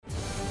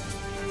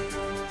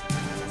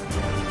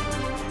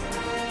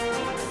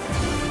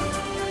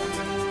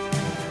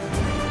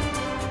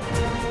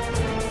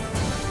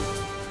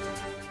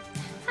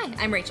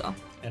I'm Rachel.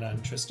 And I'm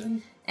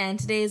Tristan. And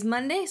today is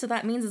Monday, so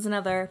that means it's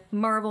another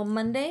Marvel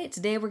Monday.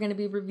 Today we're going to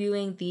be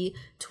reviewing the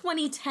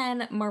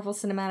 2010 Marvel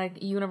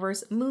Cinematic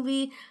Universe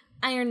movie,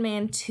 Iron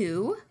Man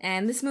 2.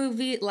 And this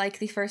movie, like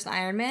the first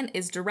Iron Man,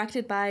 is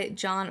directed by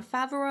Jon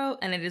Favreau,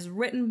 and it is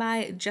written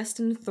by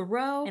Justin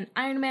Theroux. And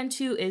Iron Man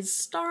 2 is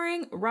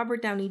starring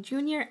Robert Downey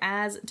Jr.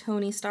 as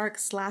Tony Stark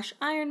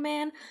 / Iron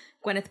Man,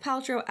 Gwyneth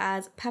Paltrow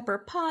as Pepper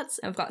Potts.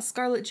 I've got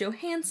Scarlett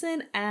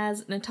Johansson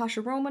as Natasha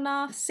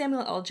Romanoff,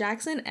 Samuel L.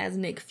 Jackson as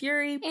Nick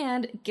Fury,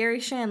 and Gary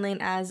Shandling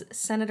as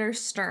Senator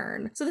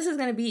Stern. So this is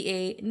going to be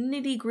a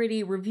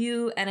nitty-gritty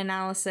review and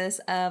analysis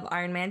of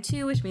Iron Man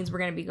 2, which means we're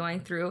going to be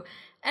going through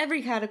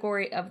every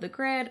category of the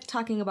grid,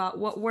 talking about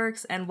what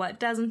works and what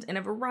doesn't in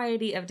a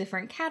variety of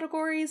different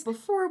categories.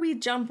 Before we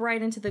jump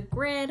right into the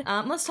grid,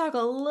 let's talk a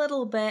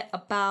little bit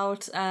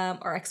about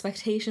our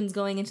expectations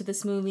going into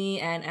this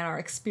movie and our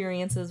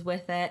experiences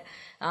with it.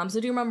 So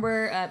do you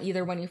remember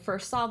either when you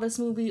first saw this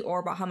movie or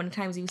about how many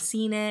times you've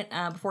seen it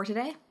before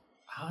today?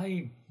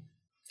 I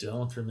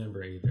don't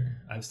remember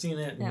either. I've seen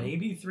it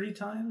maybe 3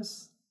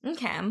 times.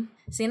 Okay.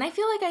 See, and I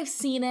feel like I've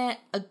seen it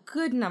a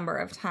good number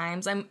of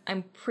times.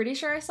 I'm pretty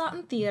sure I saw it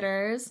in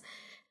theaters,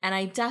 and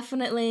I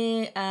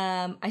definitely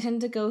I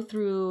tend to go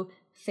through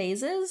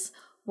phases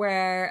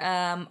where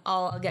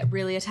I'll get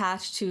really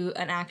attached to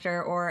an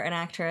actor or an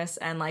actress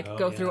and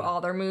go through all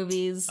their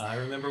movies. I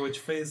remember which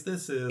phase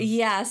this is.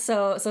 Yeah,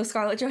 so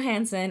Scarlett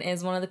Johansson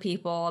is one of the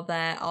people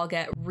that I'll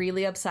get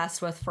really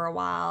obsessed with for a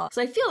while.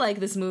 So I feel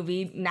like this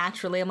movie,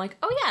 naturally, I'm like,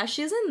 oh yeah,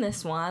 she's in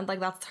this one. Like,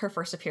 that's her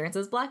first appearance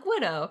as Black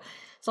Widow.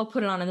 So I'll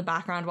put it on in the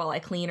background while I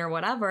clean or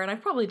whatever, and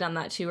I've probably done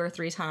that 2 or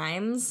 3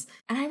 times.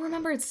 And I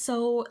remembered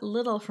so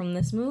little from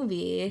this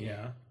movie.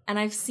 Yeah. And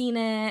I've seen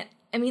it,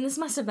 I mean, this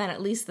must have been at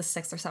least the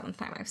 6th or 7th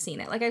time I've seen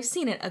it. Like, I've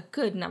seen it a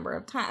good number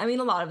of times. I mean,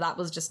 a lot of that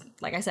was just,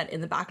 like I said,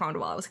 in the background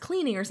while I was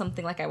cleaning or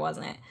something, like I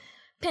wasn't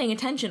paying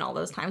attention all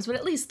those times, but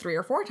at least 3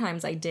 or 4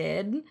 times I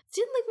did. It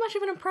didn't leave much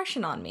of an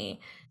impression on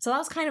me. So that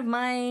was kind of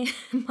my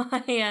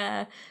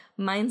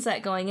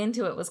mindset going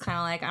into it, was kind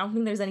of like, I don't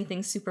think there's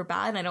anything super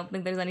bad, and I don't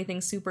think there's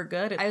anything super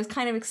good. I was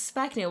kind of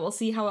expecting it. We'll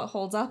see how it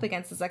holds up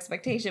against this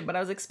expectation, but I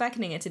was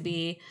expecting it to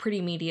be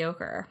pretty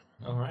mediocre.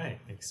 All right.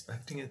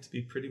 Expecting it to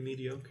be pretty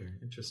mediocre.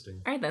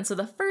 Interesting. All right, then. So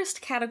the first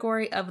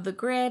category of the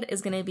grid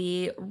is going to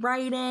be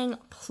writing,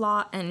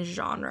 plot, and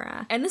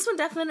genre. And this one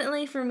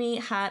definitely, for me,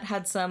 had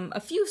a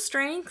few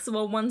strengths.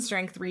 Well, one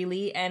strength,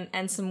 really,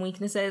 and some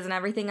weaknesses, and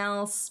everything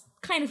else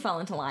kind of fell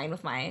into line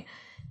with my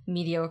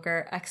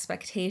mediocre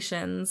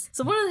expectations.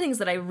 So one of the things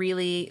that I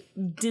really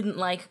didn't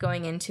like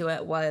going into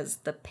it was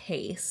the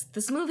pace.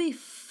 This movie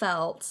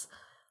felt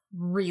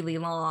really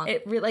long.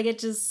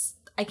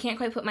 I can't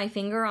quite put my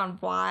finger on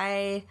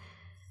why,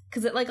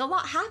 because a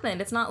lot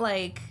happened. It's not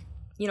like,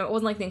 it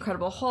wasn't like The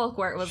Incredible Hulk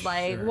where it was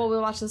like, Sure. well, we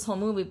watched this whole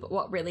movie, but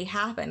what really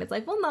happened? It's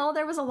like, well, no,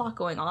 there was a lot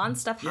going on.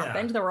 Stuff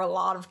happened. There were a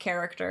lot of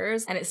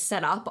characters, and it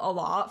set up a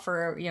lot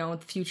for,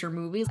 future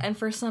movies. And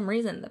for some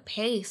reason, the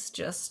pace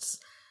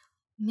just,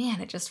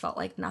 it just felt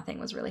like nothing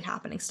was really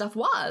happening. Stuff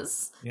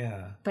was.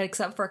 Yeah. But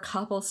except for a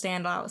couple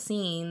standout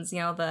scenes,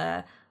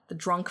 the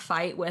drunk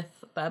fight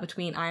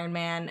between Iron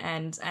Man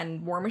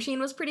and War Machine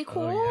was pretty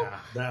cool.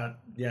 Oh,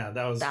 yeah.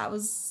 That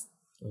was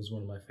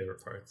one of my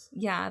favorite parts.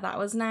 Yeah, that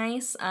was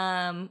nice.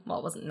 Well,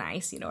 it wasn't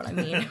nice, you know what I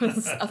mean? It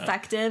was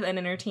effective and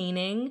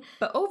entertaining.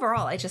 But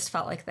overall, I just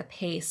felt like the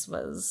pace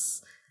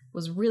was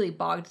really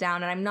bogged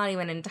down, and I'm not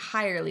even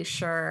entirely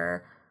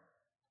sure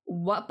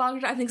what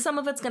bogged down. I think some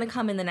of it's going to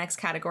come in the next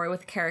category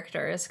with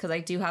characters, because I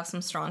do have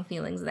some strong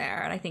feelings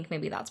there, and I think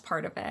maybe that's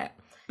part of it.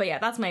 But yeah,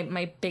 that's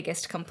my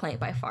biggest complaint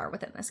by far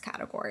within this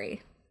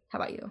category. How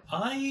about you?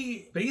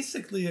 I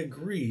basically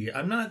agree.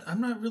 I'm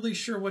not really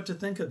sure what to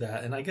think of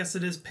that, and I guess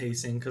it is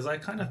pacing, because I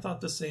kind of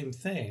thought the same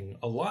thing.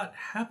 A lot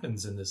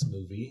happens in this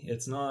movie.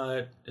 It's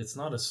not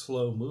a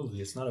slow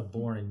movie. It's not a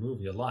boring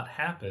movie. A lot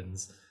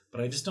happens, but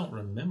I just don't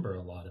remember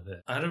a lot of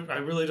it. I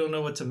really don't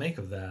know what to make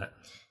of that.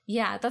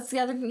 Yeah, that's the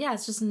other thing. Yeah,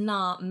 it's just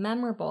not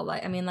memorable.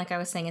 Like I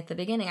was saying at the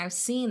beginning, I've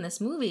seen this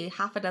movie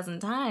 6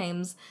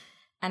 times,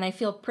 and I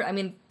feel,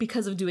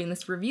 because of doing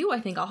this review,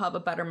 I think I'll have a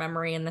better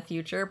memory in the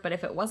future. But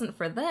if it wasn't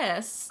for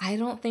this, I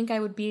don't think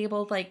I would be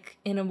able,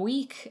 in a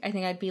week, I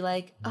think I'd be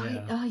like,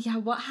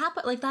 what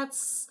happened? Like,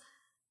 that's,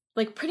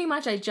 pretty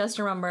much I just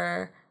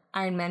remember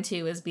Iron Man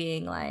 2 as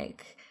being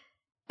like,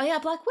 oh yeah,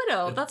 Black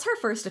Widow, that's her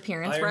first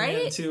appearance, right?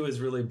 Iron Man 2 is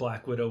really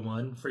Black Widow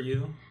 1 for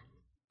you?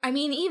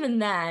 Even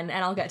then,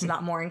 and I'll get to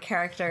that more in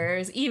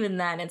characters, even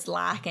then it's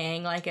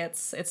lacking.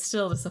 It's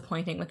still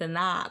disappointing within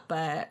that,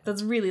 but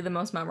that's really the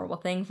most memorable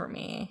thing for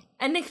me.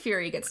 And Nick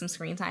Fury gets some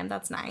screen time.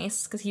 That's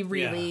nice, because he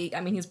really,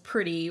 he's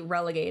pretty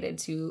relegated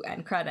to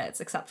end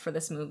credits, except for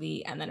this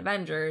movie and then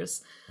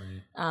Avengers.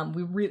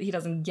 Right. He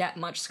doesn't get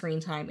much screen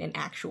time in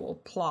actual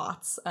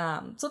plots.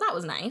 So that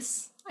was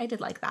nice. I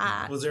did like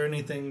that. Was there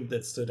anything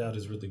that stood out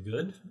as really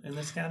good in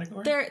this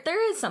category?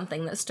 There is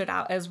something that stood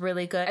out as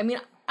really good.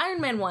 Iron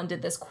Man 1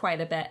 did this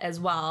quite a bit as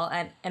well,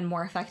 and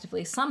more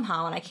effectively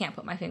somehow, and I can't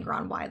put my finger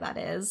on why that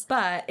is,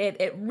 but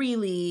it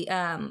really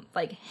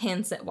like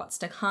hints at what's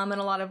to come in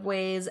a lot of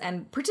ways,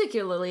 and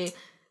particularly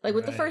like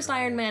with the first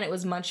Iron Man, it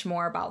was much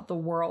more about the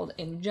world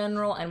in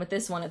general, and with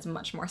this one, it's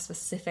much more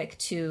specific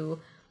to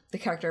the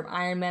character of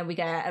Iron Man. We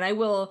get, and I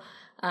will,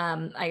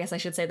 I guess I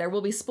should say there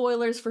will be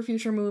spoilers for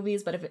future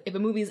movies, but if a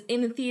movie's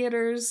in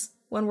theaters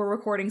when we're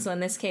recording, so in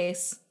this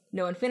case,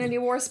 no Infinity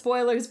War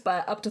spoilers,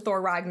 but up to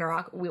Thor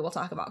Ragnarok, we will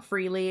talk about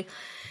freely.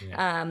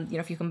 Yeah. You know,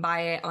 if you can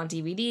buy it on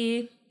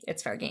DVD,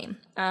 it's fair game.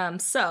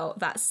 So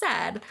that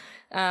said,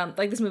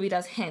 like this movie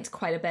does hint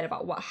quite a bit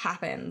about what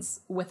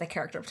happens with the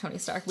character of Tony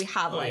Stark. We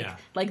have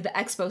like the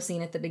expo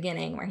scene at the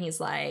beginning where he's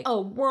like,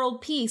 oh,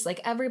 world peace, like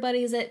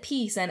everybody's at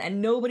peace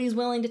and nobody's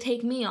willing to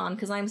take me on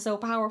because I'm so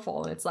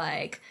powerful. And it's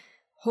like,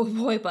 oh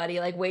boy, buddy,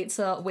 like wait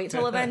till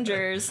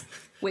Avengers,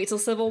 wait till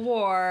Civil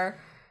War.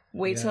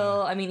 Wait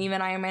till, I mean,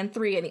 even Iron Man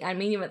 3, and I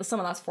mean, even some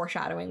of that's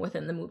foreshadowing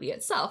within the movie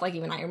itself, like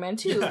even Iron Man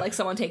 2, like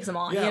someone takes him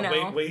on, you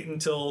know? Wait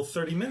until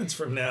 30 minutes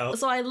from now.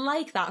 So I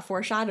like that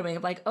foreshadowing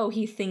of like, oh,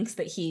 he thinks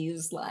that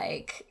he's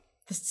like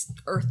this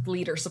Earth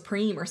leader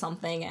supreme or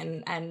something,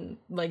 and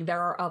like there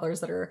are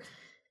others that are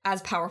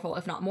as powerful,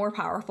 if not more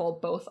powerful,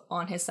 both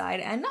on his side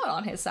and not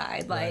on his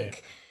side.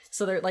 Like,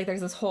 so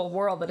there's this whole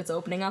world that it's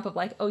opening up of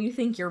like, oh, you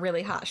think you're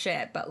really hot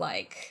shit, but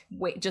like,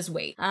 just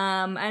wait.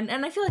 And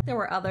I feel like there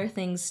were other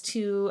things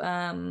too.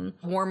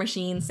 War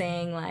Machine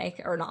saying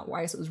like, or not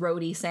Wise, it was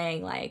Rhodey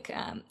saying like,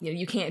 you know,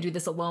 you can't do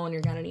this alone.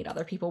 You're gonna need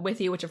other people with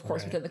you, which of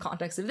course within the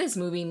context of this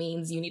movie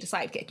means you need a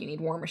sidekick, you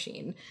need War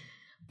Machine.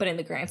 But in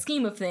the grand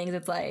scheme of things,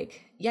 it's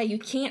like, yeah, you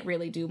can't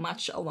really do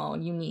much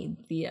alone. You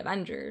need the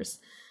Avengers.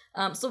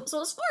 So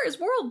as far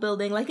as world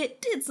building, like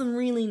it did some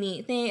really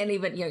neat thing, and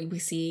even, you know, we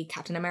see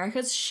Captain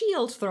America's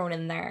shield thrown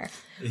in there,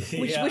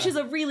 which is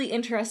a really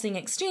interesting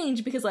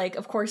exchange because, like,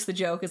 of course the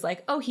joke is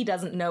like, oh, he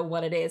doesn't know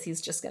what it is, he's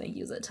just gonna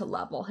use it to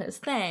level his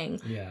thing.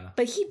 Yeah.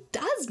 But he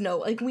does know,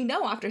 like we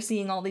know after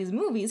seeing all these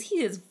movies,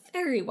 he is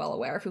very well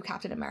aware of who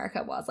Captain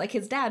America was. Like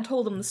his dad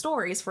told him the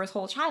stories for his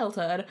whole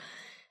childhood.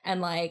 And,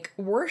 like,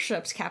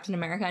 worshipped Captain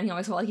America, and he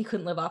always felt like he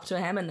couldn't live up to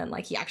him, and then,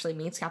 like, he actually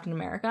meets Captain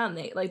America, and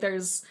they, like,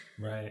 there's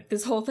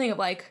this whole thing of,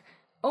 like,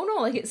 oh no,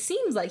 like, it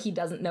seems like he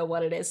doesn't know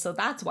what it is, so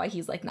that's why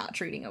he's, like, not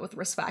treating it with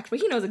respect, but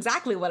he knows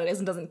exactly what it is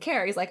and doesn't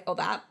care. He's like, oh,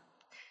 that...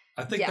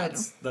 I think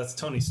that's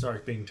Tony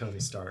Stark being Tony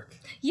Stark.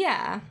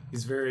 Yeah.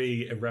 He's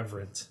very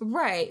irreverent.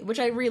 Right, which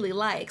I really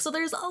like. So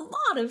there's a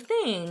lot of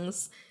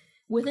things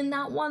within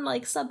that one,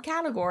 like,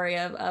 subcategory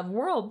of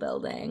world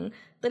building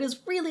that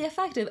is really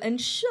effective and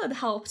should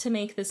help to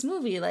make this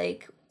movie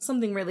like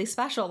something really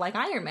special like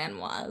Iron Man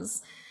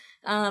was.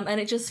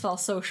 And it just fell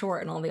so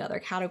short in all the other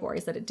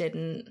categories that it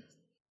didn't,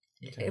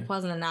 it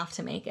wasn't enough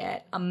to make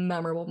it a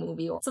memorable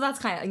movie. So that's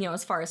kind of, you know,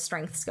 as far as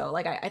strengths go,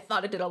 like I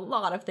thought it did a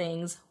lot of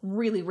things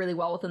really, really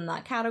well within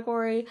that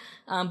category.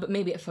 But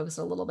maybe it focused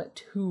a little bit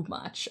too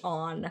much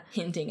on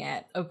hinting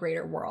at a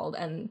greater world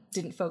and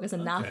didn't focus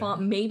enough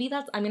on, maybe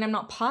that's, I mean, I'm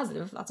not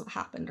positive if that's what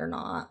happened or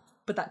not,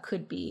 but that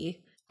could be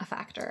a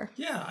factor.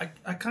 Yeah,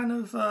 I kind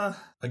of,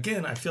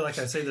 again, I feel like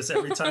I say this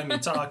every time you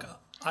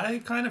talk. I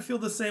kind of feel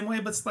the same way,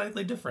 but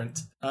slightly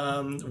different.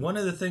 One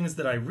of the things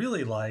that I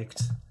really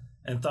liked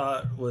and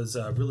thought was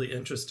really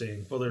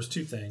interesting, well, there's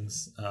two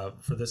things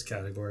for this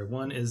category.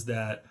 One is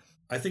that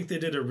I think they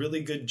did a really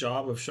good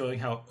job of showing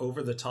how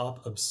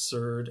over-the-top,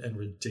 absurd, and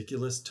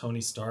ridiculous Tony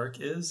Stark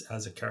is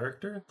as a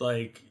character.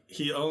 Like,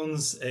 he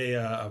owns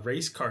a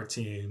race car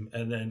team,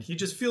 and then he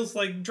just feels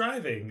like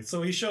driving.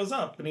 So he shows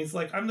up, and he's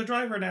like, I'm the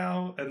driver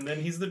now, and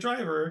then he's the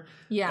driver.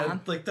 Yeah.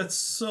 And, like, that's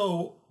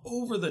so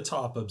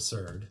over-the-top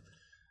absurd.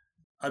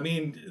 I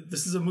mean,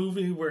 this is a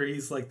movie where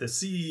he's, like, the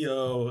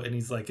CEO, and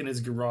he's, like, in his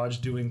garage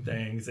doing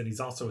things, and he's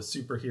also a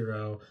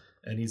superhero,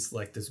 and he's,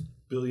 like, this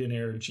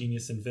billionaire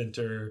genius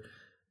inventor.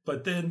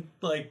 But then,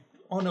 like,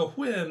 on a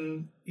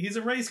whim, he's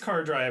a race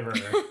car driver.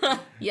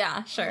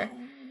 Yeah, sure.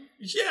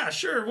 Yeah,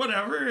 sure,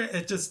 whatever.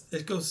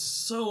 It goes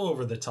so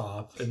over the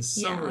top and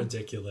so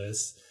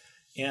ridiculous.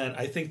 And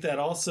I think that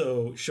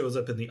also shows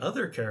up in the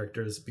other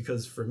characters,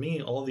 because for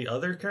me, all the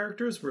other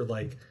characters were,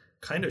 like,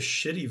 kind of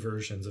shitty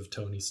versions of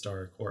Tony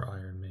Stark or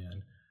Iron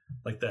Man.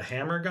 Like, the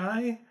hammer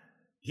guy,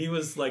 he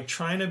was, like,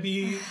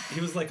 he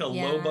was like a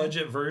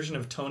low-budget version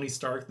of Tony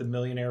Stark, the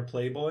millionaire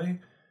playboy.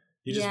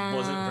 He just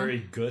wasn't very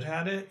good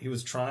at it. He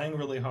was trying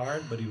really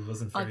hard, but he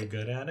wasn't very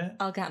good at it.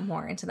 I'll get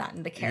more into that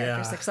in the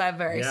characters, because I have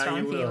very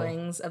strong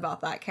feelings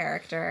about that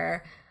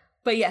character.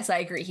 But yes, I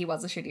agree. He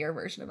was a shittier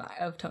version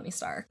of Tony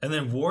Stark. And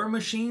then War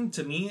Machine,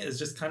 to me, is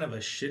just kind of a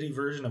shitty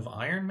version of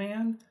Iron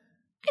Man.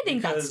 I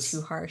think that's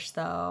too harsh,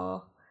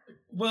 though.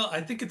 Well,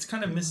 I think it's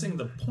kind of missing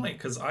the point,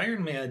 because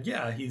Iron Man,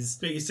 he's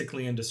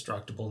basically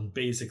indestructible and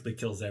basically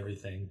kills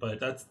everything.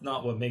 But that's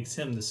not what makes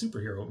him the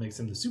superhero. What makes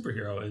him the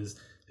superhero is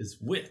his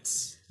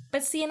wits.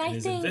 But see, and I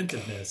his think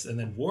inventiveness, and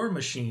then War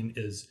Machine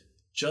is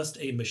just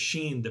a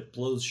machine that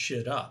blows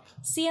shit up.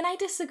 See, and I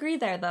disagree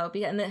there, though,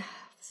 because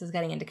this is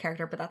getting into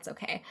character, but that's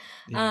okay.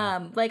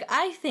 Yeah. Like,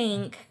 I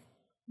think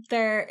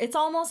it's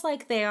almost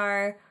like they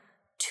are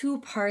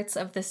two parts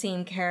of the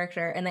same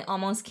character and they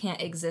almost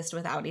can't exist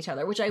without each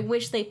other, which I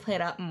wish they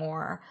played up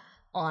more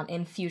on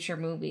in future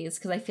movies,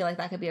 because I feel like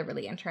that could be a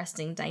really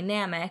interesting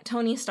dynamic.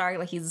 Tony Stark,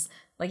 like he's,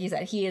 like you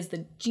said, he is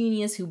the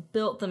genius who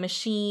built the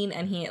machine,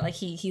 and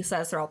he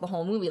says throughout the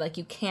whole movie, like,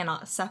 you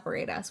cannot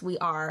separate us. We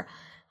are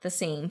the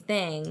same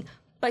thing.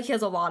 But he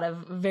has a lot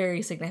of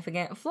very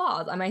significant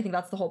flaws. I mean, I think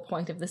that's the whole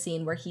point of the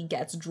scene where he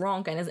gets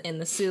drunk and is in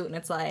the suit, and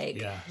it's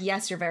like,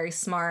 yes, you're very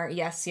smart.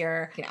 Yes, you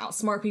can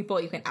outsmart people.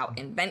 You can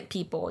out-invent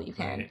people. You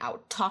can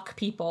out-talk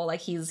people.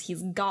 Like,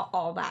 he's got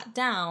all that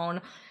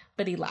down,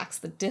 but he lacks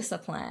the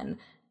discipline.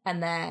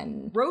 And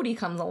then Rhodey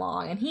comes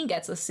along and he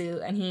gets a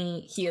suit and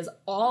he is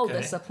all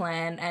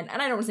discipline. And I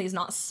don't want to say he's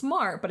not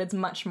smart, but it's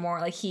much more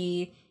like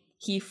he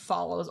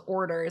follows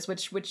orders,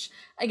 which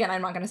again,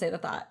 I'm not going to say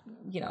that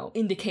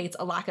indicates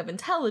a lack of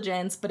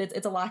intelligence, but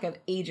it's a lack of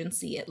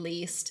agency, at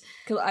least.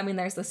 Because I mean,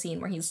 there's the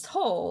scene where he's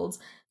told,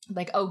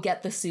 like, oh,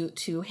 get the suit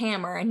to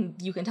Hammer, and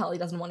you can tell he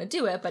doesn't want to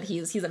do it, but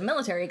he's a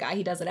military guy.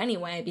 He does it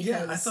anyway because...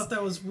 Yeah, I thought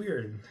that was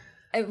weird.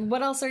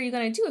 What else are you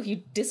going to do if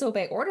you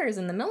disobey orders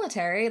in the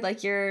military?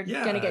 Like, you're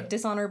going to get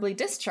dishonorably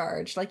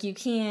discharged. Like, you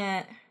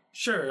can't...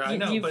 Sure, I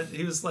know, but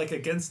he was, like,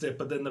 against it,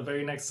 but then the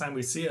very next time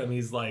we see him,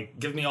 he's like,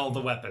 give me all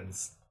the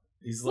weapons.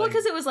 He's like... Well,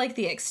 because it was, like,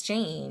 the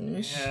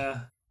exchange. Yeah,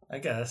 I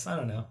guess. I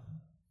don't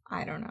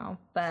know.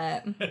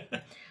 But...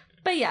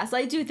 But yes,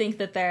 I do think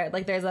that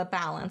there's a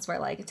balance where,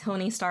 like,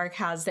 Tony Stark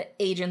has the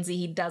agency,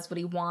 he does what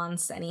he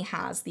wants, and he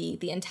has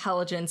the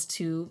intelligence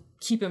to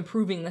keep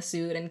improving the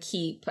suit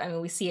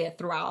and we see it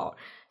throughout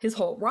his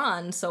whole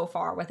run so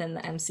far within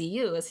the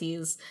MCU, as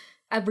he's,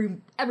 every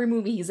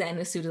movie he's in,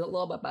 his suit is a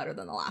little bit better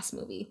than the last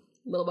movie.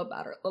 A little bit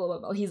better.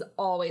 He's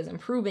always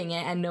improving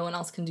it, and no one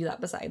else can do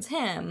that besides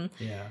him.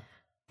 Yeah.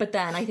 But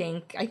then I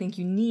think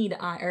you need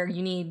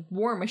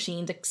War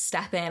Machine to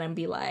step in and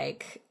be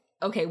like,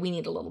 okay, we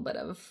need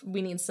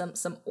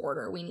some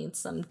order, we need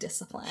some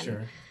discipline.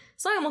 Sure.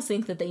 So I almost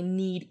think that they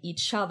need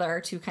each other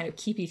to kind of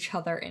keep each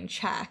other in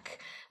check,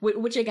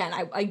 which again,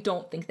 I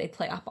don't think they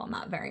play up on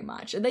that very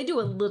much. They do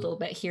a little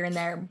bit here and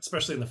there.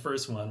 Especially in the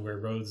first one where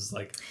Rhodes is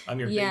like,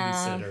 I'm your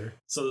babysitter.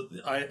 So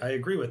I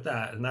agree with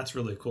that, and that's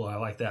really cool. I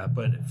like that.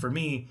 But for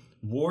me,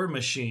 War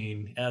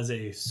Machine as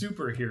a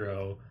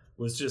superhero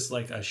was just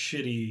like a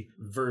shitty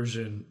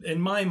version. In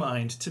my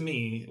mind, to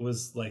me,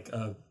 was like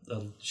a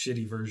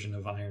shitty version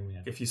of Iron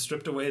Man. If you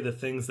stripped away the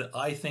things that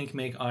I think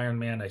make Iron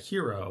Man a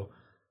hero,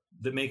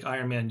 that make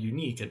Iron Man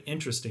unique and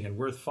interesting and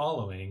worth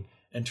following,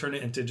 and turn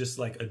it into just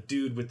like a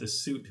dude with the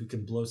suit who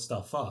can blow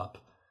stuff up,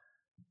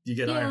 you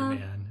get Iron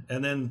Man.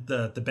 And then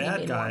the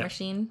bad guy... War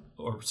Machine.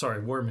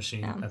 War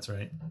Machine. Yeah. That's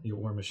right.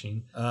 War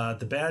Machine.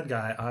 The bad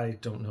guy, I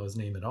don't know his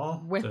name at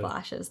all.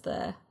 Whiplash is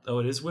the... Oh,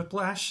 it is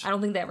Whiplash? I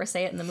don't think they ever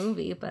say it in the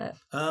movie, but...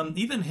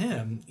 Even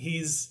him, he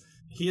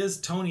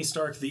is Tony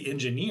Stark the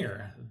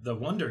engineer, the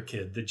Wonder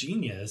Kid, the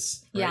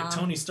genius. Right? Yeah.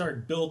 Tony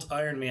Stark built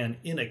Iron Man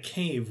in a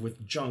cave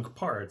with junk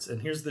parts,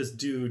 and here's this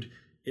dude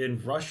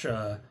in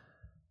Russia...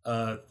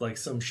 like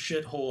some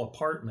shithole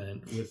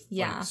apartment with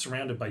like,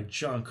 surrounded by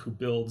junk, who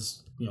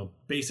builds,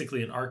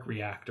 basically an arc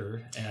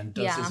reactor and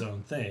does his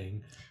own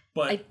thing.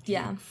 But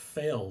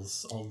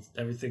fails.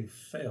 Everything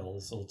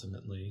fails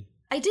ultimately.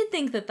 I did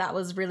think that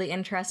was really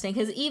interesting,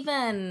 because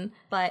even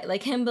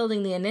like him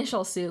building the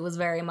initial suit was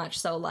very much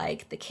so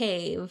like the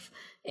cave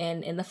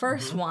in the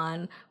first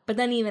one, but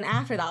then even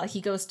after that, like,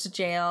 he goes to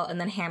jail and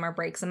then Hammer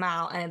breaks him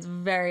out, and it's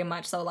very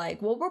much so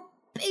like, well, we're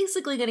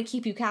basically going to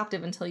keep you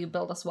captive until you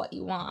build us what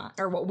you want,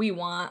 or what we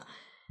want.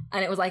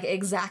 And it was like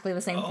exactly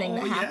the same thing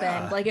that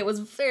happened. Like, it was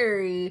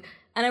very...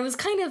 And I was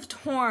kind of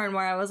torn,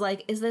 where I was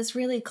like, is this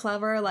really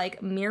clever,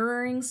 like,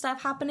 mirroring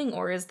stuff happening,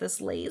 or is this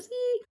lazy?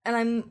 And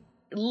I'm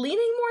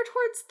leaning more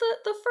towards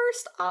the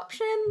first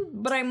option,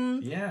 but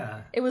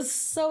it was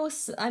so,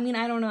 I mean,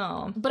 I don't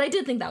know, but I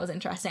did think that was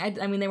interesting.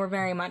 I mean, they were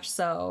very much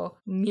so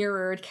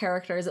mirrored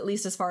characters, at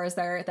least as far as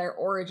their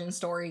origin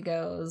story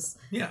goes.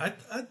 Yeah,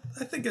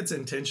 I think it's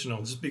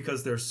intentional, just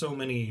because there's so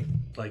many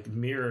like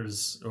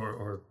mirrors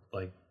or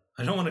like,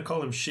 I don't want to call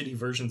them shitty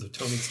versions of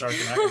Tony Stark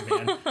and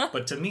Iron Man,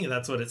 but to me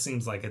that's what it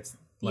seems like it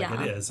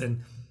is.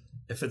 And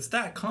if it's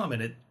that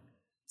common, it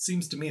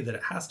seems to me that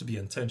it has to be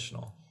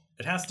intentional.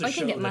 It has to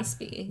show think it must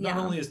be. Not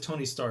only is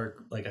Tony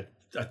Stark like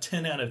a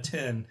 10 out of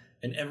 10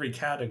 in every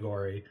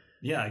category.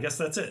 Yeah, I guess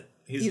that's it.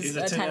 He's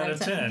a 10 out of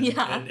 10.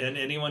 Yeah. And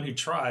anyone who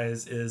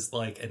tries is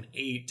like an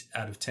 8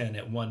 out of 10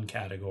 at one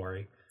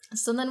category.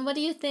 So then what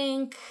do you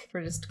think?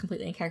 We're just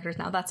completely in characters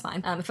now. That's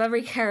fine. If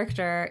every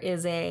character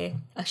is a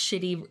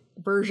shitty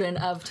version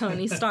of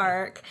Tony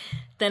Stark,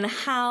 then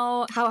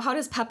how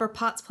does Pepper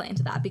Potts play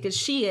into that? Because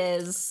she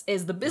is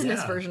the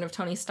business version of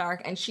Tony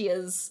Stark, and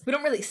we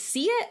don't really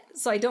see it,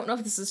 so I don't know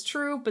if this is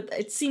true, but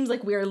it seems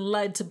like we are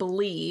led to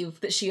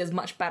believe that she is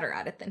much better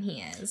at it than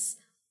he is.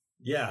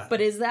 Yeah. But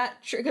is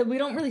that true? Because we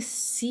don't really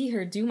see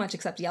her do much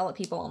except yell at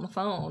people on the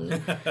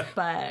phone.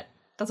 But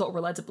that's what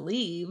we're led to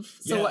believe.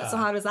 So so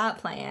how does that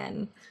play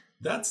in?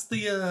 That's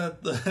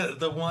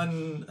the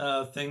one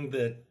thing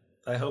that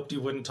I hoped you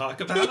wouldn't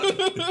talk about.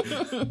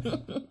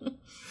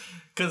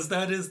 Because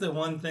that is the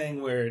one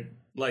thing where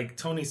Like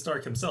Tony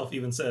Stark himself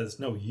even says,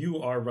 no,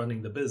 you are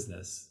running the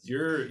business.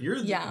 You're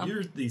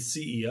the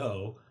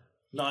CEO,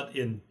 not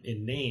in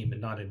name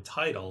and not in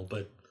title,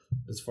 but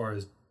as far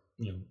as,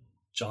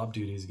 job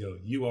duties go,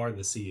 you are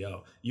the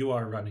CEO. You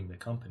are running the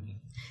company.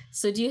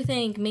 So do you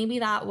think maybe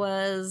that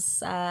was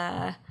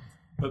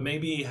but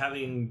maybe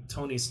having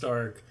Tony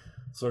Stark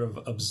sort of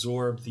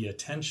absorb the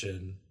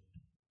attention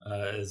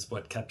is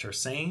what kept her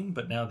sane,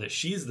 but now that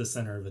she's the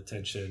center of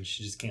attention,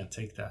 she just can't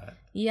take that.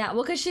 Yeah,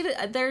 well, because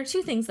there are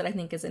two things that I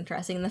think is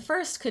interesting. The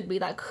first could be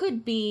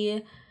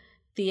the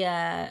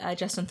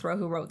Justin Theroux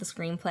who wrote the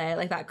screenplay.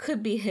 Like, that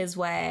could be his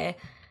way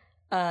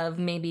of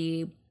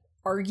maybe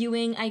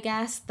arguing, I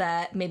guess,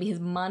 that maybe his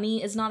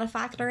money is not a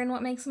factor in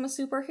what makes him a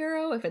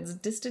superhero. If it's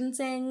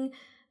distancing,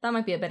 that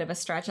might be a bit of a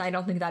stretch. And I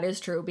don't think that is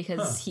true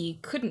because he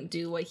couldn't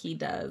do what he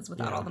does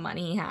without all the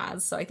money he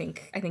has. So I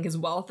think his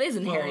wealth is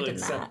inherent in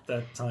that. Except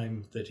that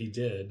time that he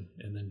did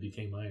and then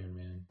became Iron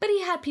Man. But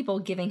he had people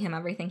giving him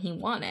everything he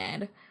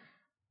wanted.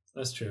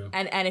 That's true.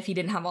 And if he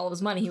didn't have all of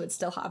his money, he would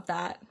still have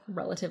that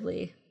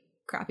relatively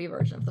crappy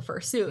version of the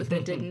first suit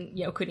that didn't,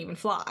 couldn't even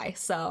fly.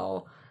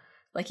 So,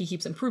 like, he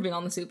keeps improving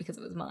on the suit because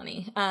of his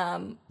money.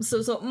 So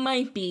it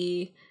might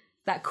be,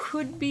 that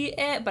could be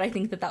it, but I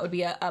think that would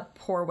be a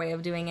poor way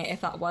of doing it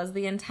if that was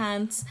the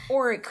intent.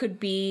 Or it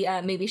could be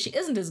maybe she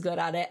isn't as good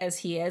at it as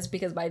he is,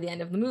 because by the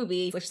end of the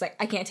movie, she's like,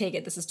 I can't take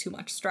it, this is too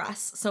much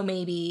stress. So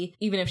maybe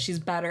even if she's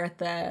better at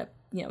the,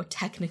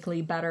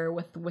 technically better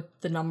with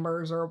the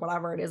numbers or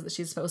whatever it is that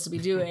she's supposed to be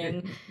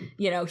doing,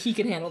 he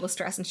can handle the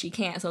stress and she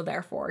can't, so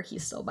therefore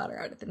he's still better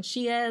at it than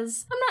she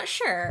is. I'm not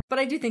sure, but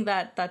I do think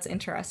that that's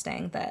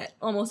interesting that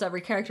almost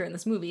every character in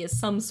this movie is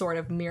some sort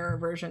of mirror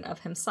version of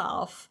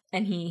himself,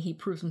 and he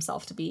proves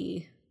himself to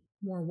be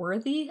more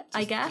worthy,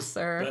 I guess,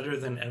 or better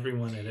than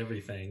everyone at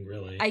everything,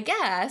 really. I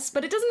guess,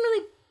 but it doesn't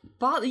really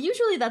bother.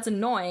 Usually that's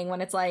annoying when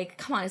it's like,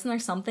 come on, isn't there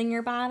something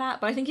you're bad at?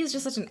 But I think he's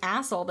just such an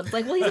asshole that it's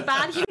like, well, he's a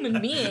bad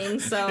human being,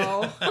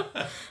 so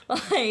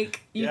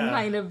like you can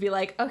kind of be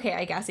like, okay,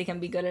 I guess he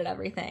can be good at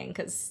everything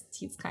because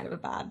he's kind of a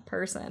bad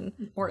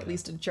person, or at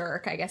least a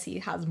jerk. I guess he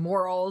has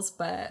morals,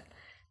 but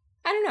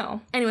I don't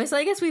know. Anyway, so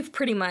I guess we've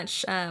pretty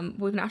much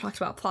we've now talked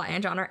about plot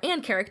and genre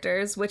and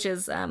characters, which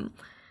is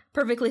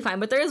perfectly fine.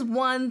 But there is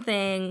one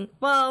thing.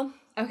 Well,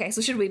 okay,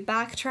 so should we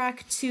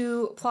backtrack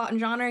to plot and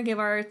genre, give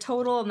our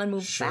total, and then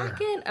move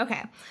back in?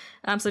 Okay,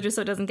 so just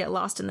so it doesn't get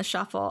lost in the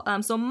shuffle.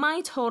 So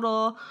my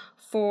total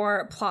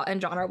for plot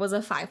and genre was a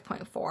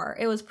 5.4.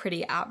 It was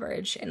pretty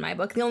average in my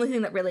book. The only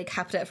thing that really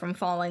kept it from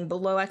falling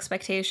below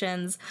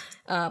expectations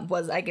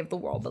was I give the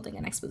world building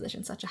and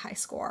exposition such a high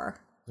score.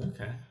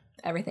 Okay.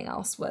 Everything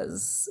else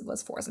was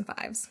 4s and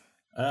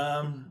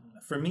 5s.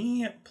 For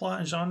me, plot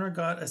and genre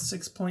got a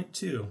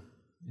 6.2.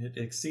 It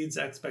exceeds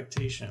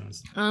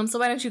expectations. So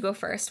why don't you go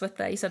first with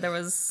you said there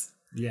was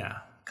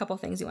a couple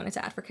things you wanted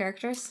to add for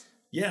characters?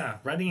 Yeah,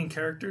 writing and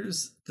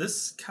characters.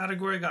 This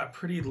category got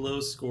pretty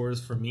low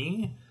scores for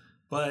me,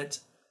 but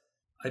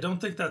I don't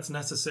think that's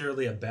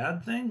necessarily a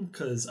bad thing,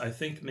 because I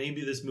think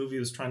maybe this movie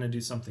was trying to do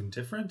something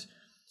different,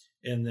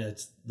 in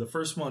that the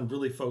first one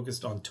really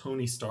focused on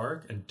Tony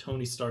Stark and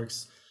Tony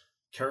Stark's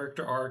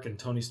character arc and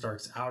Tony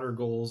Stark's outer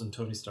goals and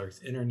Tony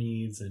Stark's inner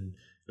needs, and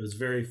it was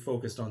very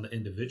focused on the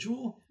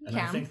individual. And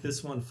I think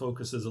this one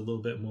focuses a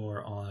little bit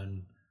more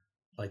on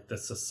like the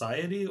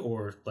society,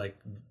 or like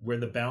where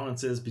the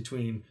balance is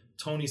between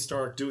Tony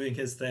Stark doing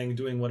his thing,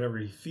 doing whatever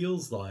he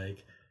feels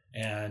like,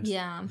 and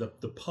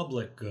the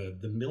public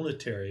good, the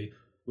military,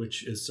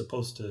 which is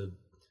supposed to,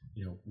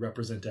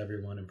 represent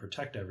everyone and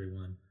protect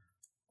everyone,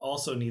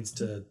 also needs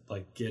to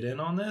like get in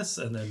on this.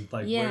 And then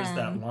like where's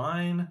that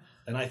line?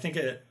 And I think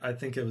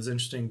it was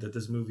interesting that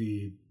this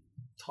movie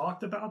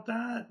talked about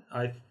that.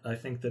 I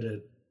think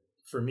that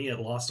for me it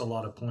lost a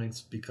lot of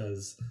points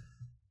because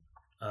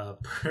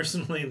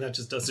personally that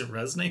just doesn't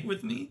resonate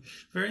with me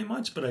very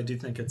much, but I do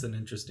think it's an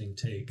interesting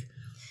take,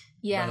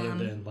 rather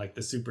than like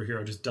the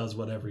superhero just does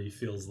whatever he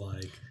feels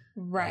like,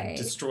 right,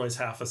 destroys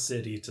half a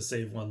city to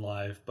save one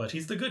life, but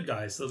he's the good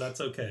guy, so that's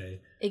okay.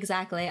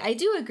 Exactly. I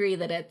do agree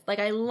that it, like,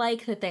 I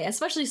like that they,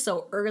 especially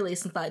so early,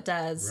 since that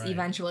does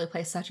eventually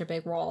play such a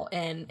big role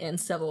in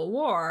Civil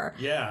War.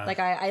 Yeah. Like,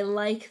 I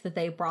like that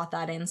they brought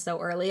that in so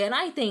early, and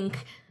I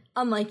think,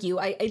 unlike you,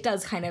 it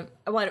does kind of,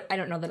 well, I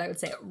don't know that I would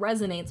say it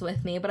resonates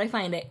with me, but I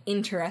find it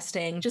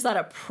interesting, just that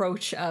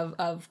approach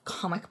of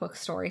comic book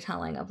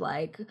storytelling of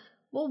like,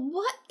 well,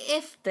 what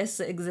if this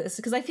exists?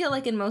 Because I feel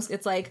like in most,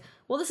 it's like,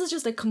 well, this is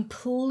just a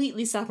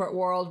completely separate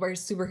world where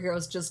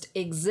superheroes just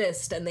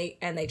exist and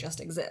they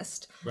just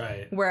exist.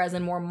 Right. Whereas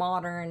in more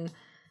modern,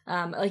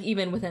 like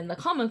even within the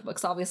comic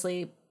books,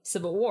 obviously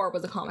Civil War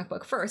was a comic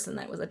book first and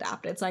then it was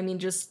adapted. So I mean,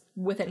 just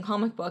within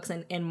comic books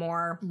and in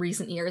more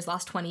recent years,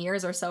 last 20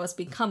 years or so, it's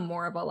become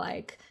more of a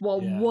like,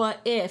 well, what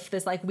if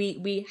this, like,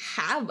 we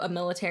have a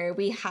military,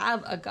 we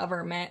have a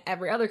government,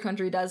 every other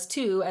country does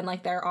too, and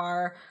like there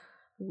are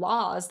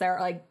laws, there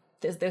are like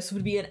this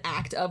would be an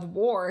act of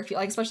war, if you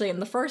like, especially in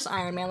the first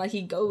Iron Man, like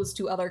he goes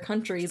to other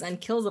countries and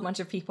kills a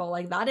bunch of people.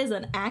 Like that is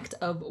an act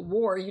of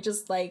war. You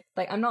just like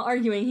I'm not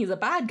arguing he's a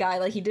bad guy,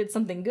 like he did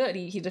something good,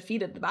 he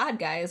defeated the bad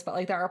guys, but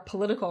like there are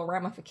political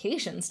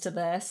ramifications to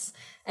this.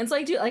 And so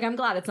I'm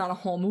glad it's not a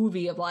whole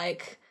movie of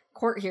like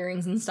court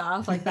hearings and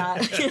stuff like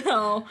that. You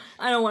know,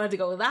 I don't want it to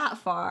go that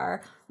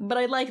far, but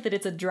I like that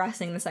it's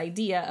addressing this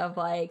idea of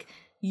like,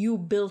 you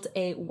built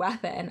a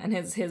weapon, and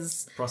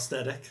his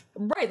prosthetic,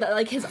 right, that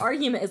like his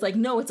argument is like,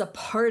 no, it's a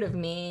part of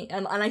me,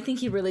 and I think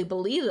he really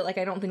believes it. Like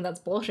I don't think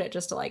that's bullshit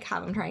just to like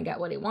have him try and get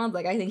what he wants.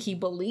 Like I think he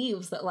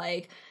believes that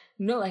like,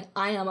 no, like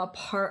I am a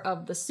part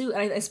of the suit,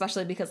 and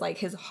especially because like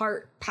his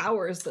heart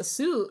powers the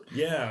suit.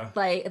 Yeah,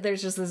 like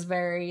there's just this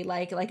very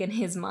like in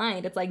his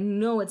mind, it's like,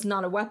 no, it's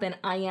not a weapon,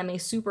 I am a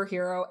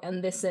superhero,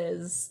 and this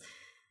is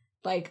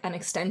like an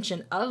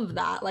extension of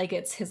that. Like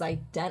it's his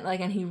identity,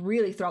 like, and he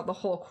really throughout the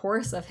whole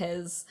course of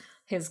his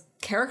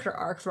character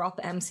arc throughout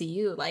the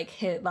MCU, like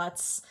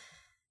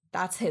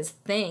that's his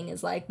thing,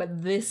 is like,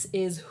 but this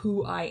is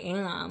who I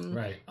am.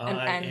 Right.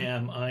 I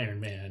am Iron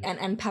Man.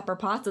 And Pepper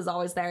Potts is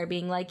always there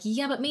being like,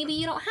 yeah, but maybe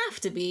you don't have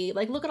to be.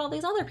 Like, look at all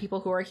these other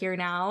people who are here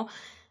now.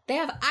 They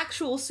have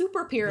actual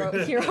hero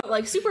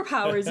like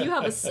superpowers. You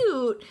have a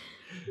suit.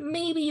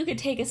 Maybe you could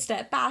take a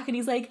step back. And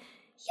he's like,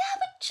 yeah,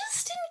 but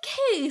just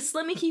in case,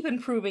 let me keep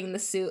improving the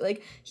suit.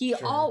 Like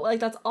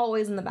that's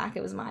always in the back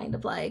of his mind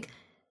of like,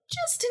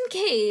 just in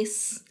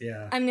case,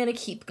 yeah, I'm gonna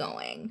keep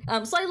going.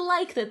 So I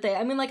like that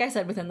like I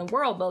said, within the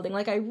world building,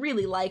 like I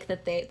really like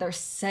that they're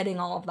setting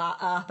all of that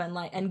up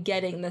and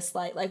getting this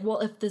like, well,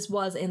 if this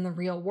was in the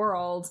real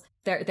world,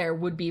 there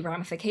would be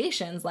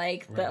ramifications.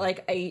 Like right. That,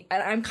 like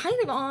I'm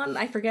kind of on,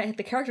 I forget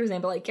the character's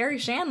name, but like Gary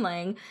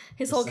Shandling,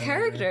 his whole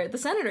character, the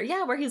senator,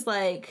 yeah, where he's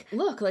like,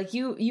 look, like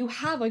you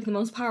have like the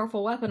most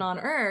powerful weapon on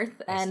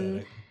Earth,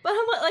 and. But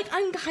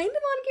I'm kind of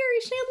on Gary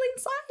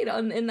Shandling's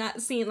side in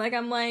that scene. Like,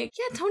 I'm like,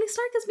 yeah, Tony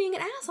Stark is being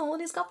an asshole and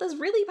he's got this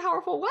really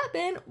powerful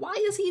weapon. Why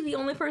is he the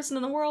only person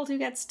in the world who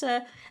gets to...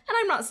 And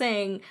I'm not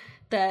saying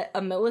that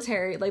a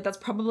military... Like, that's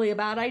probably a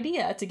bad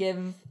idea to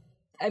give...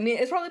 I mean,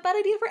 it's probably a bad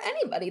idea for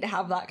anybody to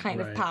have that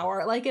kind of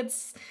power. Like,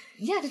 it's...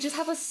 Yeah, to just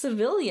have a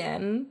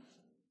civilian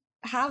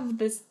have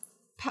this...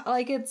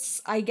 Like,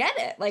 it's... I get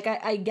it. Like,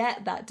 I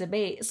get that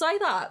debate. So I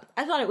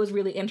thought it was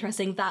really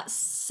interesting. That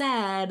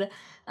said...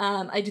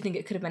 I do think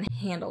it could have been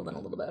handled in a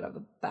little bit of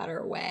a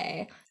better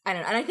way. I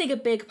don't know. And I think a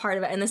big part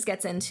of it, and this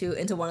gets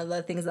into one of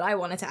the things that I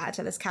wanted to add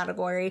to this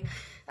category,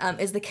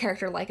 is the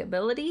character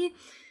likability.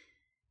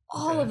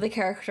 All of the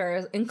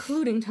characters,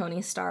 including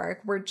Tony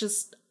Stark, were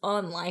just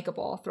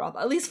unlikable throughout,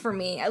 at least for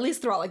me, at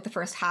least throughout like the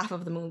first half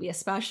of the movie,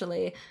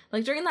 especially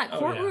like during that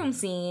courtroom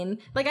scene.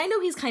 Like I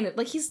know he's kind of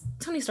like,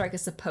 Tony Stark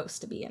is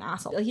supposed to be an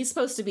asshole. Like he's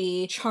supposed to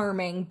be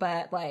charming,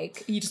 but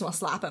like you just want to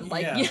slap him.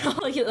 Like you know,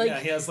 like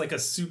he has like a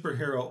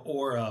superhero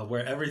aura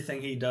where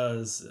everything he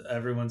does,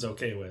 everyone's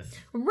okay with.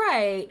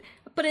 Right.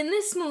 But in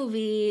this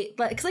movie,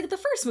 like, cause like the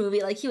first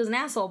movie, like he was an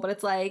asshole, but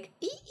it's like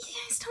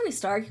he's Tony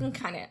Stark. You can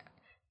kind of.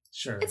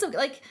 Sure. It's okay.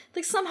 Like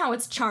somehow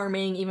it's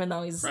charming, even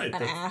though he's an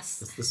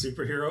ass. It's the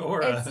superhero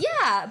aura.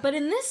 But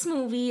in this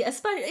movie,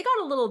 especially, it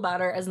got a little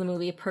better as the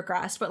movie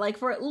progressed. But like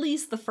for at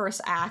least the first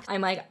act,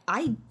 I'm like,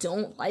 I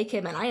don't like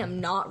him, and I am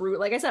not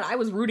like I said, I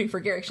was rooting for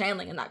Gary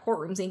Shandling in that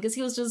courtroom scene because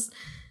he was just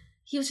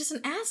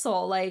an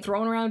asshole, like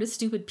throwing around his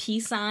stupid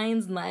peace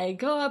signs and like,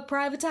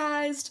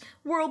 privatized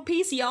world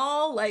peace,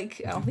 y'all.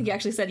 Like, I don't think he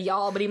actually said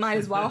y'all, but he might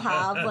as well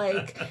have.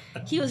 Like,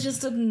 he was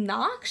just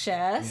obnoxious.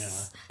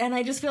 Yeah. And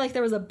I just feel like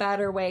there was a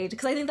better way,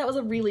 because I think that was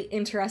a really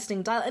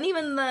interesting dialogue. And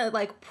even the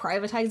like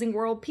privatizing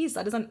world peace,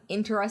 that is an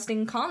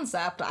interesting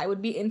concept. I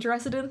would be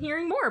interested in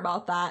hearing more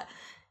about that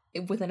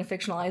within a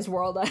fictionalized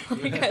world. I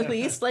think at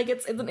least like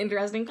it's an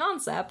interesting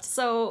concept.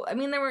 So I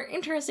mean, there were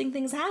interesting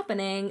things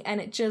happening,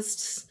 and it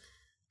just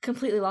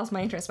completely lost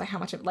my interest by how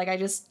much of, like, I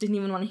just didn't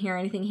even want to hear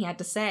anything he had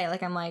to say.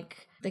 Like, I'm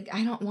like,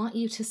 I don't want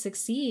you to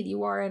succeed.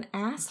 You are an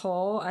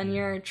asshole, and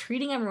you're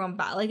treating everyone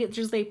bad. Like, it's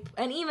just,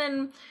 and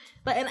even,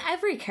 but in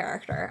every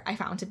character I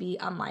found to be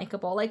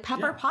unlikable. Like,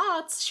 Pepper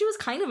Potts, she was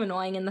kind of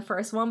annoying in the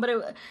first one, but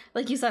it,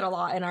 like you said a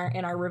lot in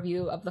our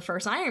review of the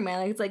first Iron Man,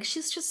 like, it's like,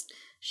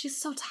 she's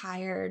so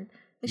tired.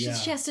 She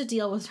has to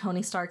deal with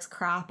Tony Stark's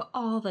crap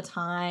all the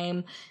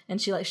time, and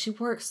she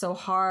works so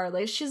hard.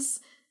 Like, she's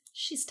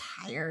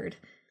tired.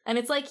 And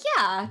it's like,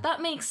 yeah,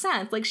 that makes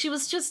sense. Like, she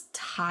was just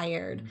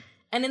tired.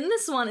 And in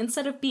this one,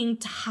 instead of being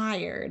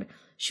tired,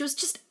 she was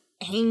just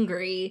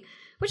angry.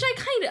 Which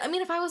I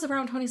mean, if I was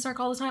around Tony Stark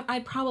all the time,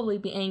 I'd probably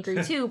be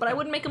angry too, but I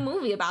wouldn't make a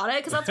movie about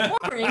it because that's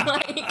boring.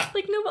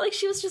 like no, but like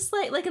she was just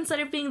like instead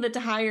of being the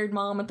tired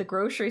mom at the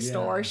grocery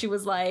store, she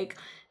was like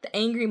the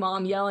angry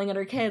mom yelling at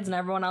her kids, and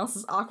everyone else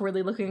is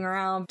awkwardly looking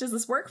around. Does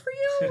this work for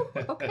you?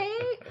 Okay.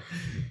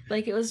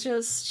 Like, it was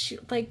just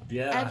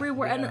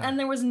everywhere, and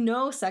there was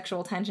no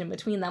sexual tension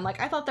between them. Like,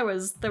 I thought there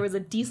was a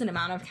decent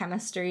amount of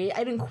chemistry.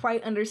 I didn't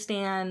quite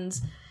understand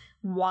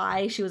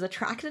why she was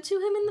attracted to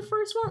him in the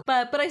first one,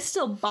 but I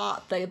still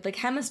bought the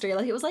chemistry.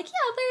 Like, it was like,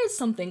 yeah, there is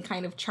something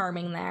kind of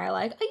charming there.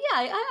 Like, yeah,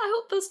 I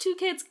hope those two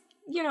kids,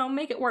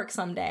 make it work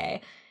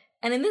someday.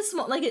 And in this,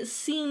 like, it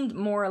seemed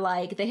more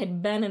like they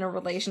had been in a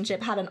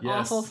relationship, had an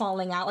awful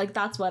falling out. Like,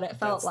 that's what it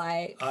felt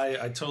like.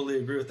 I totally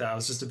agree with that. I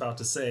was just about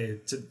to say,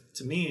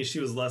 to me,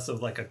 she was less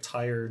of like a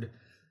tired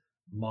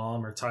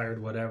mom or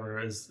tired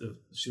whatever.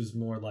 She was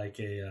more like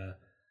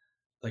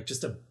like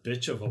just a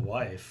bitch of a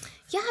wife.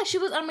 Yeah, she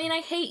was. I mean, I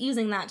hate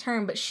using that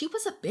term, but she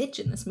was a bitch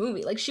in this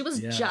movie. Like, she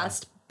was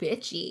just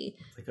bitchy.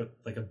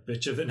 Like a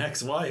bitch of an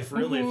ex-wife,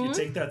 really, if you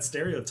take that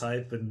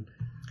stereotype and...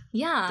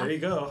 Yeah. There you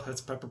go.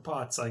 That's Pepper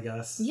Potts, I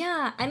guess.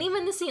 Yeah. And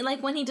even the scene,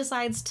 like, when he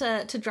decides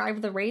to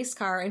drive the race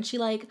car and she,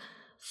 like,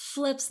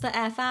 flips the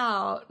F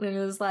out and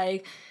is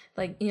like,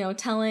 you know,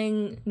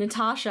 telling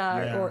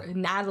Natasha or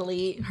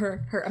Natalie,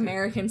 her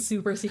American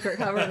super secret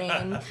cover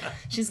name,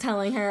 she's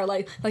telling her,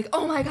 like,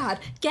 oh my God,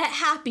 get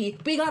happy.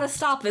 We gotta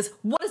stop this.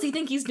 What does he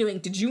think he's doing?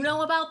 Did you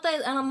know about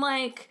this? And I'm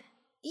like,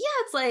 yeah,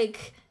 it's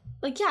like,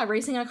 yeah,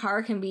 racing a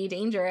car can be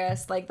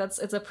dangerous. Like,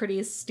 it's a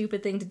pretty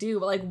stupid thing to do.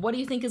 But, like, what do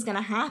you think is going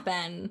to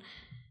happen?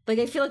 Like,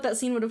 I feel like that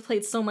scene would have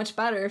played so much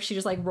better if she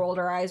just, like, rolled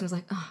her eyes and was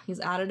like, oh, he's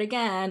at it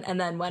again. And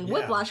then when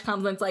Whiplash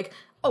comes in, it's like,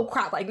 oh,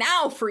 crap, like,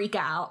 now freak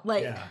out.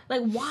 Like,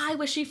 why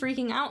was she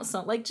freaking out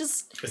so? Like,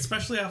 just...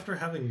 Especially after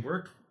having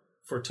worked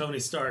for Tony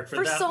Stark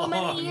for that so long.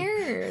 Many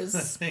years.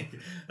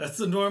 That's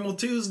the normal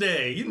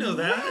Tuesday. You know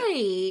that.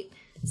 Right.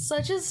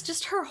 So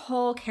just her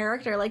whole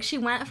character. Like, she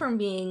went from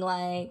being,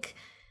 like,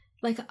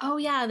 oh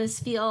yeah, this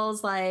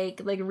feels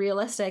like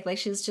realistic. Like,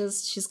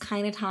 she's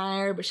kind of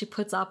tired, but she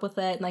puts up with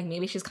it. And, like,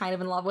 maybe she's kind of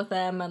in love with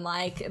him, and,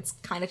 like, it's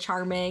kind of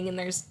charming, and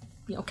there's,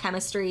 you know,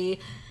 chemistry.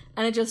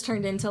 And it just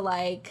turned into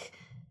like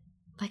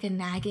a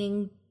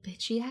nagging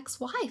bitchy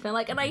ex-wife.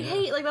 And I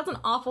hate, like, that's an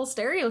awful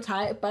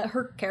stereotype, but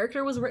her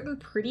character was written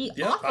pretty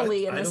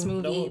awfully in this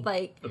movie. Know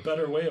like a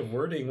better way of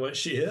wording what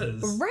she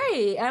is.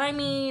 Right. And I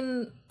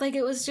mean, like,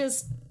 it was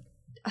just...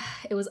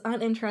 It was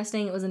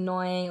uninteresting, it was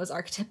annoying, it was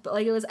archetypal,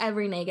 like, it was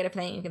every negative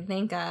thing you can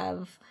think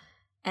of,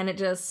 and it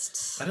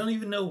just... I don't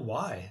even know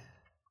why.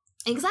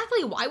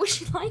 Exactly, why was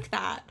she like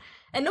that?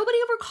 And nobody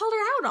ever called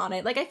her out on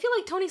it. Like, I feel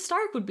like Tony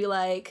Stark would be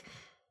like,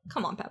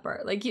 come on,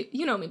 Pepper, like,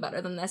 you know me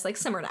better than this, like,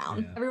 simmer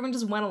down. Yeah. Everyone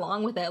just went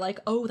along with it,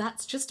 like, oh,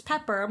 that's just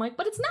Pepper. I'm like,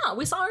 but it's not,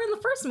 we saw her in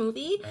the first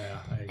movie,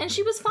 and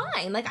she was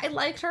fine. Like, I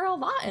liked her a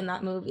lot in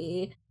that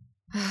movie.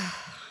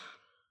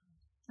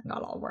 I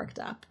got all worked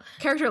up.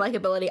 Character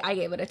likability, I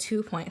gave it a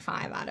 2.5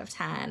 out of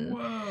 10.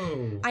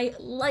 Whoa. I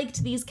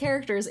liked these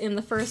characters in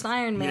the first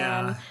Iron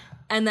Man,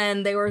 and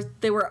then they were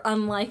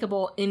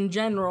unlikable in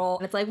general.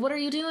 And it's like, what are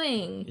you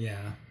doing?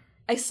 Yeah.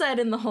 I said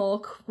in the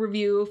Hulk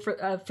review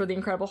for The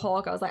Incredible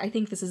Hulk, I was like, I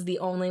think this is the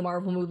only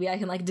Marvel movie I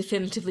can, like,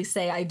 definitively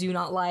say I do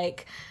not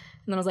like.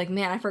 And then I was like,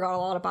 man, I forgot a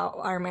lot about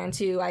Iron Man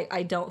 2.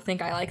 I don't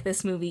think I like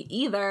this movie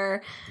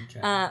either. Okay.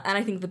 And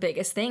I think the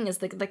biggest thing is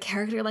the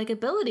character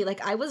likability.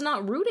 Like, I was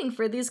not rooting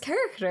for these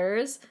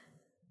characters,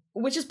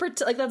 which is,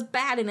 like, that's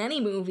bad in any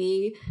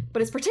movie,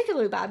 but it's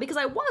particularly bad because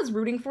I was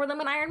rooting for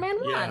them in Iron Man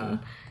 1.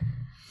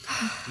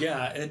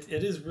 Yeah, it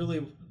is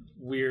really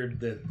weird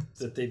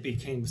that they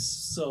became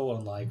so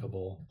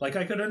unlikable. Like,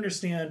 I could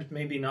understand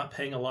maybe not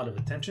paying a lot of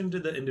attention to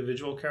the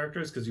individual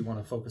characters because you want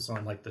to focus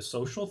on, like, the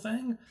social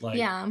thing. Like,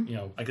 you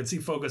know, I could see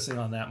focusing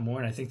on that more,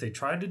 and I think they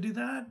tried to do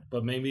that,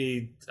 but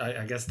maybe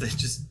I guess they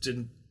just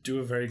didn't do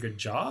a very good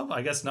job.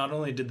 I guess not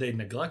only did they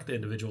neglect the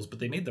individuals, but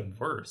they made them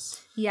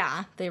worse.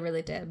 Yeah, they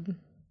really did.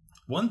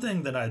 One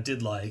thing that I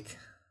did like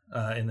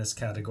in this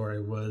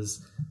category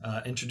was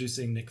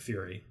introducing Nick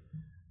Fury.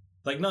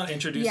 Like, not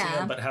introducing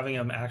him, but having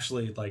him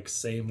actually, like,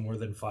 say more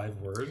than 5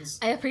 words.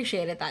 I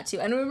appreciated that, too.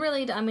 And we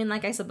really, I mean,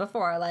 like I said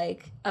before,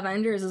 like,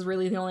 Avengers is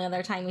really the only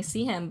other time we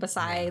see him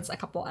besides a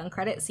couple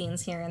uncredit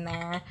scenes here and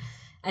there.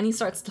 And he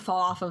starts to fall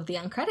off of the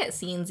uncredit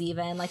scenes,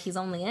 even. Like, he's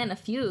only in a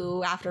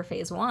few after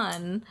Phase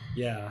 1.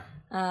 Yeah.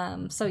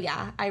 So,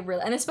 yeah, I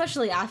really... And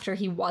especially after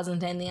he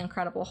wasn't in The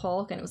Incredible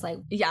Hulk, and it was like...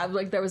 Yeah,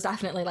 like, there was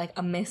definitely, like,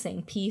 a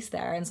missing piece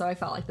there. And so I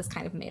felt like this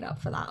kind of made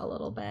up for that a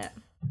little bit.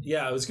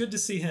 Yeah, it was good to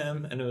see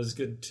him, and it was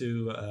good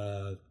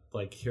to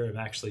like hear him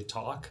actually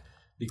talk,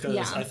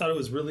 because I thought it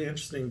was really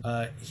interesting.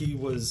 He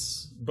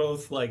was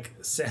both like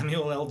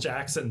Samuel L.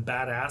 Jackson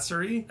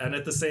badassery, and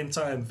at the same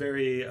time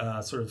very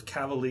sort of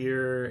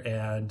cavalier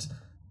and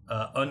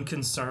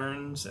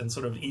unconcerned and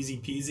sort of easy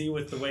peasy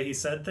with the way he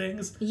said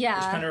things. Yeah,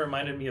 which kind of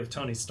reminded me of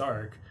Tony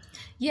Stark.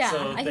 Yeah,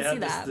 so I can see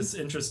that. This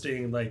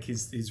interesting, like,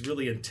 he's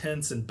really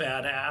intense and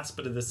badass,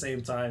 but at the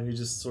same time he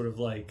just sort of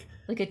like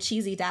a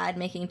cheesy dad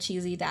making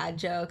cheesy dad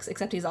jokes,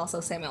 except he's also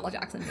Samuel L.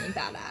 Jackson being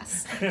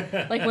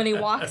badass. Like, when he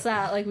walks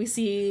out, like, we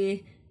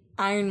see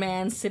Iron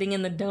Man sitting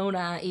in the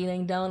donut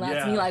eating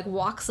donuts, and he, like,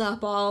 walks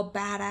up all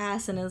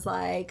badass in his,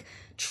 like,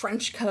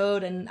 trench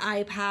coat and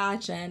eye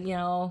patch, and, you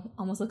know,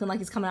 almost looking like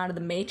he's coming out of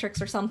the Matrix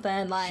or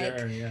something. Like,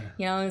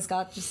 you know, he's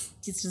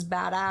just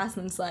badass,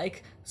 and it's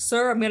like,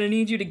 sir, I'm gonna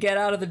need you to get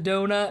out of the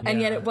donut.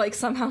 And yet, like,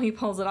 somehow he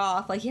pulls it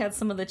off. Like, he had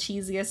some of the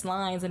cheesiest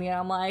lines, and yet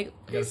I'm like,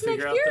 who's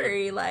Nick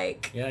Fury?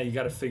 Like, yeah, you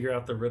gotta figure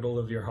out the riddle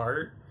of your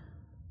heart.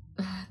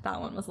 That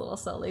one was a little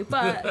silly,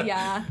 but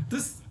yeah.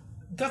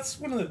 That's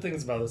one of the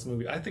things about this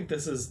movie. I think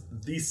this is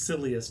the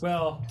silliest.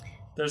 Well,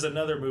 there's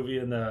another movie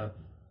in the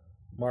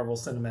Marvel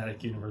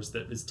Cinematic Universe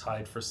that is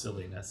tied for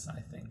silliness,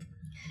 I think.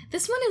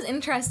 This one is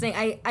interesting.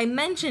 I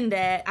mentioned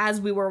it as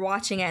we were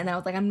watching it, and I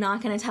was like, I'm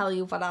not going to tell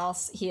you what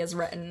else he has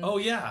written. Oh,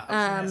 yeah.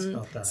 I was going to ask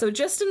about that. So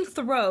Justin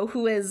Theroux,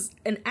 who is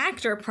an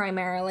actor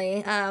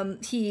primarily,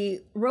 he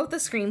wrote the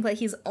screenplay.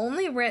 He's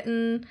only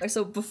written...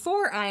 So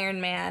before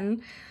Iron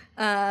Man,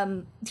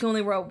 he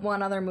only wrote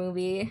one other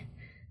movie,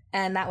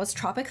 and that was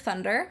Tropic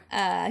Thunder.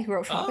 He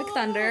wrote Tropic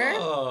Thunder.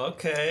 Oh,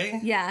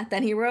 okay. Yeah,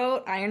 then he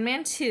wrote Iron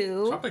Man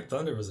 2. Tropic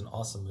Thunder was an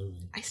awesome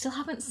movie. I still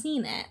haven't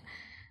seen it.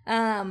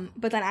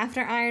 But then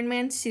after Iron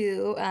Man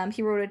 2,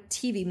 he wrote a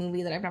TV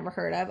movie that I've never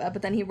heard of,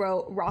 but then he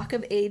wrote Rock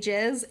of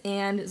Ages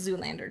and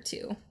Zoolander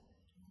 2.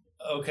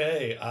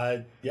 Okay,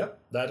 yep,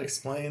 that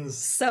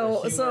explains the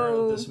humor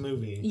of this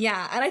movie.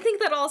 Yeah, and I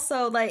think that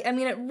also, like, I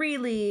mean, it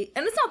really,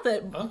 and it's not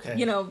that,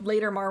 you know,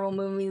 later Marvel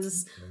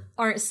movies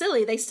aren't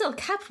silly, they still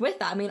kept with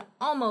that. I mean,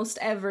 almost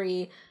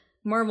every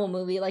Marvel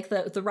movie, like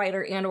the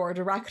writer and or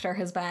director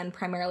has been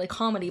primarily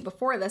comedy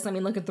before this. I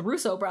mean, look at the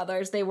Russo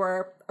brothers. They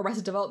were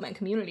Arrested Development,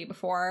 Community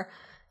before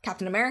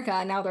Captain America,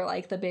 and now they're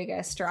like the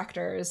biggest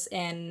directors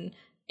in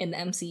the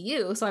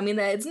MCU. So I mean,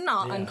 it's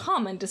not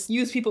uncommon to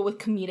use people with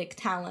comedic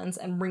talents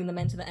and bring them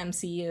into the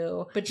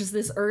MCU. But just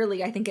this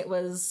early, I think it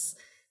was,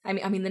 I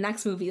mean the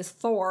next movie is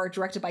Thor,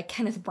 directed by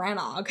Kenneth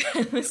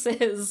Branagh. This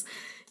is,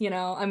 you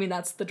know, I mean,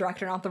 that's the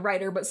director, not the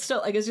writer, but still,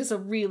 like, it's just a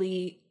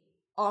really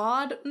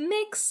odd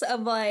mix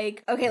of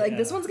like, okay, like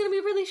this one's gonna be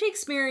really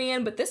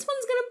Shakespearean, but this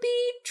one's gonna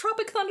be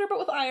Tropic Thunder but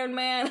with Iron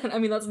Man. And I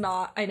mean, that's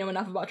not, I know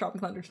enough about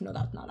Tropic Thunder to know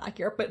that's not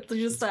accurate, but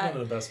just it's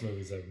one of the best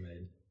movies ever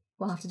made.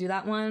 We'll have to do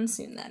that one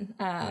soon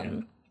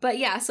then. But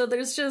yeah, so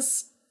there's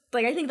just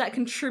like, I think that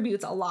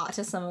contributes a lot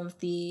to some of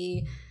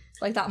the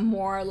like that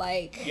more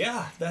like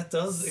that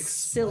does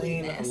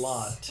explain silliness. A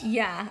lot.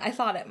 Yeah, I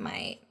thought it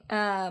might.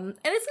 And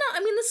it's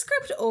not, I mean, the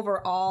script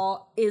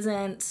overall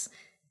isn't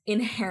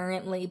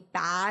inherently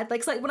bad.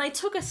 Like when I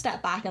took a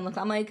step back and looked,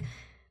 I'm like,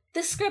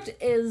 this script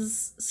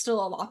is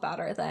still a lot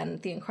better than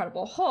The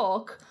Incredible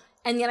Hulk,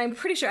 and yet I'm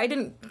pretty sure I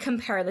didn't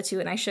compare the two,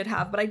 and I should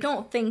have, but I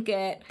don't think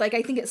it, like,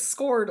 I think it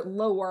scored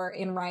lower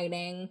in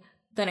writing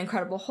than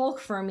Incredible Hulk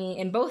for me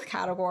in both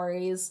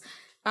categories,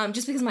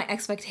 just because my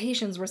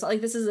expectations were so,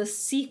 like, this is a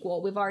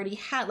sequel we've already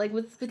had, like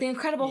with The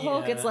Incredible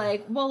Hulk, it's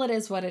like, well, it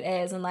is what it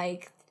is, and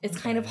like it's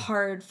kind of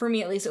hard for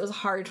me, at least it was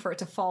hard for it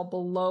to fall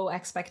below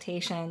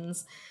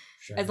expectations.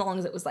 Sure. As long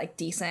as it was like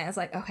decent, it's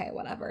like, okay,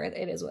 whatever,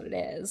 it is what it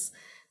is.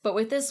 But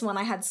with this one,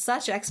 I had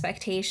such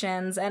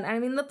expectations, and I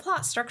mean, the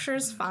plot structure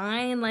is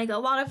fine. Like, a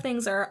lot of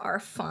things are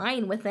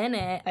fine within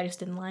it. I just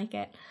didn't like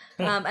it.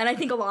 And I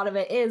think a lot of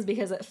it is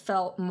because it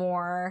felt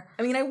more,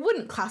 I mean, I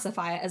wouldn't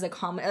classify it as a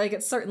comedy. Like,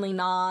 it's certainly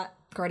not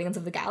Guardians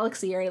of the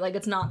Galaxy, or like,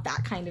 it's not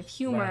that kind of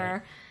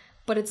humor,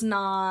 but it's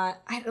not,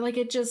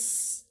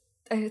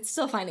 it's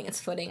still finding its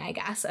footing, I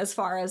guess, as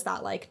far as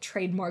that like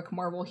trademark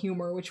Marvel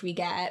humor, which we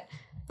get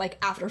like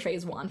after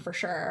phase 1 for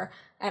sure.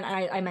 And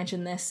I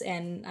mentioned this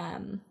in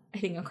I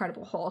think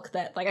Incredible Hulk,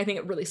 that like I think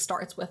it really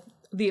starts with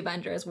the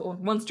Avengers. Well,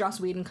 once Joss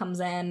Whedon comes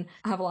in,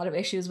 I have a lot of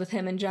issues with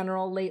him in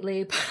general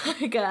lately,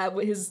 but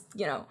like his,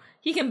 you know,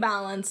 he can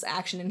balance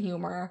action and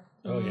humor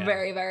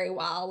very, very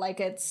well. Like,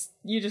 it's,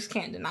 you just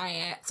can't deny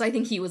it. So I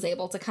think he was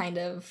able to kind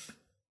of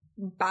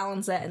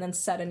balance it and then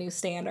set a new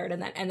standard,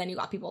 and then you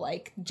got people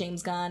like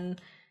James Gunn,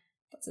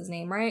 that's his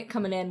name, right,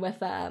 coming in with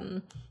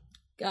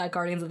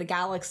Guardians of the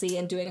Galaxy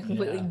and doing a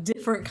completely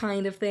different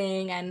kind of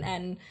thing,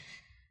 and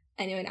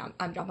anyway, now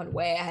I'm jumping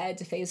way ahead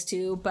to phase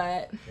 2,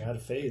 but you're out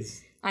of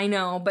phase. I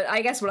know, but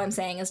I guess what I'm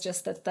saying is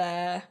just that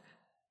the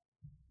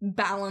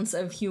balance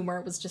of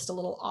humor was just a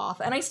little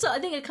off, and I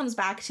think it comes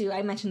back to,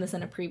 I mentioned this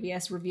in a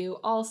previous review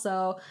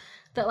also,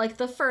 that like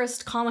the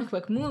first comic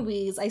book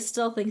movies, I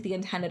still think the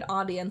intended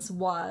audience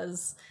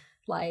was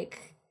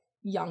like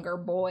younger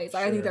boys. Sure.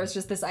 I think there's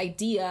just this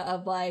idea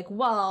of like,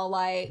 well,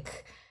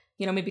 like,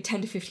 you know, maybe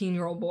 10 to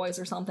 15-year-old boys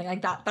or something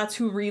like that. That's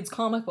who reads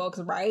comic books,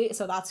 right?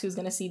 So that's who's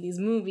going to see these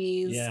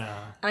movies. Yeah.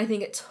 And I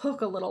think it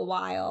took a little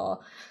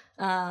while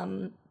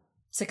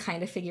to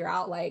kind of figure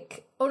out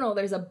like, oh no,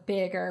 there's a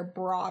bigger,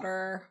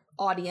 broader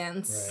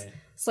audience. Right.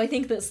 So I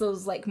think that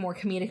those like more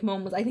comedic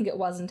moments, I think it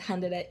was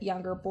intended at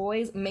younger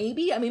boys.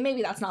 Maybe. I mean,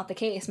 maybe that's not the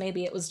case.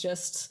 Maybe it's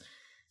just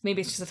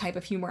a type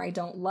of humor I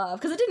don't love.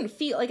 Because it didn't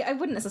feel like, I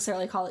wouldn't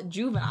necessarily call it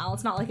juvenile.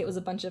 It's not like it was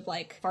a bunch of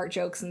like fart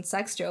jokes and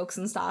sex jokes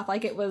and stuff.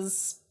 Like it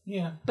was...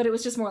 Yeah. But it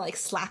was just more like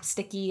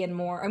slapsticky and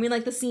more, I mean,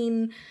 like the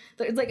scene,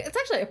 it's like, it's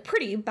actually a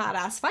pretty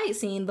badass fight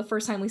scene. The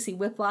first time we see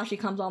Whiplash, he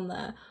comes on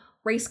the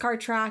race car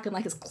track and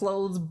like his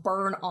clothes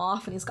burn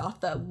off and he's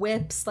got the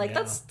whips. Like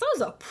that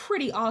was a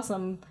pretty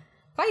awesome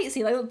fight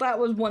scene. Like that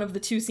was one of the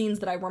 2 scenes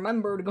that I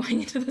remembered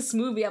going into this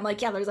movie. I'm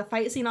like, yeah, there's a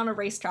fight scene on a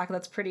racetrack.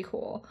 That's pretty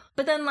cool.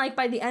 But then like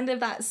by the end of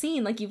that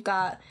scene, like you've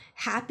got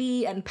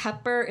Happy and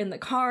Pepper in the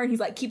car and he's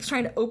like keeps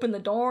trying to open the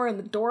door and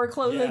the door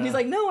closes and he's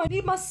like, no, I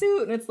need my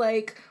suit. And it's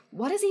like,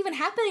 what is even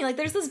happening? Like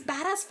there's this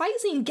badass fight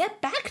scene.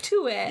 Get back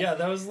to it. Yeah,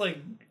 that was like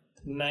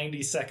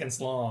 90 seconds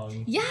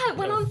long. Yeah, it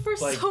went on for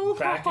like, so long.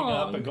 Backing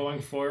up and going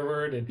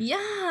forward. And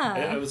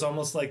yeah. it was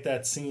almost like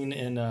that scene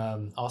in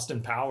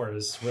Austin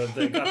Powers where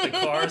they got the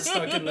car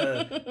stuck in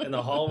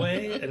the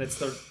hallway, and it's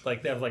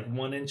they have like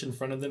 1 inch in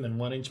front of them and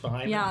 1 inch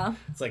behind them.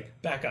 It's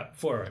like back up,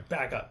 forward,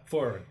 back up,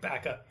 forward,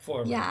 back up,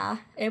 forward. Yeah,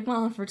 it went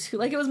on for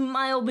it was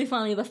mildly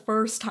funny the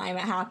first time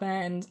it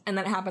happened, and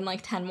then it happened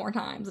like 10 more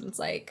times, and it's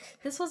like,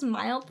 this was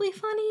mildly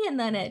funny, and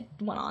then it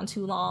went on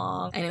too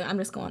long. Anyway, I'm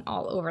just going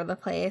all over the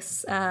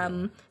place.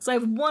 So I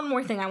have one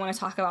more thing I want to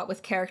talk about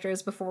with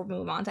characters before we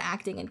move on to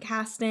acting and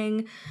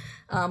casting.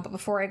 But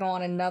before I go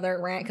on another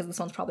rant, because this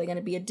one's probably going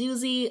to be a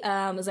doozy,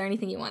 is there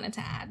anything you wanted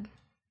to add?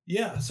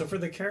 Yeah, so for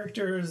the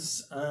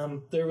characters,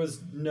 there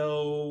was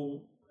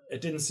it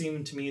didn't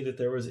seem to me that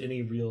there was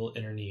any real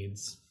inner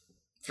needs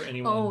for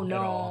anyone at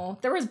all.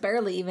 There was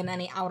barely even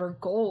any outer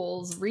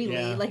goals, really.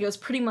 Yeah. Like, it was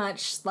pretty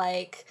much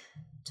like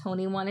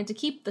Tony wanted to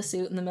keep the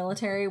suit and the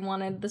military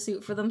wanted the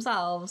suit for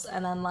themselves,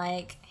 and then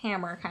like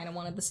Hammer kind of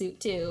wanted the suit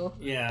too.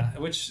 Yeah,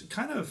 which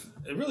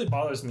it really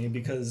bothers me,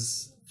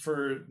 because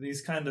for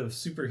these kind of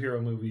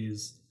superhero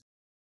movies,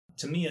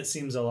 to me it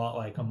seems a lot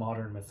like a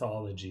modern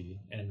mythology,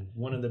 and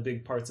one of the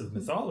big parts of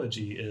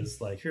mythology is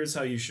like, here's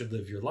how you should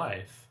live your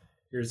life,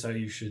 here's how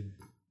you should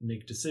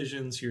make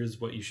decisions,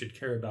 here's what you should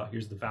care about,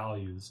 here's the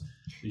values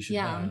you should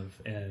have.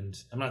 And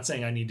I'm not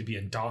saying I need to be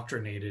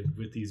indoctrinated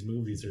with these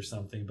movies or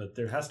something, but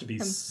there has to be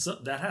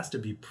that has to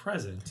be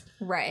present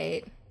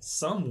right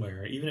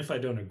somewhere, even if I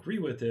don't agree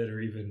with it, or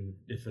even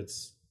if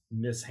it's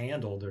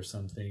mishandled or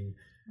something.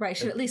 Right,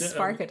 should at least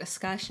spark a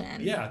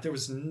discussion. Yeah, there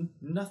was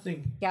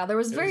nothing. Yeah, there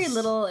was very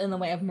little in the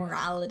way of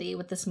morality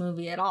with this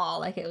movie at all.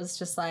 Like, it was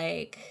just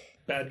like,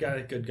 bad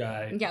guy, good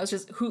guy. Yeah, it was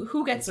just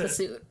who gets the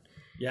suit.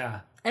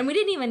 Yeah. And we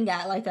didn't even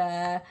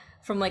get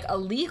from like a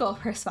legal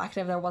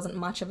perspective, there wasn't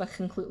much of a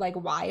like,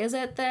 why is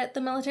it that the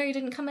military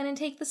didn't come in and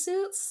take the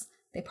suits?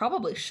 They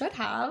probably should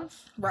have,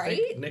 right? I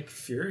think Nick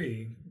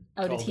Fury.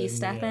 Oh, did he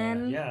step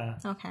in? Yeah.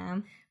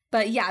 Okay.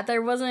 But yeah,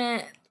 there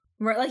wasn't,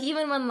 like,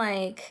 even when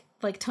like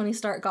Tony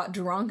Stark got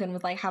drunk and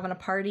was like having a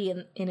party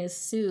in his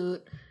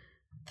suit,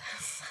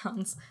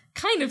 that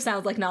kind of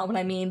sounds like not what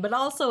I mean, but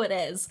also it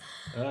is.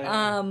 Oh,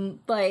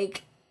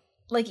 yeah.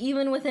 Like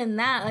even within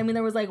that, I mean,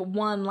 there was like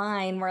one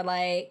line where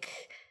like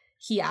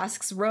he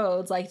asks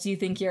Rhodes, like, do you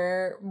think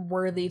you're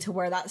worthy to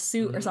wear that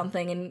suit or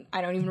something? And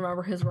I don't even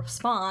remember his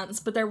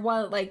response, but there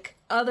was like,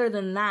 other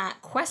than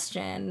that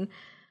question,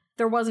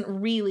 there wasn't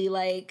really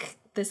like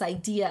this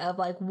idea of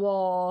like,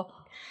 well,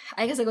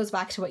 I guess it goes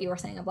back to what you were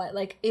saying of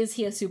like, is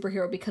he a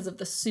superhero because of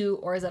the suit,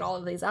 or is it all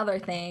of these other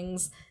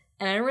things?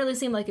 And it really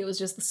seemed like it was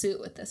just the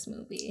suit with this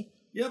movie.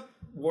 Yep.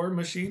 War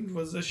Machine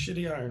was a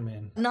shitty Iron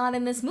Man. Not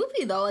in this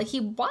movie, though. Like, he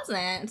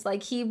wasn't.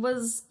 Like, he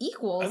was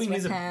equal. I mean,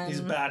 he's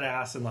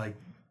badass, and like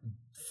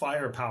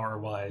firepower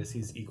wise,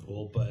 he's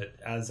equal. But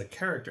as a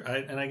character,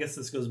 and I guess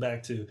this goes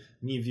back to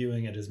me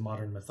viewing it as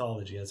modern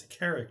mythology. As a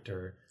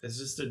character, it's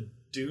just a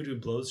dude who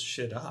blows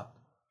shit up,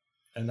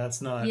 and that's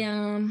not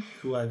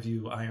who I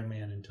view Iron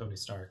Man and Tony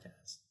Stark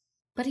as.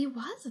 But he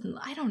wasn't.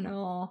 I don't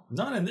know.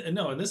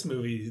 In this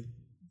movie.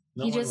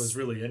 No one was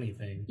really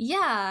anything.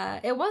 Yeah,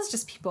 it was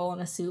just people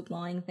in a suit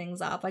blowing things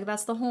up. Like,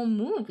 that's the whole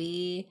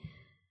movie.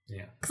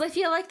 Yeah. Because I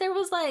feel like there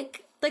was,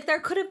 like there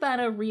could have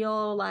been a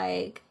real,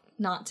 like,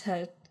 not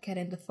to get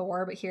into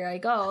Thor, but here I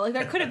go. Like,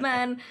 there could have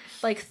been,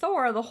 like,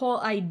 Thor, the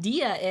whole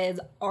idea is,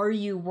 are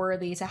you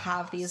worthy to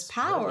have these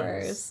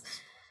powers?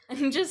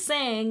 I'm just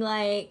saying,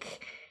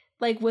 like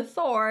with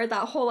Thor,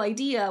 that whole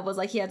idea was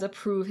like he had to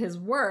prove his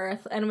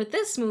worth. And with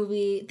this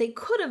movie, they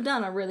could have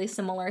done a really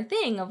similar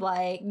thing of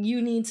like,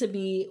 you need to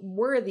be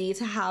worthy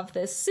to have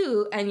this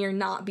suit, and you're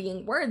not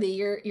being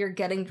worthy. You're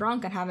getting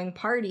drunk and having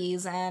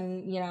parties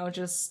and, you know,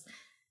 just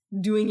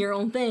doing your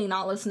own thing,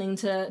 not listening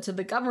to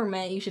the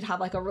government. You should have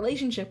like a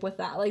relationship with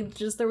that. Like,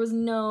 just there was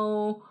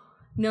no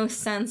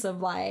sense of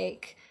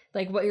like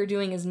what you're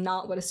doing is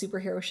not what a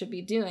superhero should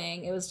be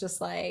doing. It was just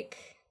like,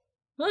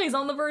 well, he's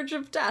on the verge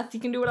of death. He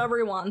can do whatever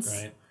he wants.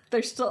 Right.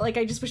 There's still, like,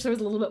 I just wish there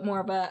was a little bit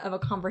more of a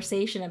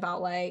conversation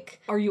about,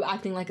 like, are you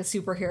acting like a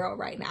superhero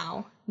right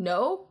now?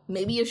 No?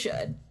 Maybe you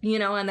should. You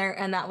know, and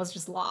that was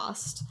just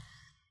lost.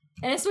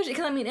 And especially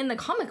because, I mean, in the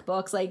comic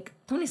books, like,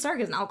 Tony Stark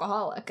is an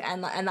alcoholic,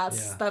 and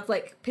that's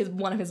like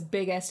one of his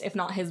biggest, if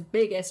not his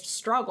biggest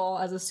struggle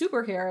as a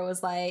superhero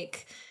is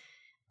like,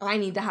 I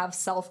need to have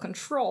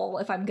self-control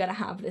if I'm gonna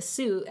have this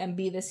suit and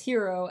be this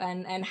hero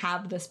and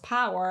have this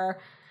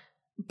power.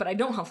 But I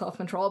don't have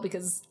self-control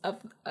because of,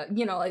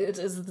 it's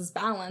this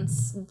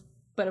balance.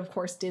 But of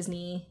course,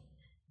 Disney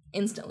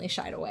instantly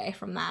shied away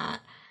from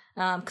that.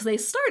 Because they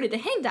started to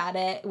hint at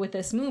it with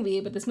this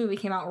movie, but this movie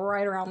came out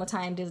right around the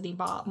time Disney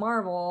bought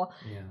Marvel,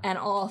 and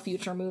all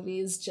future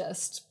movies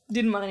just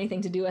didn't want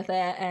anything to do with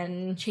it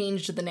and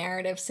changed the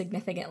narrative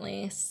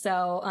significantly.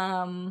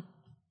 So,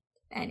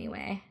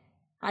 anyway,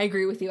 I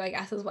agree with you, I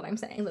guess, is what I'm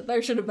saying. That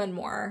there should have been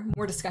more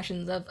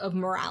discussions of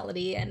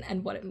morality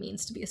and what it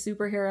means to be a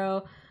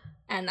superhero.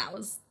 and that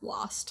was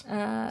lost.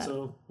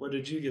 So what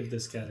did you give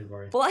this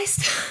category? Well, I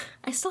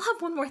still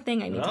have one more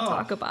thing I need to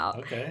talk about.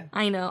 Okay.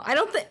 I know.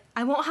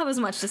 I won't have as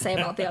much to say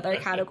about the other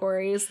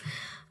categories.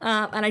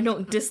 And I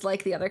don't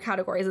dislike the other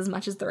categories as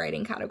much as the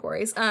writing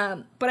categories.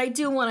 But I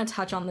do want to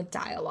touch on the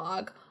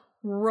dialogue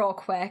real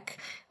quick.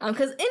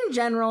 Because in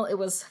general, it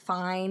was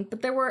fine.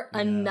 But there were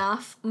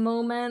enough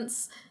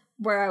moments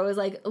where I was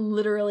like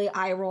literally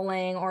eye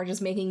rolling or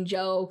just making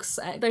jokes.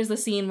 There's the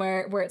scene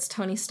where it's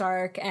Tony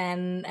Stark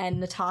and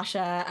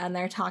Natasha, and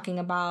they're talking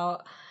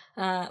about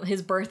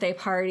his birthday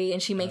party,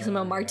 and she makes him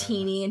a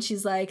martini, and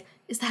she's like,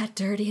 "Is that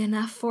dirty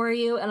enough for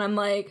you?" And I'm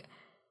like,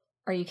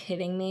 are you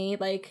kidding me?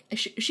 Like,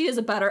 she is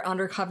a better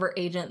undercover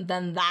agent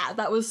than that.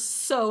 That was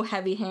so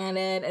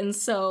heavy-handed and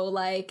so,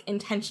 like,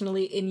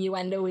 intentionally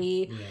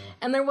innuendo-y. Yeah.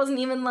 And it wasn't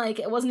even like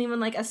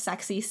a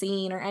sexy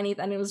scene or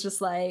anything. It was just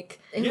like...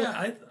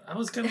 I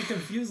was kind of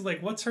confused.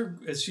 Like,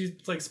 is she,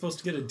 like, supposed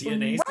to get a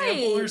DNA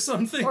sample or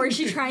something? Or is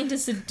she trying to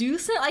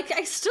seduce it? Like,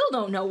 I still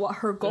don't know what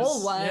her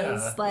goal was.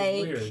 Yeah,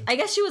 like, weird. I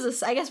guess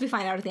we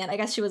find out at the end. I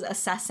guess she was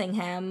assessing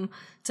him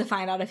to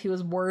find out if he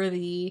was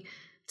worthy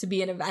to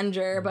be an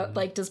Avenger, but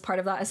like, does part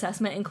of that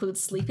assessment include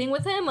sleeping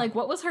with him? Like,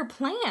 what was her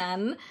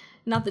plan?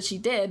 Not that she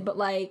did, but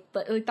like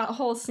that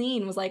whole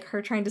scene was like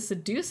her trying to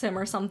seduce him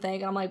or something,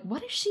 and I'm like,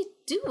 what is she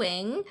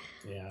doing?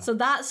 Yeah. So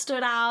that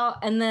stood out,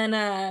 and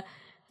then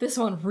this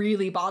one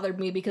really bothered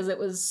me because it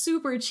was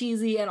super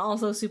cheesy and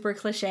also super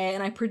cliche,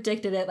 and I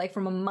predicted it like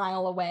from a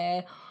mile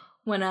away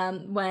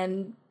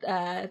when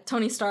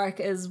Tony Stark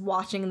is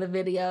watching the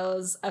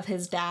videos of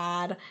his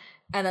dad.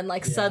 And then,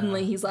 like,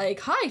 suddenly he's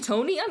like, "Hi,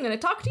 Tony, I'm going to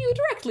talk to you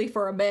directly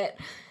for a bit."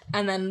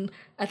 And then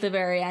at the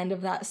very end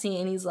of that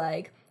scene, he's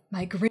like,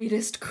 "My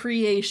greatest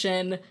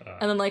creation."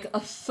 And then, like,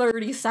 a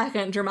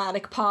 30-second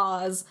dramatic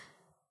pause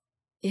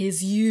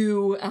is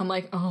you. And I'm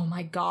like, oh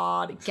my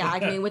God,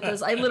 gag me with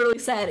this. I literally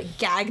said,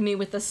 gag me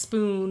with a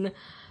spoon.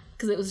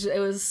 Because it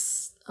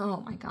was, oh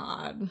my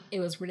God,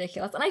 it was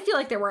ridiculous. And I feel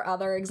like there were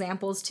other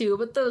examples too,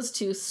 but those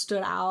two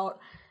stood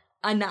out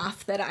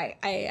enough that I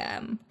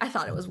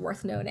thought it was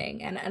worth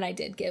noting, and I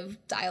did give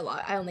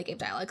dialogue. I only gave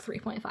dialogue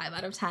 3.5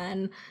 out of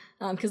 10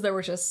 because there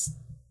were just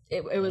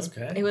it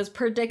was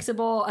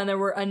predictable, and there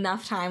were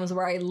enough times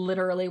where I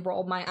literally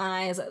rolled my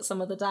eyes at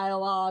some of the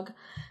dialogue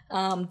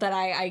that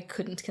I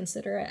couldn't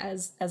consider it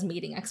as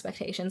meeting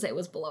expectations. It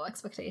was below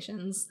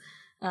expectations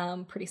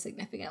pretty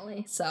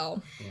significantly.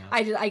 So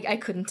I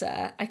couldn't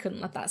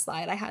let that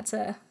slide. I had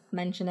to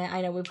mention it.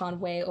 I know we've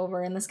gone way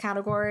over in this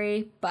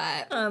category,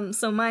 but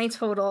so my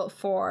total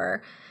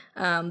for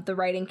the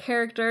writing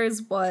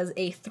characters was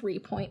a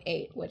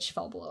 3.8, which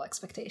fell below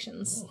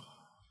expectations. Oh,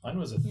 mine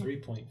was a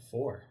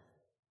 3.4.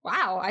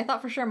 Wow, I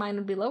thought for sure mine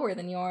would be lower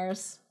than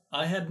yours.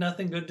 I had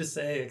nothing good to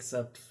say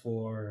except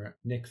for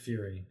Nick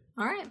Fury.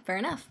 All right, fair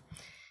enough.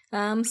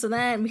 So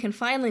then we can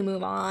finally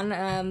move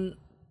on.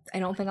 I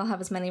don't think I'll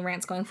have as many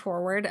rants going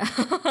forward.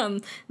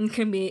 It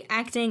can be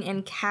acting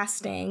and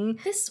casting.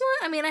 This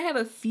one, I mean, I have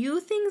a few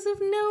things of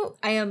note.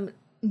 I am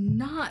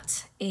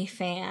not a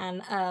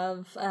fan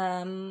of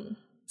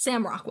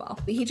Sam Rockwell.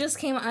 He just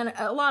came on.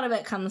 A lot of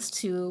it comes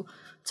to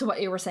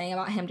what you were saying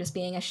about him just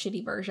being a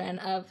shitty version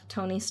of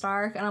Tony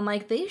Stark. And I'm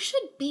like, they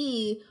should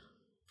be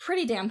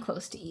pretty damn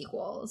close to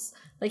equals.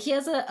 Like, he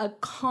has a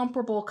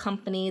comparable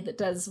company that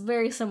does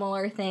very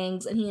similar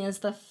things, and he is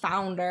the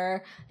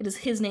founder. It is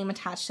his name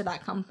attached to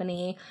that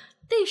company.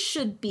 They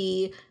should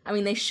be, I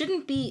mean, they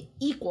shouldn't be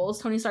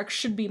equals. Tony Stark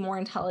should be more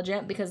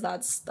intelligent because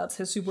that's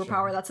his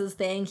superpower. Sure. That's his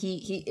thing.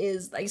 He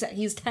is, like I said,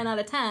 he's 10 out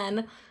of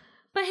 10.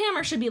 But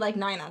Hammer should be like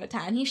 9 out of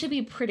 10. He should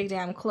be pretty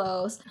damn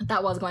close.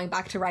 That was going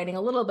back to writing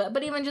a little bit,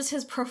 but even just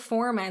his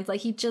performance,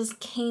 like, he just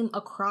came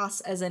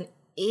across as an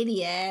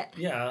idiot.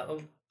 Yeah,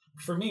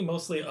 for me,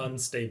 mostly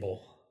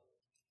unstable.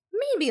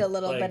 Maybe a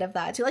little bit of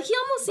that too. Like, he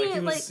almost seemed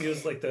he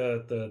was like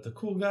the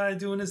cool guy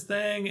doing his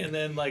thing, and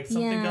then like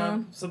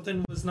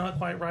something was not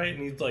quite right,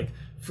 and he'd like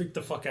freak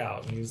the fuck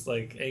out, and he was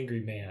like angry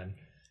man.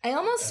 I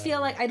almost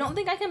feel like, I don't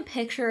think I can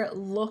picture it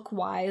look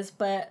wise,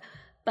 but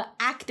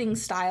acting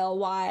style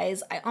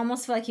wise, I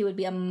almost feel like he would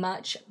be a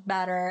much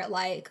better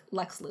like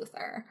Lex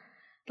Luthor.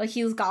 Like,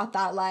 he's got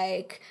that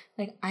like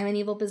I'm an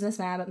evil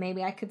businessman, but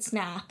maybe I could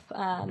snap.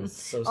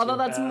 Although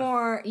that's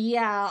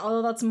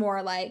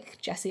more like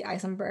Jesse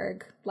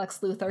Eisenberg, Lex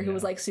Luthor, who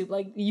was like super,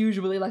 like,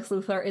 usually Lex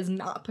Luthor is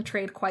not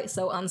portrayed quite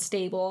so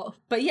unstable.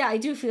 But yeah, I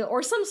do feel,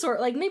 or some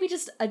sort, like maybe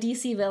just a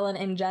DC villain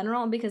in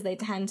general, because they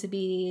tend to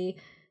be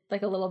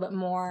like a little bit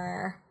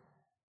more,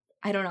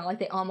 I don't know, like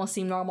they almost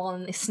seem normal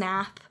and they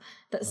snap.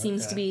 That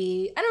seems to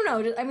be, I don't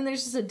know. I mean,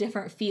 there's just a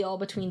different feel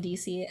between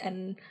DC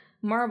and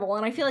Marvel,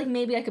 and I feel like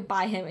maybe I could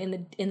buy him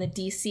in the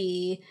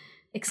DC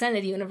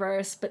extended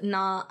universe, but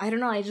not, I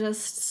don't know,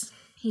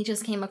 he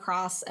just came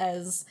across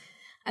as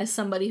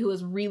somebody who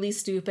was really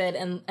stupid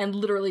and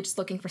literally just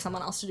looking for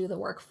someone else to do the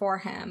work for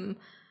him.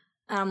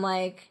 And I'm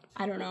like,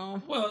 I don't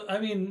know. Well, I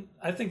mean,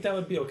 I think that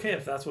would be okay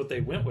if that's what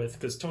they went with,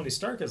 because Tony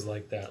Stark is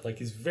like that. Like,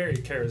 he's very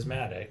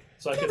charismatic.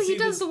 So I could but see he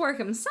does the work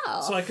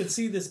himself. So I could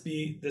see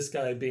this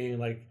guy being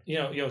like,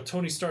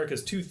 Tony Stark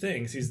has two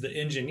things. He's the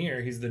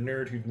engineer, he's the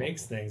nerd who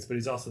makes things, but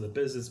he's also the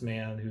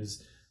businessman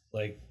who's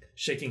like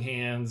shaking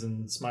hands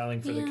and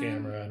smiling for the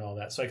camera and all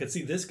that. So I could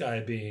see this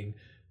guy being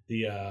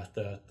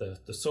the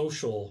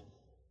social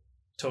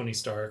Tony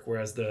Stark,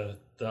 whereas the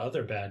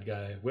other bad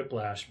guy,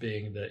 Whiplash,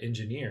 being the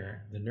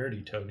engineer, the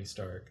nerdy Tony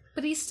Stark.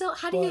 But he's still,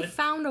 how do you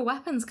found a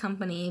weapons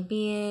company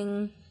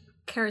being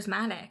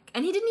charismatic?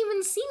 And he didn't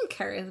even seem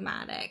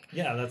charismatic.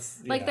 Yeah,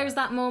 that's... Like, there's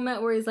that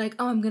moment where he's like,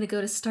 oh, I'm going to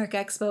go to Stark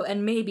Expo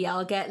and maybe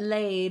I'll get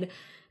laid.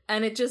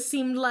 And it just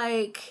seemed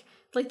like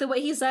the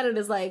way he said it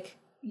is like,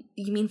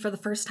 you mean for the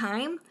first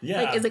time?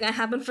 Yeah. Like, is it going to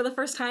happen for the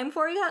first time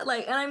for you?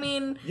 Like, and I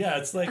mean... Yeah,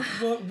 it's like,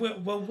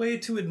 well, way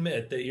to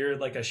admit that you're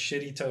like a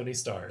shitty Tony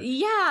Stark.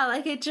 Yeah,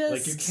 like it just...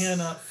 Like, you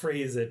cannot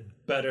phrase it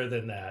better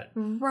than that.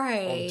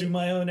 Right. I'll do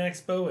my own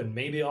expo and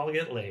maybe I'll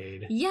get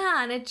laid.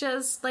 Yeah, and it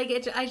just, like,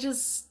 it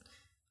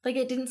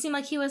didn't seem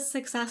like he was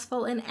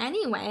successful in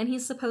any way, and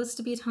he's supposed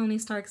to be Tony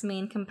Stark's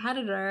main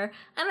competitor,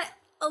 and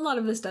a lot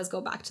of this does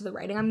go back to the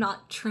writing. I'm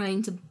not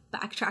trying to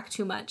backtrack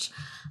too much,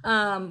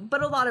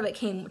 but a lot of it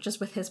came just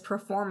with his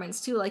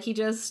performance too. Like, he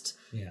just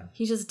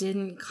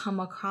didn't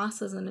come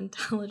across as an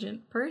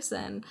intelligent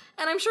person,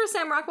 and I'm sure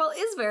Sam Rockwell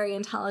is very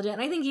intelligent,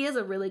 and I think he is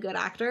a really good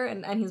actor,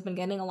 and he's been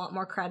getting a lot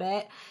more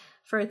credit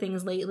for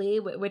things lately,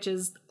 which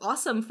is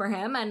awesome for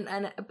him,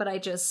 but I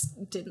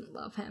just didn't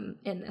love him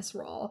in this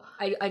role.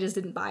 I just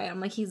didn't buy it. I'm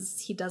like,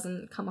 he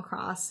doesn't come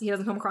across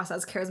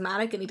as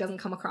charismatic, and he doesn't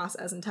come across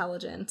as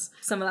intelligent.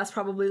 Some of that's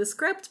probably the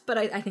script, but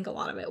I think a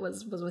lot of it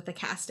was with the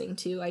casting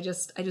too. I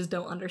just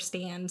don't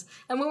understand.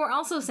 And we were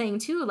also saying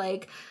too,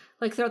 like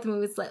throughout the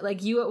movie, it's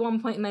like you at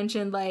one point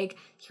mentioned, like,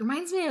 he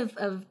reminds me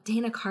of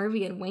Dana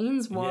Carvey in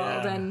Wayne's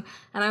World, and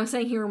I was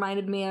saying he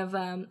reminded me of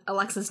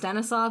Alexis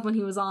Denisov when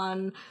he was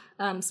on,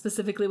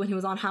 specifically when he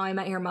was on How I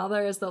Met Your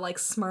Mother as the, like,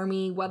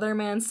 smarmy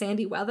weatherman,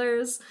 Sandy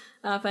Weathers,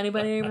 if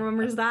anybody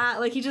remembers that.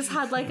 Like, he just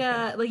had, like,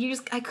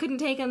 I couldn't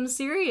take him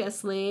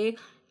seriously.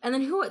 And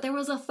then there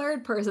was a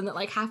third person that,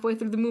 like, halfway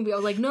through the movie, I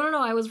was like, no,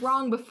 I was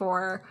wrong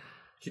before.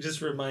 He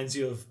just reminds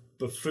you of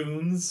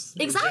buffoons.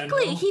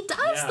 Exactly. He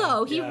does,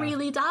 though. He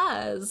really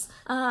does.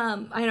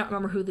 I don't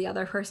remember who the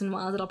other person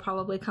was. It'll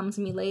probably come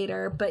to me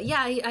later. But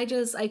yeah,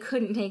 I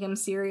couldn't take him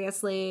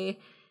seriously.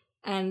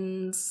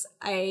 And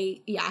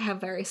I have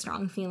very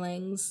strong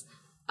feelings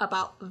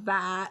about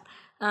that.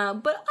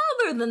 But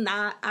other than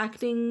that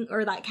acting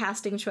or that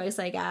casting choice,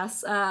 I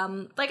guess,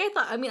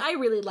 I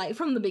really liked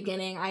from the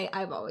beginning.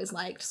 I've always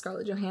liked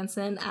Scarlett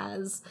Johansson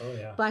as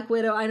Black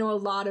Widow. I know a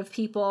lot of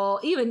people,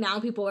 even now,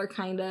 people are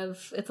kind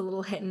of, it's a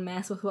little hit and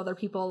miss with whether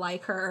people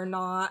like her or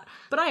not.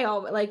 But I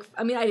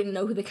didn't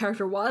know who the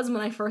character was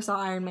when I first saw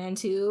Iron Man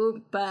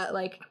 2, but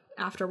like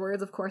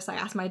afterwards, of course, I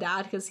asked my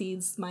dad because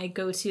he's my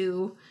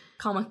go-to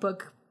comic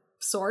book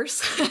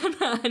source,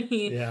 and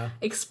he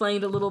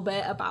explained a little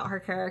bit about her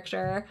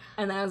character,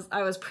 and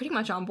I was pretty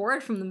much on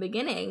board from the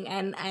beginning,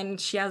 and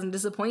she hasn't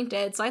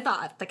disappointed. So I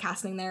thought the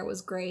casting there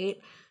was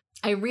great.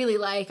 I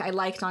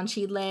liked Don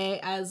Cheadle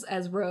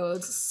as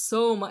Rhodes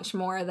so much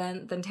more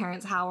than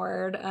Terrence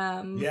Howard.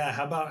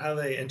 How about how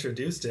they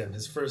introduced him?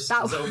 His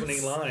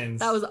opening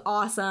lines. That was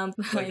awesome.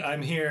 Like,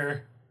 I'm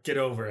here, get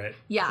over it.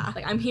 Yeah,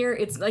 like, I'm here.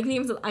 It's like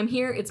I'm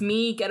here. It's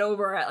me. Get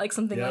over it. Like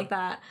something like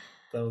that.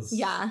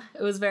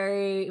 It was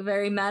very,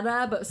 very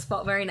meta, but it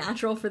felt very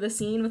natural for the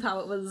scene with how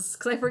it was,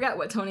 because I forget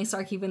what Tony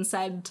Stark even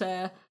said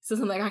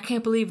something like, I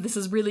can't believe this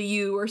is really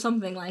you, or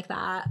something like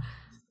that.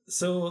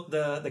 So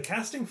the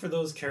casting for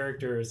those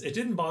characters, it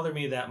didn't bother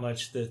me that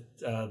much that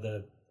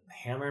the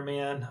Hammer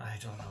Man, I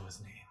don't know his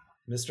name,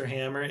 Mr.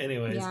 Hammer,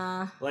 anyways.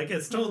 Yeah. Like,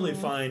 it's totally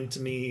fine to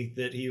me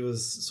that he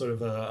was sort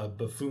of a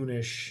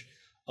buffoonish,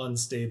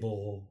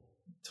 unstable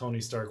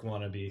Tony Stark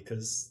wannabe,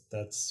 because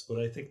that's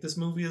what I think this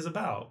movie is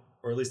about.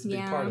 Or at least a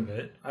big part of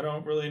it. I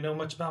don't really know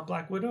much about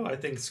Black Widow. I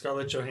think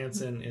Scarlett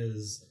Johansson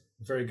is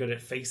very good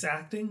at face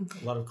acting.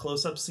 A lot of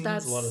close-up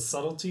scenes, a lot of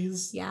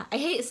subtleties. Yeah, I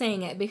hate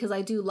saying it because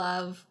I do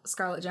love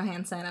Scarlett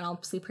Johansson, and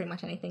I'll see pretty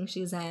much anything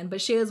she's in.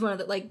 But she is one of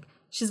the, like,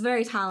 she's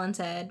very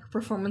talented. Her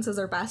performances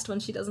are best when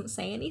she doesn't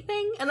say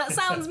anything. And that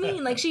sounds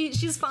mean. Like,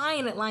 she's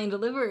fine at line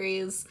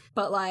deliveries.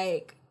 But,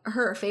 like,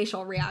 her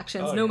facial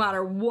reactions, no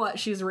matter what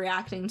she's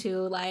reacting to,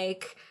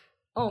 like,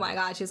 oh my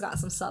god, she's got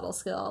some subtle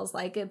skills.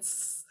 Like,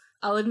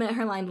 I'll admit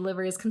her line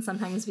deliveries can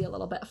sometimes be a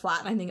little bit flat,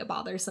 and I think it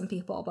bothers some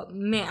people, but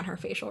man, her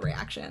facial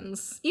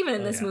reactions, even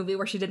in this movie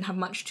where she didn't have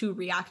much to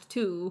react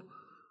to,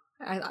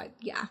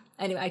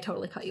 Anyway, I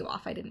totally cut you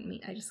off. I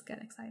just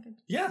get excited.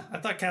 Yeah, I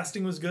thought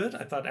casting was good.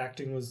 I thought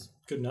acting was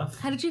good enough.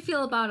 How did you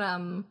feel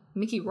about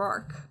Mickey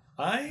Rourke?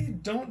 I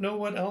don't know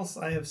what else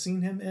I have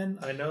seen him in.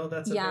 I know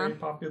that's a very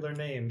popular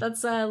name.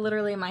 That's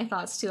literally my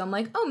thoughts too. I'm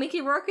like, oh,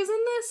 Mickey Rourke is in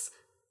this?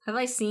 Have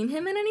I seen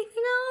him in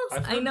anything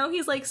else? I know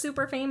he's like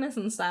super famous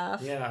and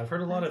stuff. Yeah, I've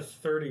heard a lot of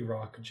 30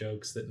 Rock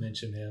jokes that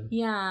mention him.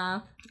 Yeah.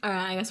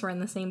 I guess we're in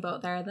the same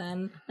boat there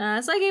then.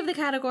 So I gave the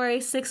category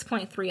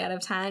 6.3 out of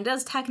 10. It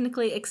does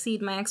technically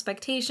exceed my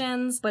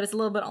expectations, but it's a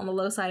little bit on the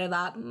low side of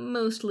that,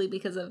 mostly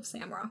because of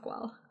Sam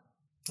Rockwell.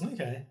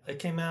 Okay. It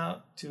came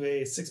out to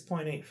a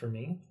 6.8 for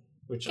me,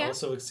 which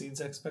also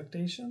exceeds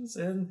expectations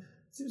and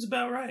seems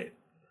about right.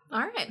 All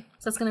right.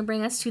 So that's going to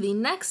bring us to the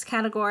next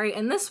category.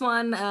 And this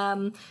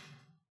one,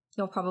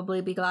 you'll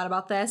probably be glad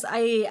about this.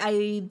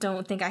 I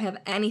don't think I have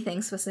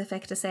anything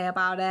specific to say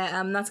about it.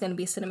 That's going to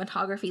be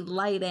cinematography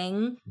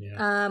lighting.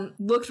 Yeah.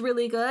 Looked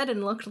really good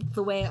and looked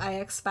the way I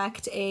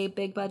expect a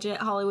big budget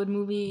Hollywood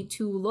movie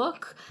to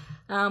look.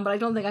 But I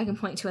don't think I can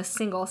point to a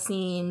single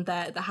scene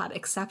that had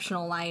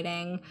exceptional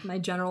lighting. My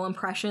general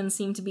impression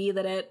seemed to be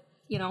that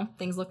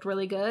things looked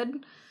really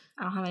good.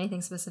 I don't have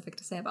anything specific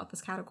to say about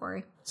this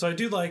category. So I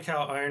do like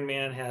how Iron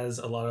Man has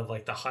a lot of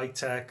like the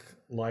high-tech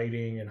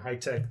lighting and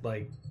high-tech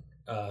like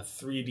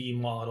 3D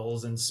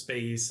models in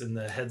space and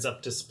the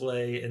heads-up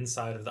display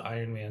inside of the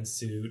Iron Man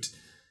suit.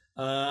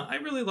 I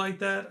really like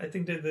that. I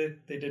think they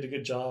did a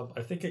good job.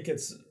 I think it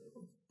gets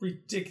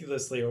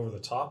ridiculously over the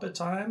top at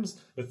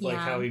times with like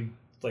how he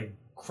like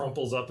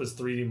crumples up his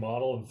 3D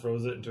model and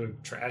throws it into a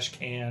trash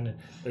can, and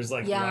there's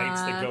like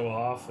lights that go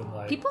off and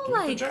like people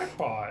like the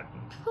jackpot.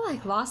 People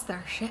like lost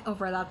their shit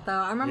over that though.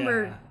 I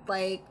remember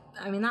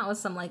that was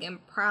some like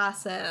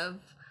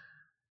impressive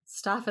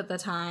stuff at the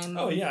time.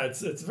 Oh yeah,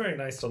 it's very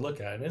nice to look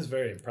at and it's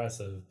very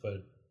impressive, but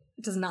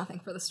it does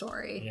nothing for the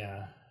story.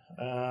 Yeah.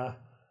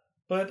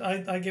 But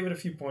I gave it a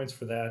few points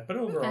for that. But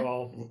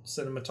overall,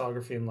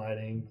 cinematography and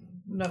lighting,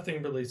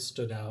 nothing really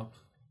stood out.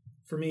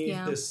 For me,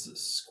 this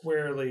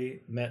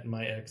squarely met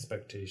my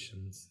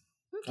expectations.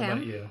 Okay. How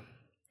about you?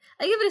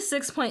 I give it a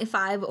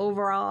 6.5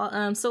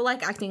 overall. So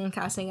like acting and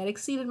casting, it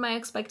exceeded my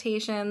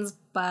expectations,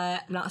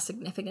 but not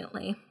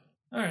significantly.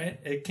 All right.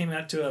 It came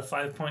out to a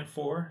 5.4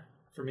 for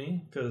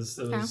me because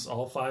it was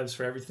all fives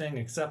for everything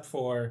except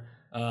for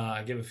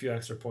I give a few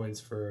extra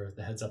points for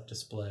the heads-up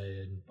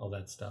display and all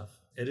that stuff.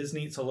 It is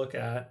neat to look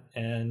at,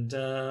 and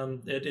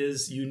it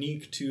is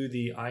unique to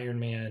the Iron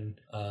Man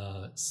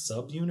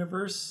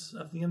sub-universe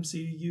of the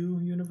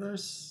MCU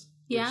universe.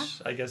 Yeah.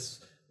 Which I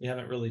guess we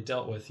haven't really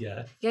dealt with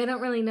yet. Yeah, I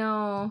don't really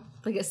know.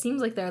 Like, it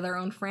seems like they're their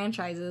own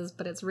franchises,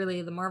 but it's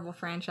really the Marvel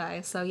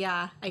franchise. So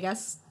yeah, I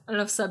guess, I don't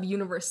know if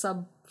sub-universe,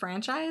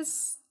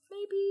 sub-franchise,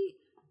 maybe?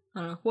 I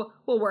don't know.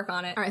 We'll work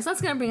on it. All right, so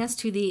that's going to bring us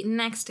to the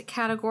next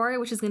category,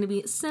 which is going to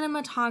be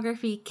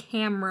cinematography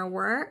camera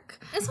work.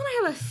 This one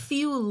I have a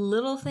few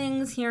little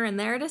things here and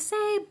there to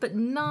say, but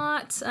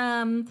not,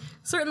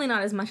 certainly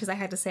not as much as I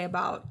had to say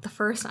about the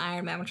first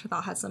Iron Man, which I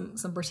thought had some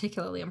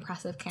particularly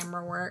impressive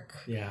camera work.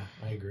 Yeah,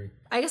 I agree.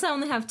 I guess I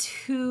only have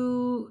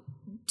two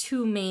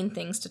main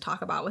things to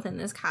talk about within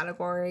this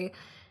category.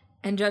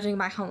 And judging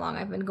by how long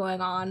I've been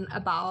going on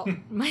about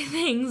my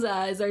things,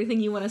 is there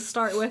anything you want to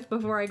start with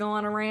before I go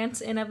on a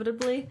rant,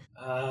 inevitably?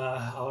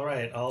 All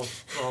right. I'll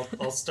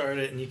start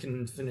it and you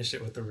can finish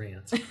it with the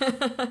rant.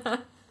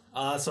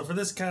 So for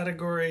this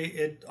category,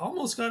 it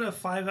almost got a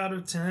 5 out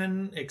of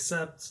 10,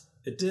 except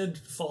it did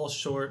fall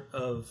short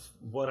of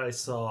what I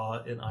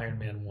saw in Iron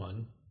Man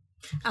 1.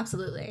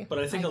 Absolutely. But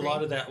I think a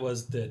lot of that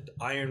was that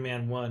Iron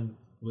Man 1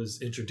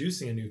 was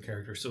introducing a new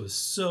character, so it was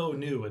so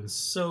new and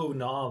so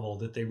novel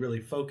that they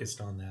really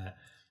focused on that.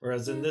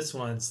 Whereas in this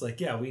one, it's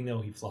like, yeah, we know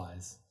he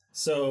flies.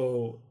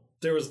 So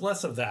there was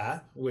less of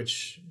that,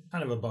 which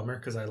kind of a bummer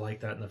because I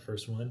liked that in the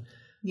first one.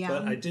 Yeah.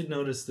 But I did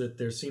notice that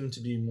there seemed to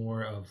be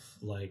more of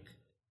like,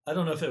 I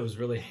don't know if it was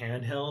really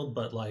handheld,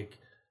 but like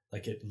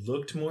it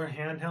looked more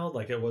handheld,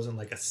 like it wasn't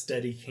like a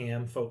steady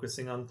cam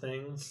focusing on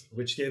things,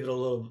 which gave it a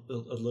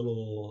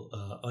little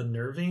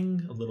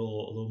unnerving, a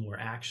little more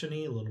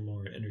actiony, a little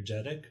more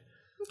energetic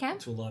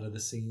to a lot of the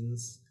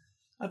scenes.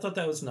 I thought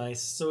that was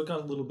nice, so it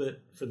got a little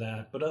bit for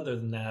that. But other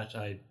than that,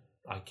 I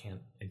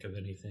can't think of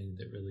anything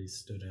that really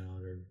stood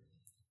out. Or,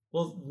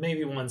 well,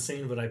 maybe one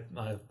scene, but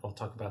I'll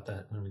talk about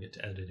that when we get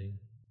to editing.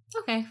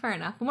 Okay, fair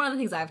enough. One of the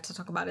things I have to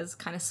talk about is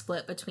kind of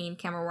split between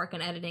camera work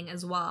and editing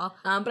as well.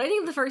 But I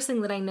think the first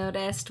thing that I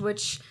noticed,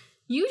 which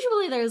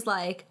usually there's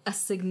like a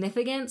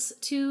significance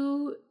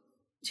to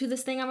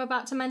this thing I'm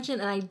about to mention,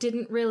 and I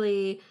didn't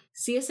really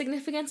see a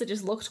significance. It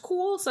just looked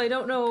cool, so I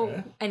don't know.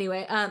 Okay.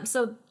 Anyway,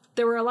 so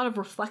there were a lot of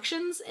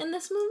reflections in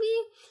this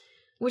movie,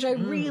 which I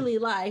really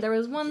liked. There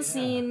was one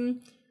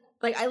scene,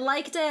 like I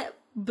liked it,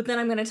 but then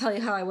I'm going to tell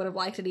you how I would have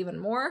liked it even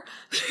more.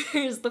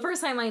 The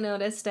first time I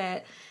noticed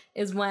it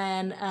is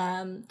when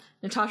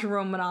Natasha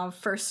Romanoff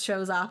first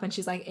shows up and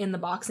she's like in the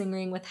boxing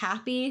ring with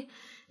Happy.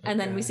 And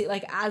then we see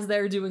like as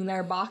they're doing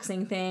their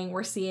boxing thing,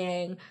 we're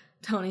seeing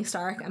Tony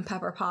Stark and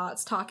Pepper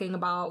Potts talking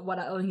about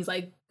and he's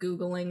like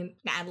Googling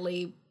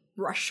Natalie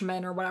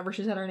Rushman or whatever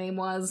she said her name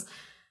was.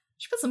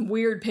 She put some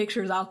weird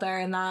pictures out there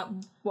and that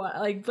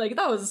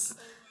that was...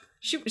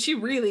 She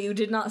really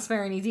did not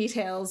spare any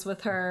details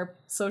with her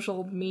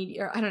social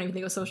media. Or I don't even think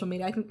it was social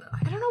media. I don't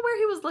know where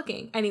he was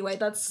looking. Anyway,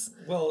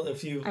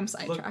 I'm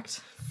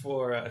sidetracked.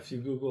 If you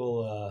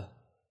Google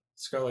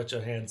Scarlett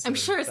Johansson. I'm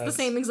sure it's the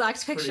same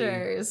exact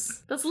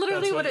pictures. That's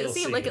literally what it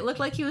seemed like. It looked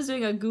like he was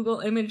doing a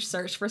Google image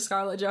search for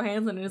Scarlett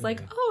Johansson and was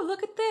like, oh,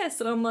 look at this.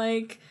 And I'm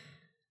like,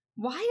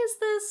 why is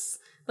this?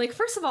 Like,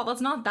 first of all,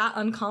 that's not that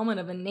uncommon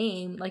of a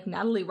name. Like,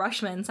 Natalie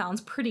Rushman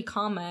sounds pretty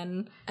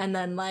common. And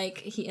then, like,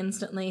 he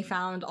instantly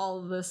found all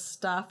of this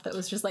stuff that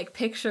was just, like,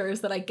 pictures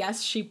that I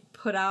guess she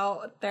put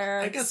out there.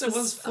 I guess it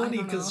was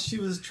funny because she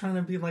was trying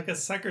to be like a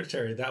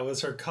secretary. That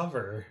was her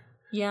cover.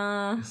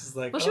 Yeah. It's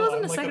like, well, she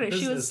wasn't I'm a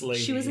secretary.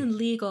 She was in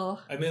legal.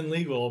 I'm in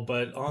legal,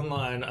 but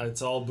online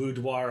it's all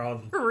boudoir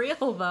on. For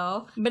real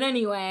though. But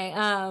anyway,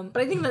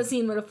 but I think that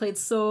scene would have played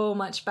so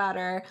much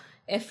better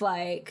if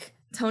like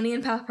Tony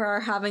and Pepper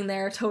are having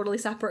their totally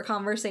separate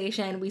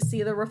conversation. We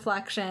see the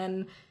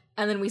reflection,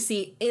 and then we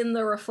see in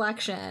the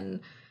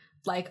reflection,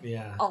 like,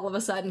 all of a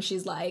sudden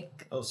she's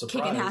like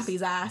kicking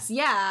Happy's ass.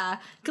 Yeah.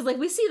 Because like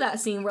we see that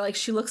scene where like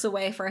she looks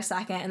away for a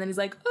second, and then he's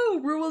like, oh,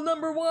 rule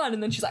number 1,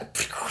 and then she's like.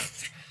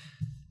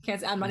 Can't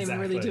say, I'm not even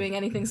really doing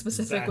anything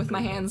specific with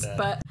my hands,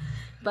 but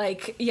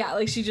like, yeah,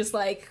 like she just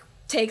like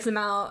takes him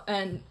out,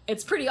 and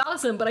it's pretty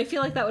awesome. But I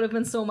feel like that would have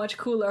been so much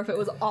cooler if it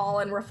was all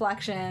in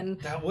reflection.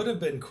 That would have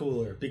been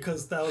cooler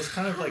because that was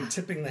kind of like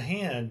tipping the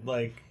hand.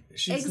 Like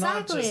she's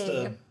not just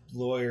a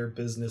lawyer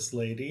business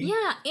lady.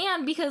 Yeah,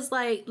 and because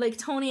like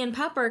Tony and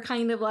Pepper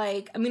kind of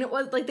like, I mean, it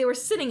was like they were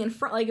sitting in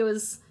front, like it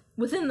was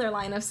within their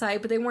line of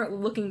sight, but they weren't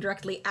looking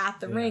directly at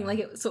the ring.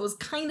 Like so it was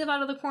kind of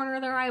out of the corner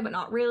of their eye, but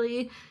not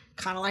really.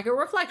 Kind of like a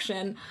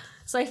reflection.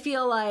 So I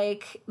feel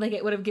like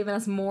it would have given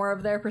us more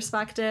of their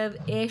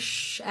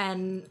perspective-ish,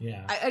 and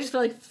I just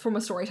feel like from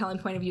a storytelling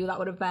point of view that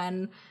would have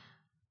been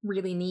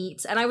really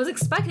neat. And I was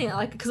expecting it,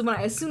 like, because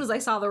as soon as I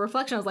saw the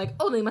reflection I was like,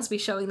 oh, they must be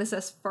showing this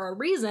as for a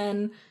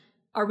reason.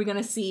 Are we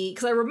gonna see,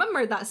 because I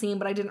remembered that scene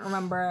but I didn't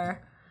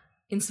remember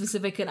in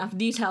specific enough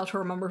detail to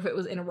remember if it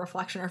was in a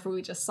reflection or if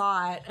we just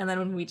saw it. And then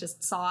when we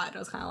just saw it I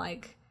was kind of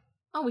like,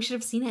 oh, we should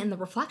have seen it in the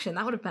reflection.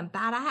 That would have been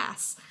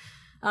badass.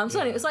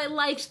 Anyway, so I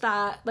liked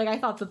that. Like, I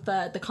thought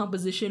that the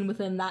composition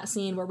within that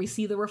scene where we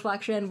see the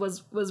reflection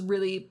was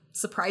really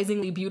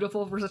surprisingly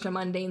beautiful for such a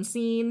mundane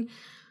scene.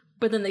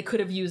 But then they could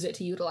have used it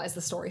to utilize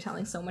the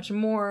storytelling so much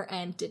more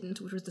and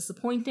didn't, which was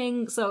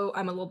disappointing. So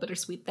I'm a little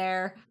bittersweet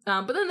there.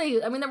 But then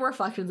there were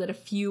reflections at a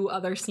few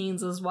other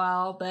scenes as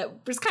well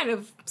that was kind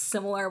of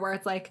similar, where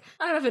it's like,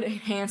 I don't know if it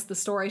enhanced the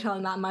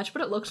storytelling that much,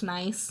 but it looked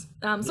nice.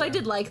 I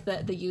did like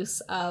the use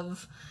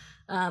of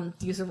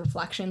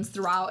reflections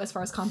throughout as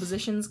far as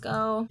compositions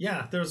go.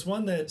 Yeah, there's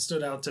one that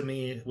stood out to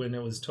me when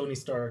it was Tony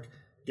Stark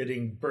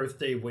getting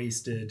birthday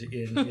wasted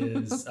in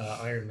his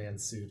Iron Man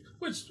suit,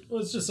 which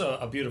was just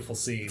a beautiful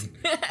scene.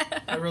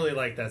 I really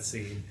like that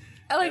scene.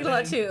 I liked it a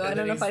lot too. I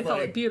don't know if I'd call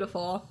it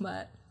beautiful,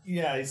 but...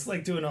 Yeah, he's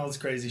like doing all this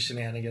crazy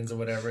shenanigans or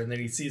whatever, and then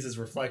he sees his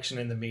reflection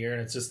in the mirror,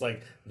 and it's just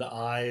like the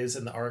eyes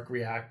and the arc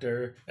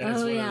reactor, and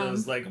it's one of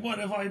those like, what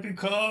have I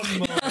become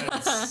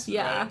moments.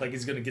 Yeah. Right? Like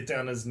he's gonna get down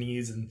on his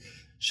knees and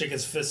shake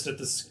his fist at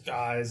the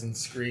skies and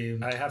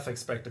scream. I half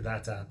expected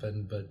that to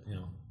happen, but you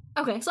know.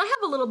 Okay, so I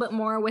have a little bit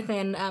more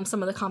within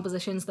some of the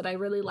compositions that I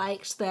really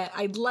liked that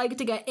I'd like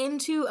to get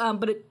into,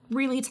 but it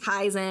really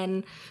ties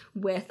in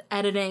with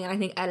editing, and I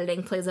think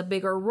editing plays a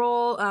bigger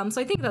role. So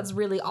I think that's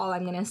really all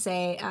I'm going to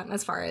say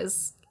as far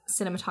as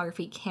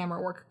cinematography, camera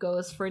work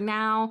goes for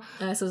now.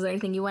 So is there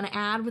anything you want to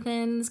add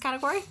within this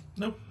category?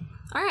 Nope.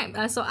 All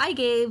right, so I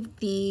gave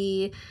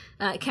the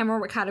camera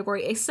work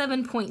category a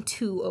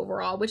 7.2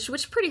 overall,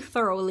 which pretty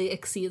thoroughly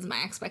exceeds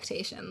my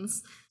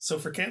expectations. So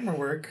for camera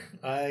work,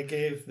 I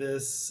gave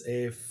this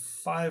a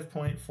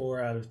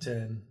 5.4 out of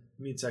 10.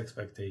 Meets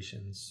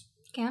expectations.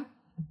 Okay.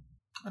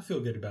 I feel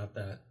good about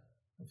that.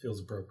 It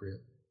feels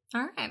appropriate.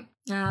 All right.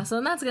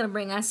 So that's going to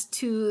bring us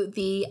to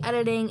the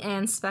editing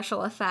and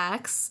special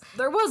effects.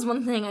 There was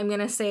one thing I'm going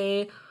to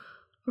say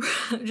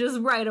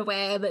just right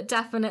away that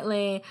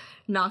definitely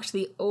knocked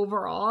the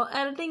overall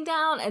editing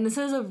down, and this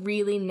is a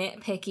really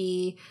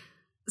nitpicky,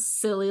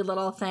 silly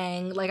little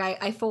thing. Like,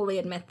 I fully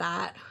admit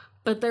that.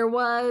 But there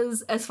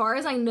was, as far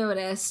as I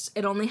noticed,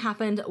 it only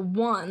happened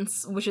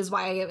once, which is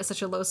why I gave it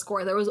such a low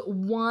score. There was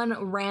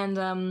one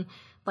random,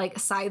 like,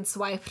 side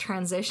swipe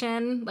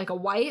transition, like a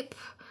wipe.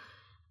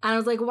 And I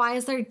was like, why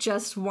is there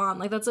just one?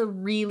 Like, that's a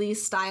really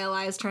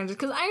stylized transition.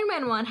 Because Iron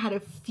Man 1 had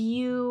a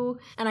few,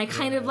 and I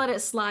kind of let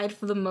it slide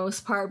for the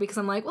most part because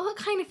I'm like, well, it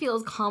kind of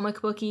feels comic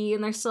booky,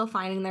 and they're still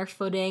finding their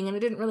footing, and it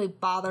didn't really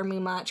bother me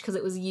much because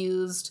it was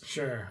used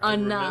enough. I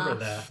remember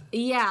that.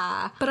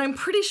 Yeah. But I'm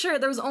pretty sure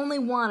there was only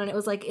one, and it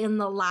was, like, in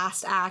the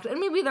last act. And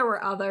maybe there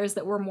were others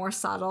that were more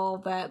subtle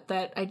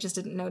that I just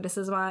didn't notice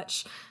as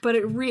much. But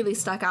it really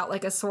stuck out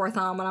like a sore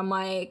thumb, and I'm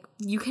like,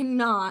 you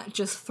cannot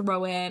just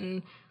throw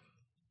in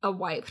a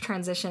wipe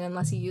transition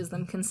unless you use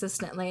them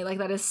consistently. Like,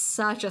 that is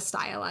such a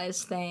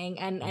stylized thing,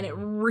 and it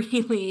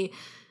really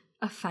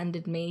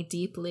offended me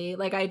deeply.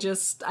 Like, I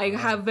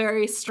have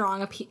very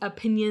strong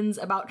opinions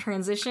about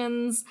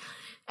transitions,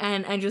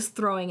 and just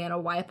throwing in a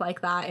wipe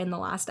like that in the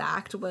last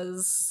act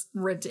was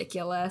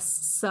ridiculous.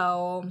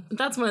 So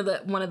that's one of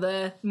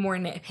the more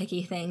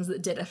nitpicky things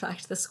that did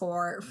affect the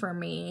score for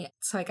me.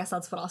 So I guess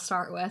that's what I'll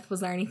start with. Was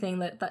there anything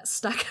that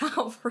stuck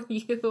out for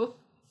you?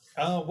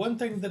 One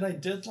thing that I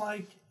did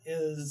like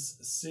is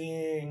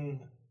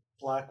seeing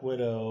Black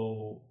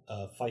Widow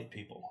fight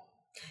people.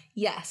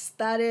 Yes,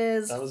 that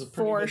was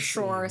for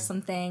sure scene.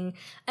 something.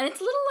 And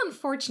it's a little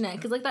unfortunate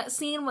because like that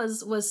scene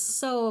was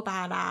so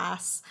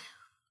badass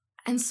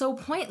and so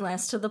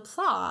pointless to the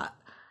plot.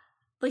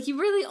 Like, you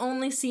really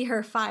only see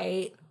her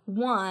fight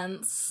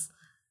once,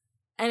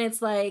 and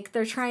it's like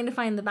they're trying to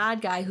find the bad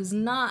guy who's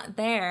not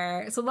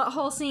there. So that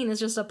whole scene is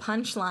just a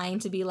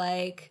punchline to be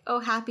like, oh,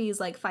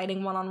 Happy's like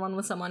fighting one-on-one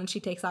with someone and she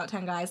takes out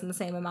 10 guys in the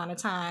same amount of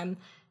time,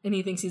 and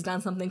he thinks he's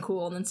done something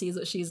cool and then sees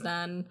what she's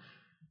done.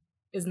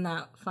 Isn't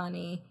that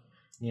funny?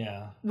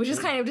 Yeah. Which is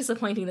kind of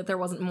disappointing that there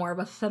wasn't more of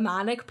a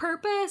thematic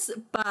purpose,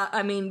 but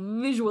I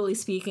mean, visually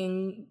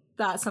speaking,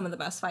 that's some of the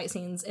best fight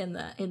scenes in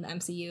the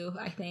MCU,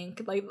 I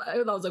think. Like,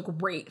 that was a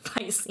great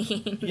fight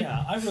scene.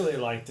 Yeah, I really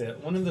liked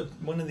it. One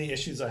of the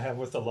issues I have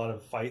with a lot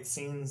of fight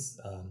scenes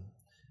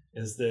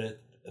is that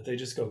they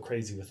just go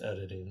crazy with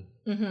editing.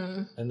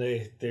 Mm-hmm. And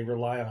they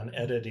rely on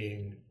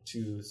editing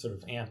to sort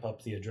of amp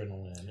up the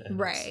adrenaline. And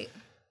right.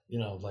 You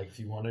know, like if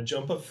you want to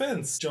jump a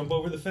fence, jump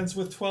over the fence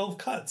with 12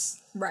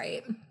 cuts.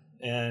 Right.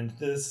 And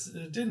this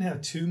didn't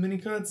have too many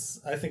cuts.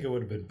 I think it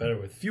would have been better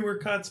with fewer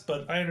cuts,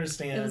 but I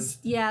understand. It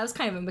was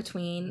kind of in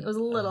between. It was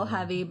a little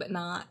heavy, but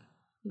not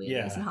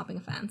and hopping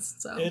a fence.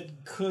 So it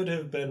could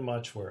have been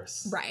much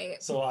worse.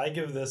 Right. So I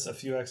give this a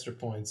few extra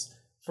points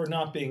for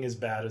not being as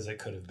bad as it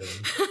could have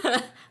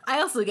been. I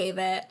also gave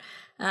it,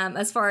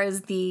 as far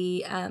as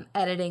the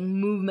editing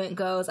movement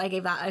goes, I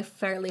gave that a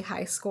fairly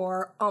high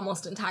score,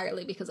 almost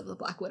entirely because of the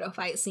Black Widow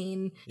fight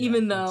scene. Yeah,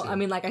 even though, I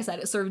mean, like I said,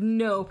 it served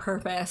no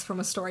purpose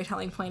from a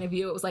storytelling point of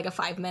view. It was like a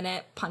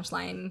 5-minute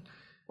punchline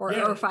or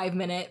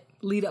 5-minute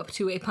lead up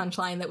to a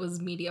punchline that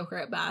was mediocre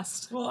at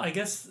best. Well, I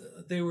guess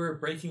they were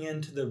breaking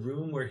into the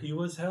room where he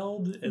was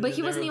held. And but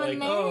he wasn't even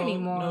there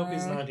anymore. No,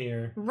 he's not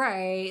here.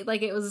 Right.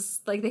 Like, it was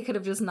like they could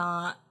have just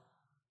not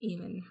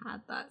even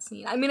had that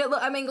scene. I mean,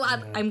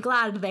 I'm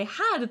glad they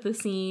had the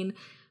scene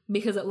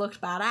because it looked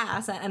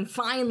badass. And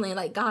finally,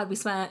 like, God, we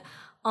spent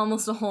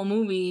almost a whole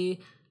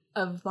movie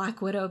of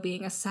Black Widow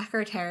being a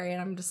secretary,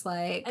 and I'm just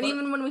like, and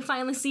even when we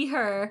finally see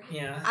her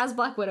as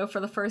Black Widow for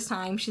the first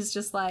time, she's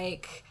just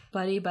like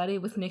buddy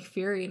with Nick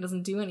Fury and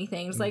doesn't do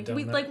anything. It's like, why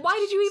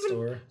did you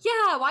even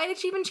why did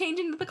she even change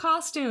into the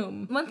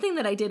costume? One thing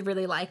that I did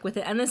really like with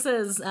it, and this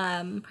is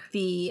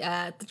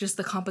just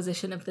the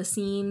composition of the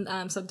scene,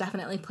 so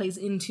definitely plays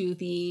into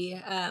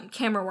the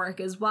camera work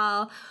as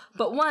well,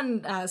 but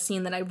one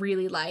scene that I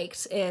really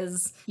liked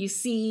is you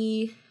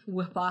see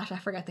Whiplash, I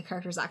forget the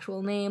character's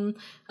actual name,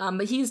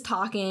 but he's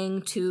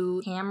talking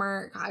to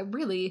Hammer. I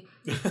really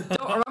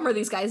don't remember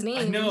these guys'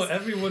 names. I know,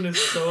 everyone is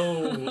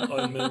so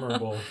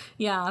unmemorable.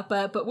 Yeah,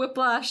 but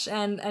Whiplash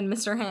and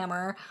Mr.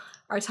 Hammer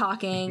are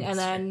talking, and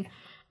then,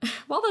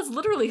 well, that's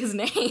literally his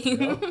name.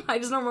 Yep. I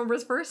just don't remember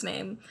his first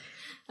name.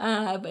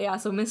 But yeah,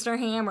 so Mr.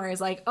 Hammer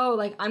is like, oh,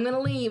 like, I'm gonna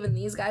leave, and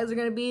these guys are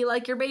gonna be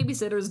like your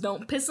babysitters,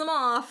 don't piss them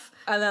off.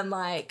 And then,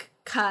 like,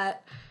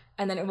 cut,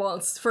 and then,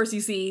 it's first you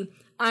see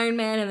Iron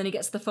Man, and then he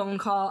gets the phone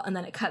call, and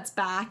then it cuts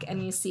back,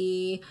 and you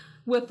see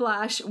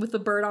Whiplash with the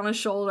bird on his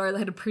shoulder that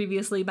had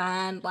previously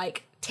been,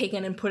 like,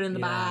 taken and put in the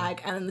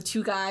bag, and then the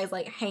two guys,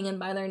 like, hanging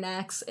by their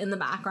necks in the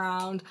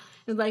background.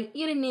 It's like,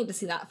 you didn't need to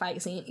see that fight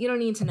scene. You don't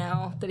need to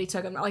know that he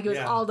took him. Like, it was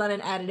all done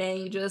in editing.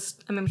 You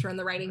just, I'm sure in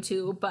the writing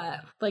too,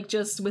 but, like,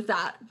 just with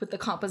that, with the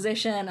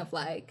composition of,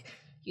 like,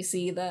 you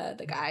see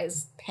the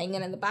guys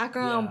hanging in the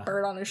background,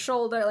 bird on his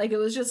shoulder. Like, it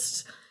was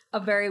just a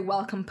very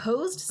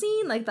well-composed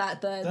scene, like that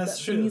the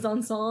mise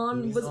en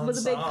scène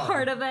was a big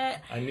part of it.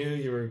 I knew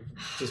you were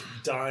just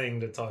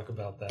dying to talk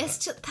about that. It's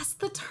just, that's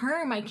the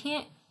term.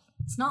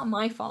 It's not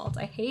my fault.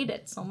 I hate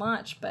it so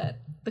much, but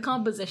the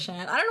composition.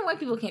 I don't know why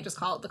people can't just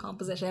call it the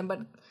composition,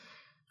 but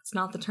it's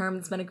not the term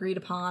that's been agreed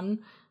upon,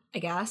 I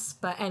guess.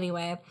 But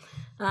anyway,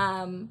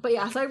 but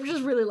yeah, so I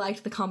just really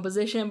liked the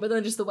composition, but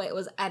then just the way it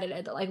was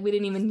edited, that, like, we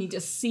didn't even need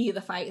to see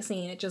the fight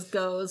scene. It just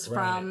goes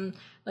from,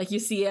 like, you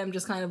see him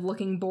just kind of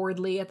looking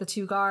boredly at the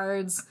two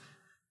guards,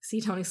 see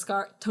Tony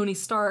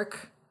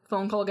Stark,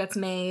 phone call gets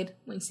made,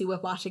 when you see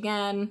Whiplash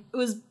again. It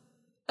was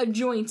a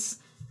joint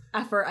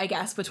effort, I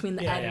guess, between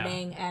the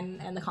editing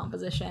and the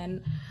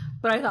composition.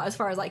 But I thought, as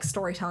far as, like,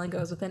 storytelling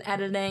goes within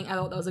editing, I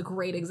thought that was a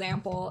great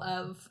example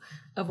of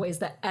ways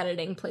that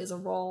editing plays a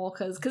role.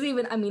 Because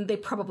even, I mean, they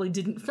probably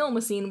didn't film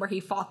a scene where he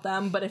fought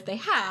them, but if they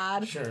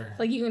had,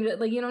 like, you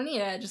don't need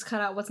it. Just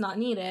cut out what's not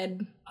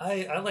needed.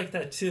 I like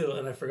that too,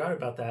 and I forgot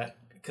about that,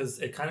 because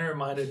it kind of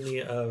reminded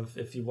me of,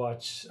 if you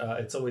watch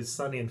It's Always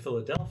Sunny in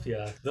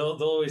Philadelphia, they'll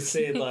always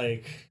say,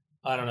 like,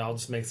 I don't know, I'll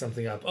just make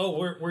something up. Oh,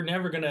 we're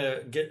never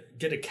gonna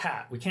get a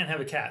cat. We can't have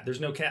a cat. There's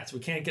no cats.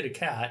 We can't get a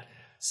cat.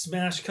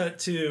 Smash cut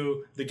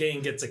to the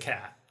gang gets a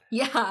cat.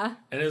 Yeah.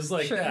 And it was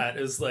like Sure. that.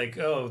 It was like,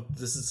 oh,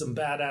 this is some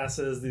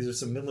badasses. These are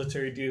some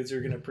military dudes who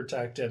are going to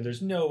protect him.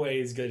 There's no way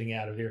he's getting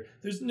out of here.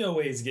 There's no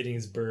way he's getting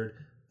his bird.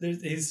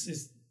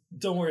 He's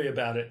don't worry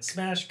about it.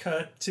 Smash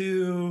cut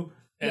to,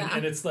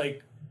 and it's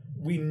like,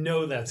 we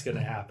know that's going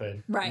to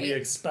happen. Right. We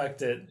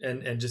expect it,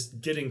 and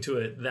just getting to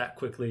it that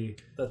quickly,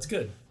 that's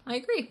good. I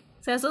agree.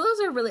 So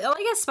those are really, I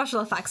guess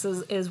special effects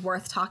is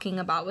worth talking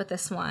about with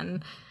this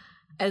one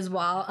as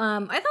well.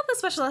 I thought the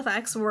special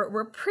effects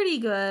were pretty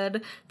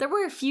good. There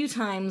were a few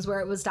times where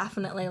it was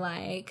definitely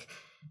like,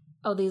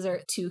 oh, these are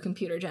 2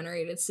 computer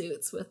generated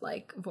suits with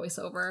like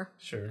voiceover.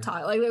 Sure.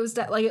 Talk. Like it was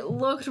like it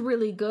looked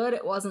really good.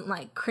 It wasn't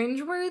like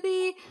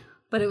cringeworthy,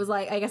 but it was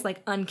like, I guess,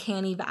 like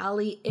Uncanny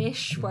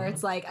Valley-ish, where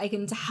it's like, I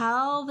can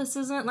tell this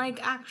isn't like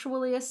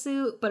actually a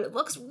suit, but it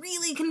looks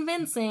really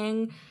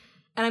convincing.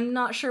 And I'm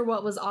not sure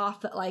what was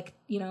off that, like,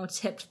 you know,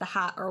 tipped the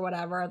hat or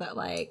whatever, that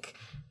like,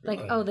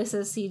 oh, this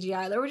is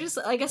CGI. There were just,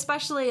 like,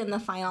 especially in the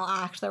final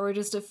act, there were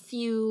just a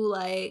few,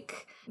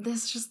 like,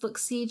 this just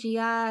looks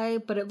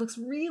CGI, but it looks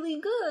really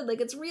good.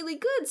 Like, it's really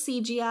good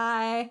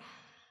CGI.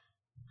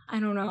 I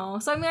don't know.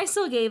 So, I mean, I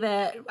gave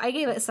it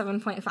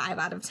 7.5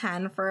 out of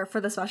 10 for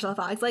the special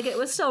effects. Like, it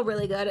was still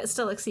really good. It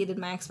still exceeded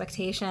my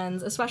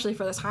expectations, especially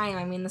for the time.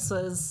 I mean, this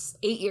was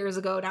 8 years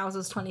ago. Now this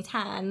was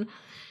 2010.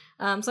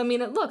 So, I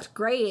mean, it looked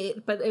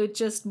great, but it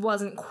just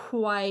wasn't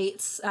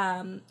quite,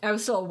 I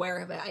was still aware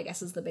of it, I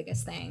guess, is the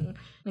biggest thing.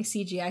 My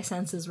CGI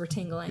senses were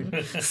tingling.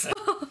 So,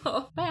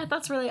 but yeah,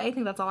 I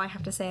think that's all I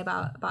have to say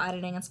about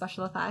editing and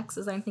special effects.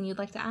 Is there anything you'd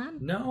like to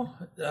add? No,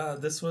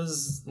 this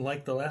was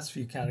like the last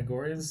few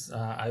categories.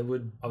 I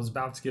was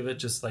about to give it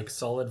just like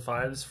solid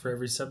 5s for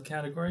every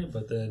subcategory,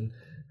 but then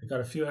I got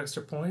a few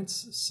extra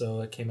points,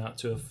 so it came out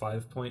to a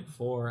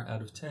 5.4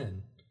 out of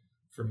 10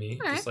 for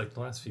me, just like the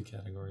last few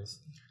categories.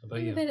 How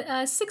about you? I give it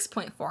a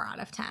 6.4 out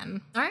of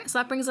 10. All right, so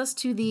that brings us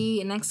to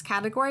the next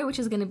category, which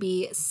is going to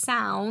be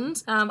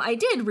sound. I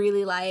did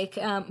really like,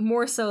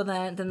 more so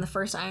than the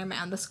first Iron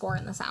Man, the score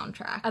and the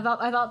soundtrack. I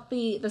thought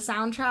the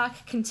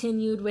soundtrack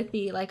continued with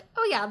the like,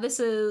 oh yeah, this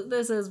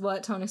is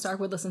what Tony Stark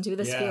would listen to.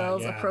 This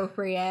feels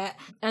appropriate.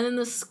 And then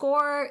the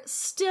score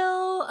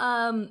still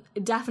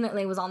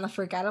definitely was on the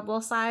forgettable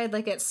side.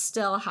 Like, it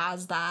still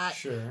has that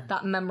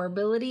that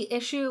memorability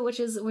issue, which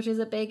is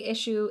a big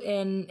issue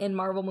in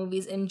Marvel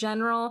movies in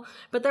general.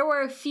 But there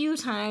were a few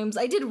times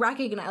I did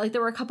recognize, like,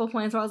 there were a couple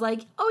points where I was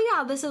like, oh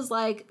yeah, this is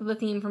like the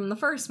theme from the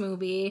first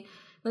movie.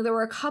 Like, there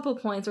were a couple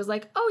points where I was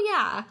like, oh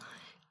yeah.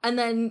 And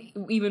then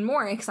even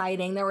more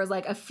exciting, there was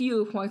like a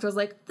few points where I was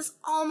like, this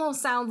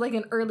almost sounds like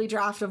an early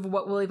draft of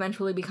what will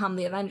eventually become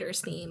the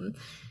Avengers theme.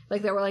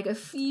 Like, there were like a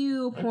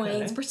few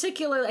points,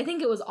 particularly, I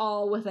think it was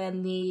all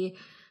within the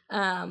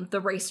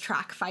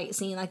racetrack fight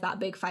scene, like that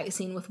big fight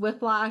scene with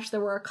Whiplash. There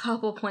were a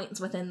couple points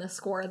within the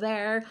score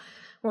there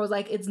where I was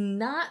like, it's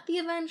not the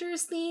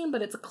Avengers theme,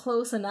 but it's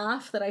close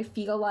enough that I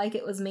feel like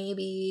it was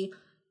maybe,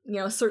 you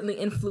know, certainly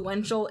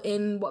influential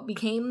in what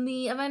became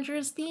the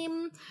Avengers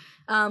theme.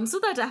 So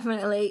that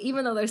definitely,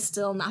 even though there's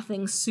still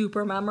nothing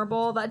super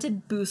memorable, that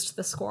did boost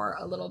the score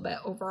a little bit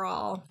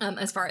overall,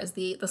 as far as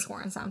the score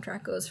and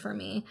soundtrack goes for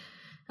me.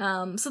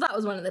 So that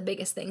was one of the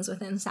biggest things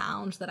within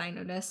sound that I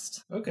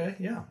noticed. Okay,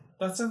 yeah.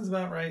 That sounds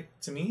about right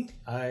to me.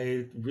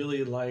 I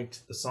really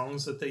liked the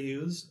songs that they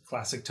used.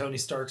 Classic Tony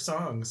Stark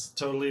songs.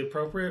 Totally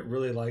appropriate.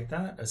 Really like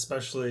that.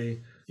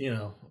 Especially, you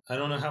know, I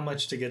don't know how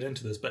much to get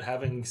into this, but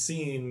having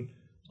seen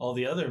all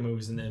the other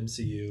movies in the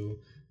MCU,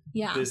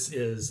 this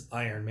is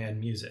Iron Man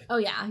music. Oh,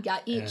 yeah. Yeah,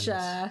 each,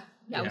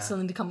 we still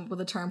need to come up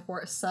with a term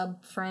for it,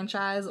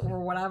 sub-franchise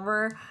or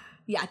whatever.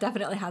 Yeah, it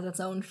definitely has its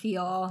own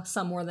feel,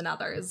 some more than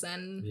others.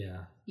 And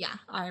yeah,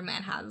 Iron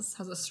Man has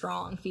a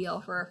strong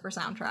feel for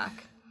soundtrack.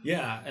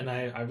 Yeah, and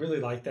I really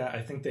like that.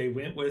 I think they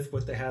went with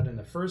what they had in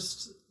the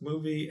first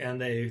movie,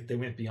 and they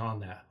went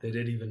beyond that. They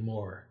did even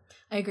more.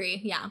 I agree,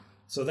 yeah.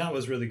 So that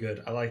was really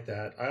good. I like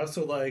that. I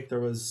also like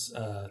there was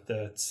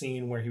the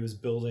scene where he was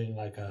building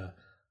like a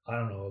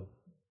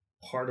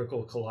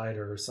particle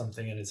collider or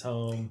something in his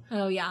home.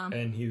 Oh, yeah.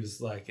 And he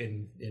was like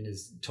in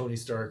his Tony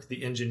Stark,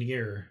 the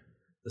engineer,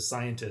 the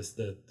scientist,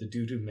 the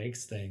dude who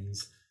makes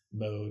things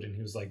mode, and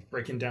he was like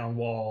breaking down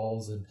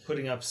walls and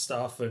putting up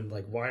stuff and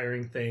like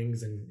wiring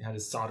things, and had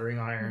his soldering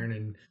iron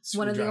and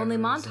one of the only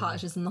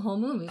montages in the whole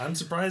movie. I'm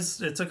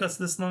surprised it took us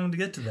this long to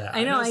get to that.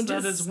 I know,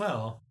 that as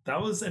well.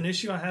 That was an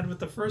issue I had with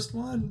the first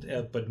one,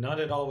 but not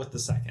at all with the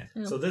second.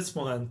 Yeah. So this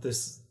one, the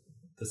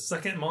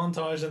second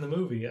montage in the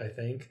movie, I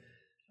think,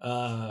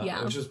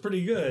 which was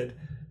pretty good.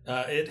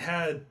 It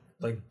had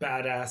like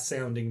badass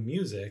sounding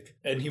music,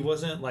 and he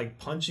wasn't like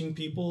punching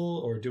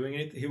people or doing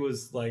anything. He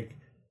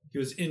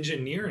was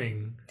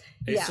engineering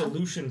a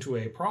solution to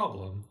a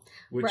problem,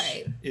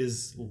 which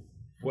is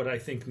what I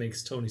think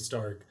makes Tony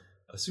Stark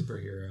a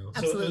superhero.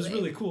 Absolutely. So it was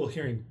really cool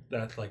hearing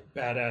that like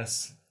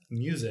badass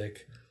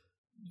music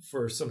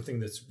for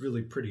something that's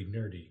really pretty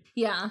nerdy.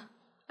 Yeah,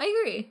 I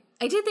agree.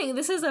 I do think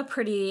this is a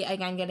pretty,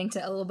 again, getting to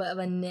a little bit of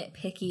a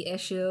nitpicky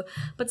issue,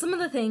 but some of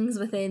the things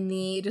within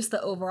the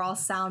overall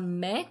sound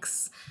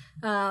mix,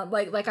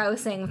 like I was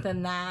saying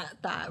within that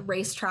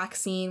racetrack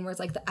scene where it's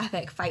like the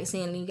epic fight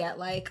scene and you get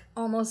like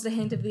almost a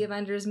hint of the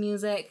Avengers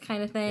music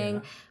kind of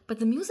thing, but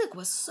the music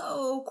was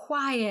so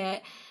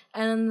quiet.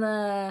 And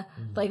the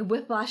like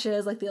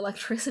whiplashes, like the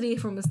electricity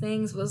from his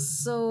things was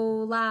so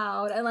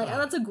loud, and like and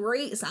that's a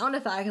great sound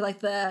effect.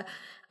 Like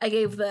I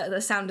gave the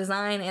sound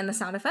design and the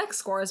sound effects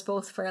scores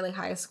both fairly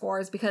high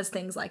scores because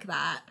things like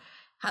that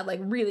had like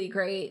really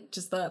great,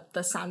 just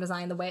the sound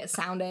design, the way it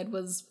sounded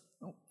was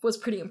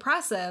pretty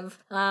impressive.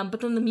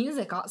 But then the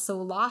music got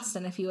so lost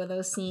in a few of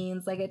those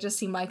scenes. Like it just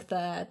seemed like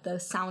the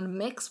sound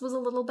mix was a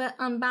little bit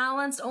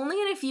unbalanced.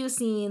 Only in a few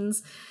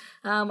scenes.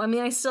 I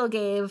mean, I still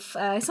gave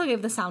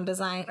the sound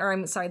design, or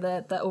I'm sorry,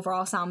 the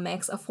overall sound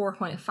mix a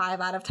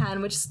 4.5 out of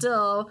 10, which it's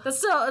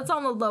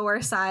on the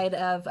lower side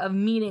of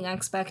meeting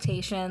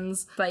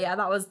expectations. But yeah,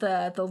 that was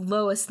the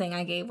lowest thing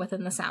I gave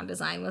within the sound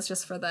design was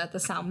just for the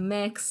sound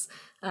mix.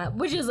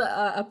 Which is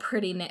a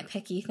pretty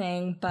nitpicky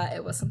thing, but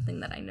it was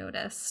something that I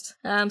noticed.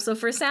 So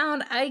for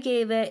sound, I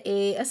gave it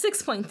a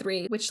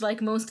 6.3, which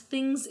like most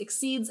things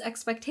exceeds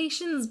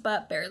expectations,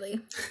 but barely.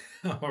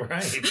 All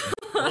right.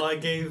 Well, I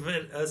gave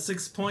it a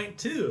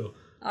 6.2.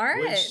 All right.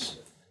 Which,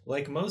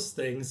 like most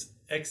things,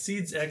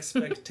 exceeds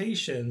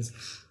expectations,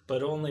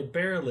 but only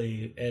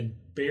barely, and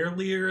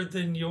barelier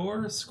than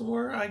your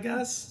score, I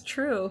guess.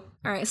 True.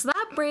 All right, so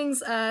that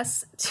brings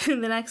us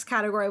to the next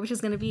category, which is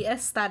going to be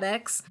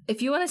aesthetics.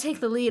 If you want to take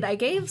the lead, I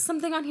gave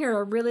something on here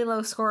a really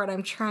low score, and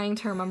I'm trying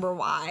to remember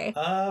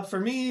why. For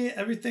me,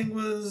 everything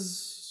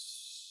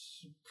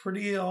was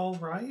pretty all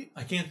right.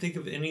 I can't think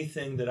of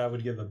anything that I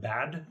would give a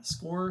bad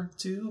score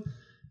to.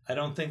 I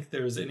don't think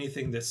there's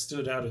anything that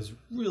stood out as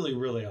really,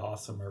 really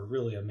awesome or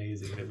really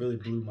amazing. It really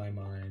blew my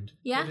mind.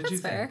 Yeah, that's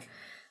fair.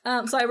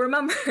 So I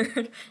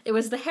remembered it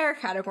was the hair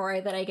category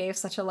that I gave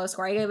such a low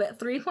score. I gave it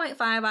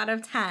 3.5 out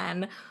of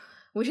 10,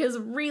 which is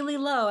really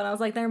low. And I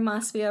was like, there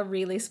must be a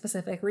really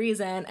specific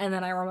reason. And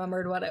then I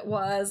remembered what it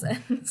was.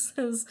 And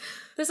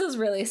this is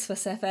really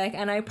specific.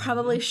 And I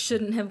probably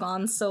shouldn't have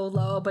gone so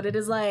low, but it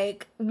is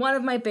like one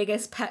of my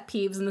biggest pet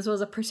peeves. And this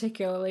was a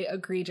particularly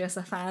egregious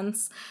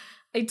offense.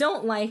 I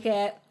don't like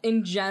it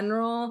in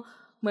general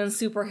when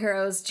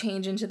superheroes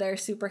change into their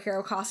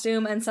superhero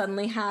costume and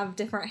suddenly have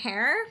different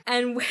hair.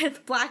 And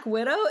with Black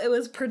Widow, it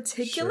was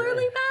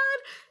particularly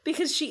bad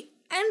because she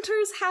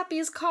enters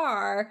Happy's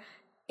car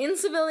in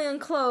civilian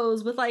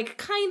clothes with like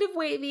kind of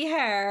wavy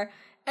hair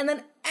and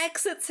then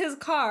exits his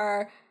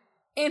car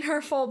in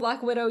her full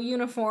Black Widow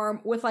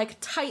uniform with like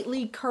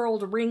tightly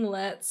curled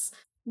ringlets.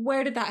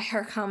 Where did that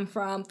hair come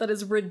from? That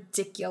is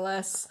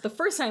ridiculous. The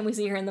first time we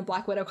see her in the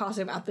Black Widow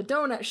costume at the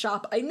donut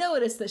shop, I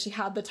noticed that she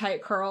had the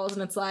tight curls,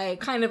 and it's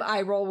like kind of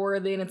eye roll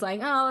worthy, and it's like,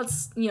 oh,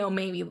 let's,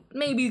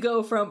 maybe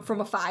go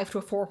from a 5 to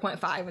a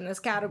 4.5 in this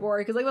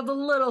category, because like that's a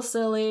little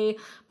silly,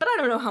 but I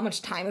don't know how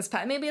much time has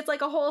passed. Maybe it's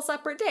like a whole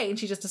separate day, and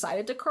she just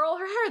decided to curl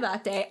her hair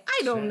that day.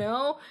 I don't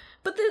know.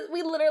 But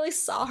we literally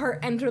saw her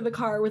enter the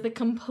car with a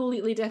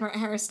completely different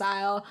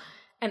hairstyle,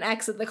 and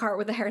exit the car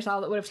with a hairstyle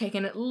that would have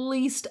taken at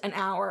least an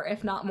hour,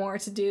 if not more,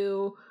 to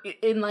do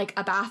in, like,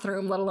 a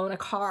bathroom, let alone a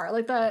car.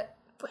 Like,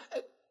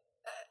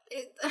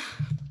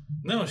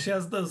 No, she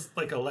has those,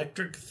 like,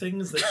 electric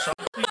things that shock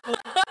people,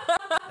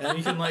 and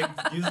you can, like,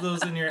 use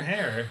those in your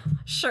hair.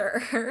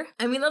 Sure.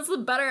 I mean, that's the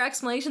better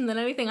explanation than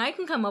anything I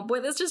can come up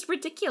with. It's just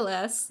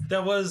ridiculous.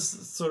 That was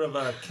sort of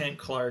a Kent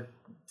Clark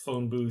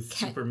phone booth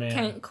Superman.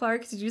 Kent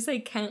Clark? Did you say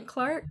Kent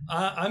Clark?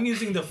 I'm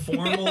using the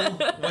formal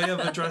way of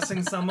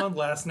addressing someone,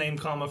 last name,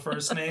 comma,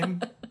 first name.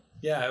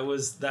 Yeah, it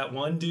was that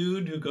one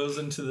dude who goes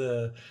into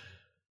the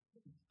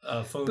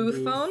phone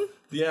booth. Phone?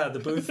 Yeah, the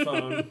booth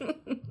phone.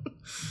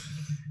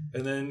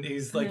 And then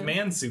he's like,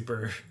 man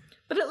super.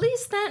 But at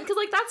least then, because,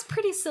 like, that's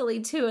pretty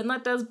silly, too, and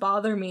that does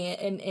bother me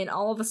in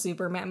all the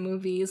Superman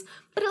movies,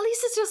 but at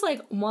least it's just,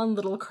 like, one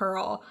little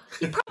curl.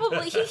 He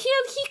probably, he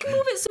can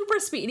move at super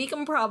speed. He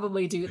can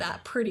probably do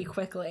that pretty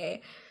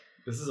quickly.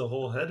 This is a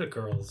whole head of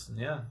curls,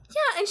 yeah.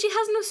 Yeah, and she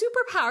has no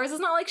superpowers. It's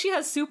not like she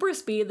has super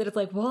speed that it's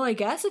like, well, I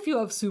guess if you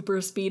have super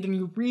speed and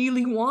you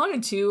really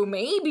wanted to,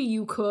 maybe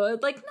you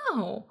could. Like,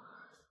 no.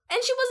 And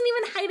she wasn't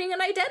even hiding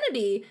an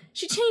identity.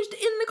 She changed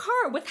in the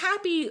car with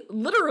Happy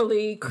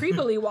literally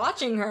creepily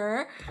watching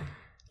her.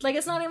 Like,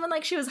 it's not even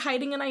like she was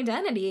hiding an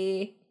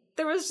identity.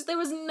 There was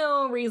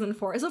no reason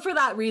for it. So for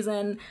that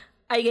reason,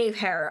 I gave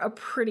hair a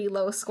pretty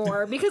low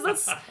score because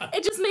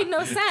it just made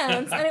no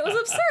sense and it was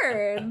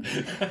absurd.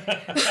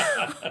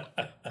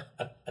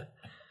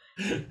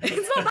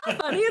 It's not that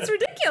funny. It's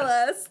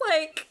ridiculous.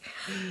 Like,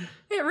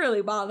 it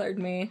really bothered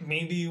me.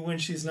 Maybe when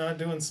she's not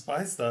doing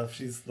spy stuff,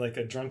 she's like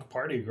a drunk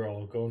party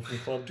girl going from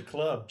club to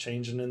club,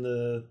 changing in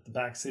the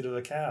backseat of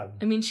a cab.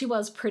 I mean, she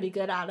was pretty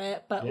good at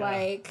it, but yeah,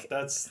 like...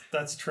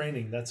 That's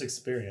training. That's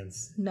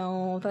experience.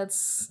 No,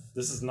 that's...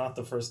 This is not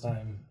the first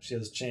time she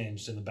has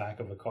changed in the back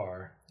of a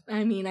car.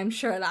 I mean, I'm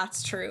sure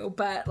that's true,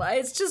 but like,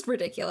 it's just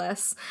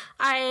ridiculous.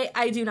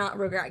 I do not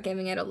regret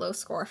giving it a low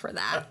score for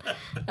that.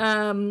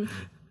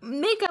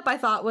 Makeup I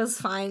thought was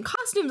fine.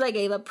 Costumes I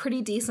gave a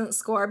pretty decent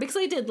score because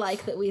I did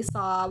like that we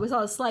saw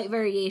a slight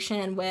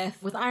variation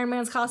with Iron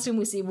Man's costume.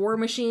 We see War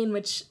Machine,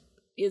 which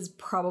is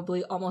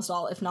probably almost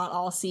all, if not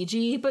all,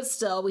 CG, but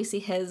still we see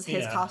his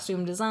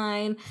costume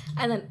design.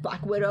 And then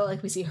Black Widow,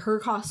 like we see her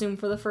costume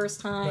for the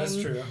first time.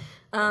 That's true.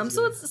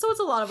 So it's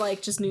a lot of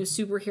like just new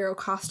superhero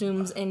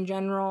costumes in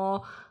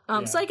general.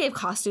 So I gave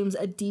costumes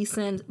a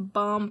decent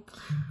bump.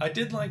 I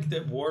did like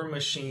that War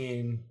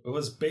Machine. It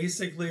was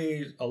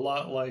basically a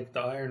lot like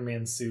the Iron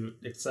Man suit,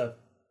 except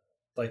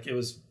like it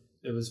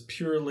was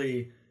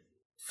purely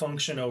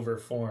function over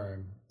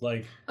form.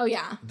 Like, oh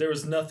yeah, there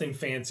was nothing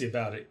fancy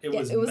about it. It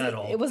was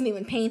metal. It wasn't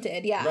even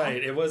painted. Yeah,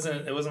 right. It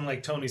wasn't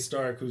like Tony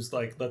Stark, who's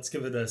like, let's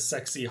give it a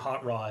sexy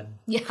hot rod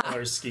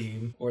color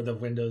scheme, or the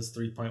Windows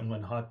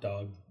 3.1 hot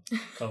dog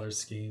color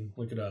scheme.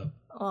 Look it up.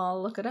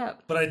 I'll look it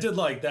up. But I did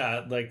like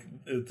that. Like,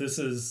 it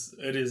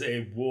is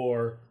a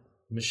war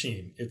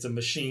machine. It's a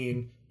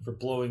machine for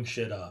blowing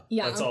shit up.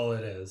 Yeah, that's all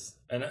it is.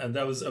 And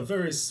that was a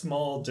very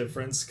small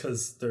difference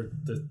because they're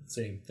the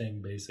same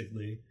thing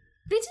basically.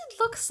 They did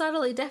look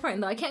subtly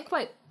different, though. I can't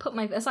quite put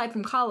aside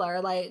from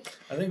color, like...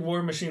 I think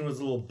War Machine was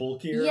a little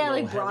bulkier. Yeah,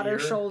 like broader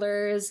heavier.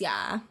 Shoulders,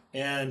 yeah.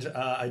 And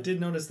I did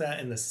notice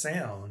that in the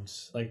sound.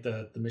 Like,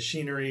 the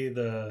machinery,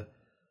 the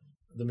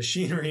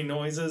machinery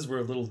noises were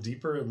a little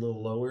deeper, a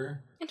little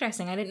lower.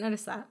 Interesting, I didn't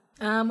notice that.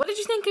 What did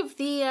you think of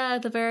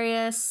the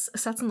various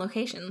sets and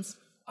locations?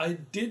 I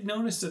did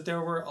notice that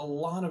there were a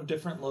lot of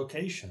different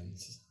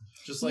locations.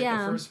 Just like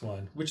the first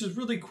one, which is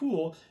really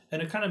cool,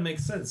 and it kind of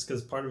makes sense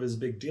because part of his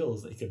big deal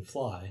is that he can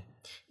fly.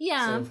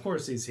 Yeah. So of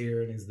course he's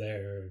here and he's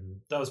there,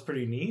 and that was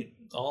pretty neat.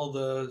 All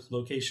the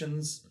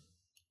locations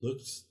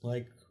looked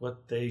like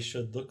what they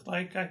should look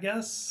like, I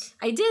guess.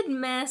 I did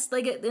miss,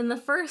 like, in the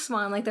first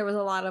one, like, there was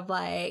a lot of,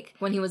 like,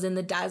 when he was in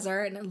the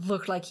desert, and it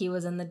looked like he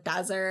was in the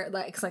desert,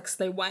 like so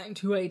they went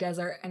to a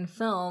desert and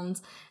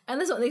filmed.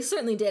 And this one, they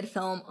certainly did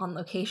film on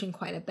location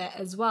quite a bit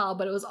as well,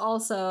 but it was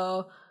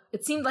also...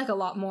 It seemed like a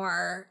lot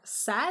more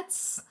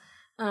sets,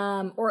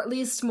 or at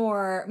least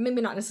more, maybe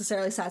not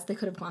necessarily sets. They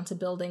could have gone to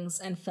buildings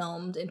and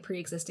filmed in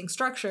pre-existing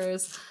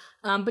structures,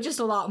 but just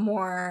a lot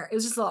more, it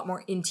was just a lot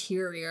more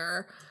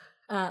interior,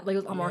 like it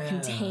was a lot more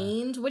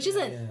contained, which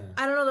isn't,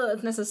 I don't know that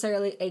it's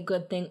necessarily a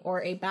good thing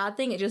or a bad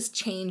thing. It just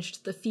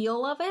changed the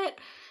feel of it.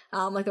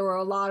 Like there were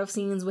a lot of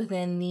scenes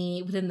within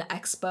the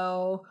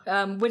expo,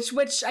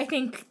 which I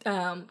think,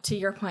 to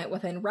your point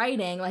within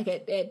writing, like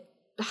it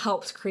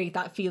helped create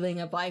that feeling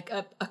of like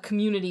a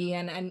community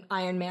and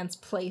Iron Man's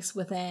place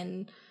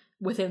within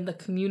the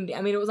community.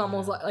 I mean, it was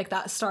almost like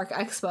that Stark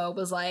Expo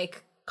was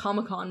like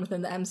Comic-Con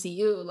within the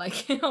MCU.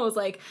 Like, you know, it was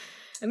like,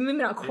 I mean, maybe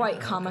not quite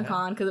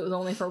Comic-Con because it was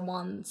only for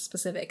one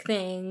specific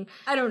thing.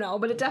 I don't know,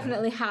 but it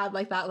definitely had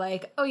like that,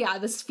 like, oh yeah,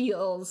 this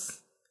feels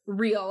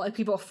real. Like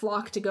people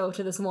flock to go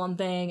to this one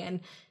thing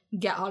and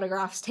get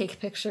autographs, take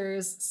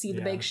pictures, see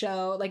the big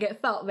show. Like it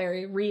felt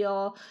very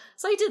real.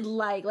 So I did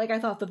like I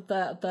thought that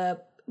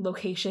the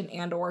location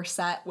and or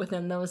set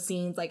within those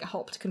scenes like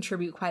helped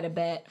contribute quite a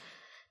bit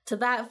to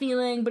that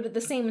feeling, but at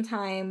the same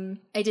time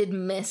I did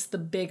miss the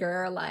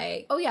bigger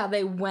like, oh yeah,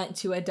 they went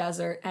to a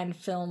desert and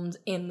filmed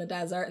in the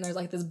desert and there's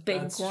like this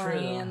big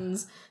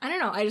grand, I don't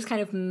know, I just kind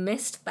of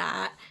missed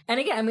that. And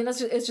again, I mean,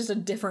 it's just a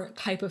different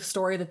type of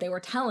story that they were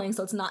telling,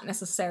 so it's not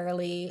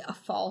necessarily a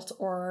fault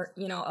or,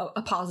 you know,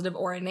 a positive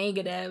or a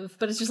negative,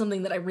 but it's just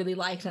something that I really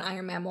liked in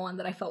Iron Man 1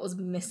 that I felt was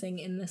missing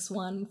in this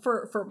one,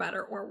 for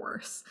better or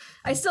worse.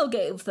 I still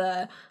gave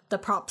the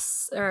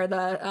props or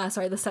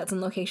the sets and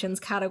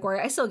locations category,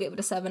 I still gave it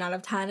a 7 out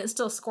of 10. It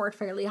still scored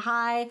fairly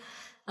high,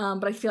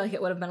 but I feel like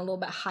it would have been a little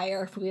bit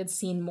higher if we had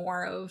seen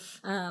more of...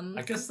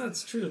 I guess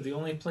that's true. The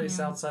only place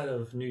outside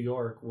of New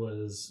York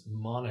was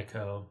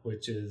Monaco,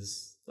 which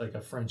is like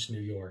a French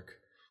New York.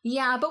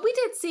 Yeah, but we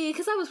did see,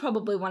 because that was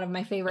probably one of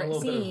my favorite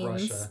scenes. A little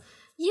bit of Russia.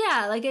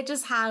 Yeah, like it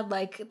just had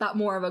like that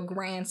more of a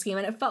grand scheme,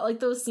 and it felt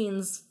like those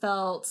scenes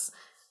felt...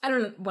 I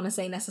don't want to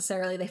say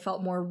necessarily they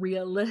felt more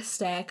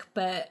realistic,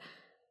 but...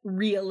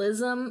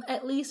 realism,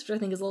 at least, which I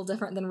think is a little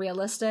different than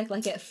realistic.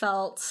 Like it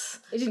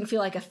didn't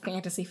feel like a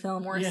fantasy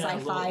film or a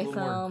sci-fi film.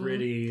 More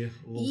gritty, a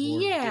little more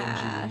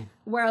dingy,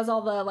 whereas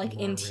all the like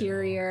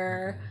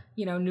interior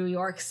you know, New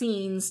York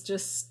scenes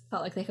just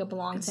felt like they could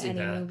belong to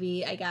any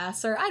movie, I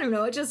guess. Or I don't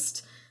know,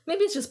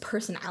 maybe it's just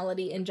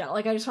personality in general.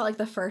 Like I just felt like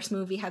the first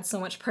movie had so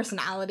much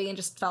personality and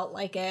just felt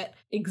like it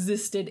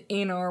existed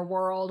in our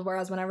world,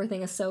 whereas when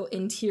everything is so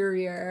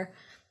interior,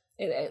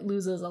 it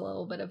loses a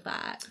little bit of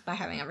that by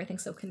having everything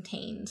so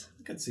contained.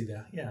 I could see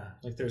that, yeah.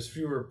 Like there's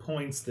fewer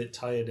points that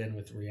tie it in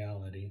with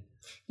reality.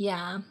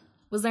 Yeah.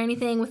 Was there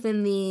anything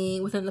within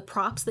the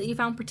props that you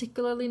found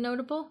particularly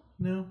notable?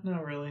 No,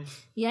 not really.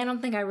 Yeah, I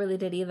don't think I really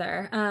did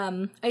either.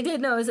 I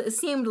did notice it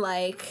seemed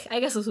like, I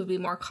guess this would be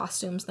more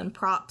costumes than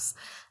props,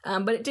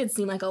 but it did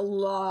seem like a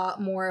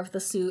lot more of the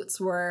suits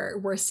were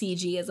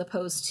CG as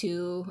opposed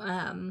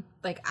to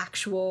like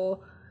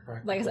actual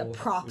like I said,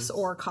 props suits.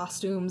 or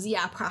costumes.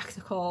 Yeah,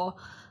 practical.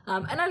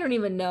 And I don't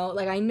even know,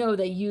 like, I know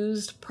they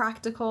used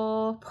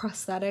practical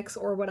prosthetics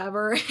or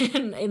whatever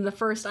in the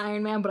first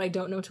Iron Man, but I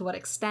don't know to what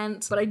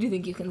extent. But I do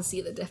think you can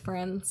see the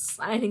difference.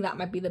 And I think that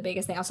might be the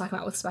biggest thing I was talking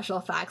about with special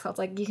effects. I was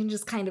like, you can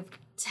just kind of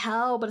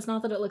tell, but it's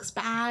not that it looks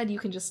bad. You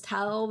can just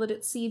tell that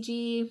it's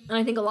CG. And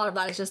I think a lot of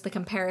that is just the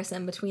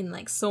comparison between,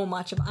 like, so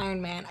much of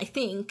Iron Man, I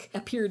think,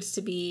 appeared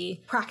to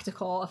be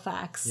practical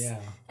effects. Yeah.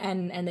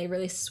 And they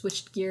really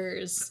switched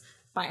gears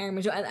by Iron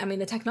Man. I mean,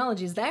 the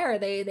technology's there.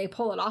 They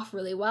pull it off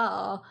really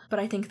well. But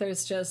I think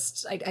there's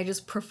just, I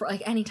just prefer,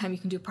 like, anytime you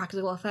can do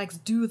practical effects,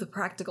 do the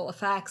practical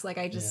effects. Like,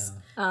 I just,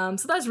 so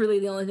that's really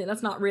the only thing.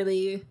 That's not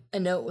really a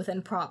note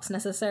within props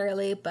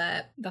necessarily,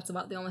 but that's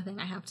about the only thing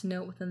I have to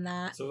note within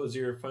that. So what was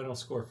your final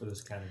score for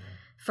this category?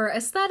 For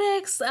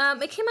aesthetics,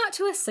 it came out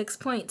to a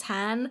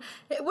 6.10.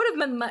 It would have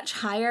been much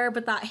higher,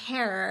 but that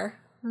hair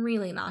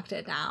really knocked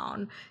it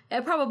down.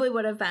 It probably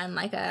would have been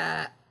like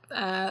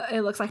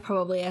it looks like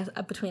probably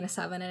a between a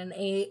 7 and an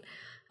 8,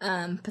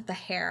 but the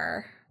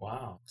hair.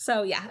 Wow.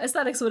 So yeah,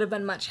 aesthetics would have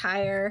been much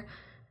higher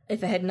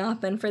if it had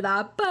not been for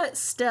that, but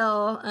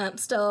still,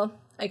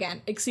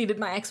 again, exceeded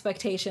my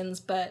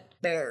expectations, but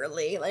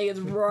barely. Like, it's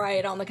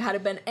right on the, had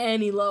it been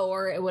any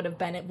lower, it would have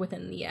been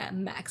within the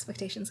my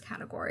expectations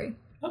category.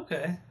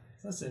 Okay.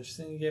 That's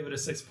interesting. You gave it a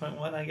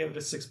 6.1. I gave it a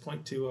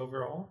 6.2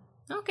 overall.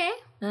 Okay,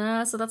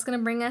 so that's going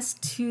to bring us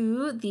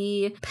to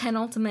the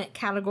penultimate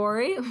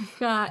category. We've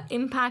got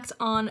impact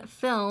on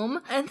film,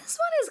 and this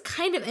one is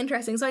kind of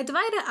interesting. So I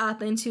divided it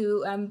up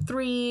into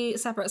 3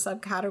 separate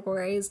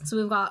subcategories. So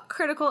we've got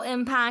critical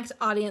impact,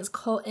 audience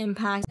cult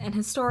impact, and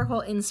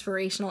historical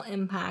inspirational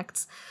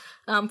impacts.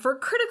 For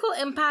critical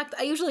impact,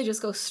 I usually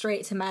just go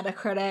straight to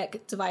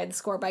Metacritic, divide the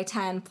score by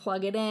 10,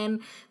 plug it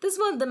in. This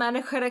one, the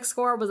Metacritic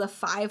score was a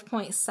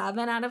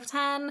 5.7 out of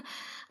 10,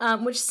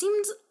 which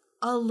seemed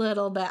a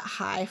little bit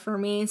high for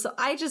me. So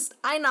I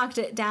knocked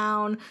it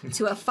down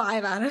to a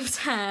 5 out of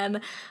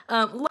 10,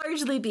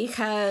 largely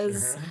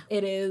because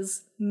it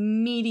is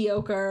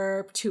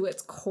mediocre to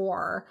its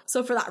core.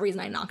 So for that reason,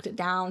 I knocked it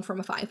down from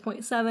a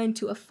 5.7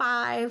 to a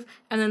 5.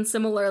 And then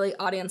similarly,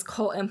 audience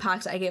cult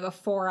impact, I gave a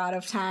 4 out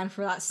of 10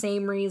 for that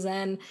same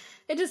reason.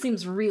 It just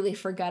seems really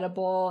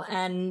forgettable.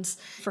 And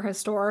for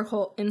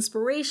historical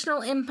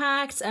inspirational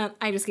impact,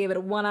 I just gave it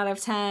a 1 out of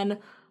 10.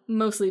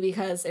 Mostly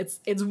because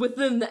it's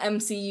within the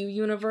MCU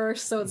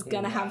universe, so it's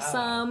gonna have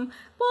some.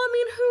 Well,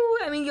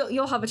 I mean,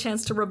 you'll have a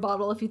chance to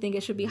rebuttal if you think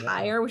it should be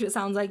higher, which it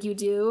sounds like you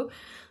do.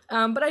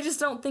 But I just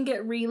don't think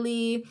it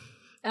really.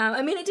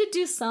 I mean, it did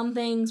do some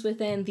things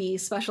within the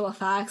special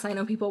effects. I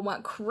know people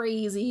went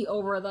crazy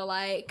over the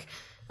like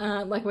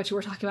what you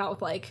were talking about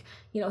with, like,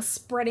 you know,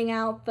 spreading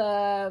out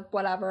the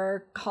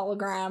whatever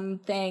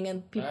hologram thing,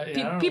 and I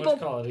don't know what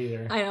to call it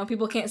either. I know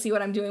people can't see what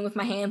I'm doing with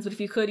my hands, but if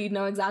you could, you'd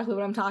know exactly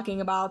what I'm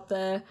talking about.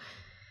 The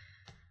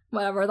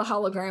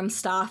hologram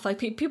stuff. Like,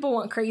 people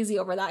went crazy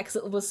over that because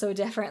it was so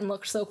different and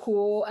looked so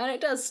cool, and it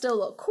does still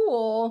look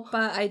cool.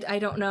 But I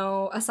don't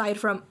know, aside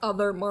from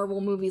other Marvel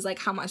movies, like,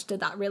 how much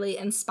did that really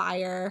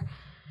inspire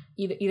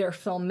either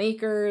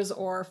filmmakers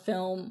or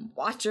film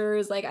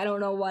watchers? Like, I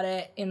don't know what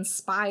it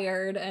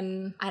inspired,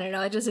 and I don't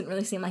know, it just didn't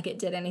really seem like it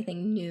did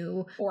anything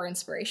new or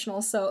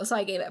inspirational. So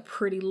I gave it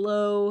pretty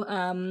low,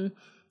 and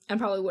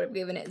probably would have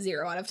given it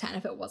 0 out of 10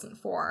 if it wasn't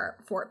for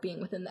it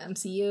being within the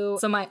MCU.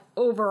 So my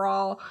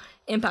overall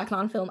impact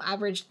on film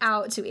averaged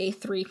out to a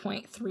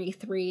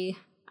 3.33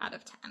 out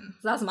of 10.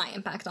 So that's my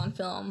impact on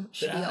film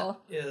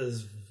spiel. That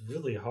is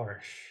really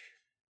harsh.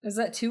 Is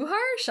that too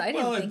harsh? I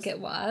didn't think it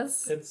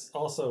was. It's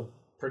also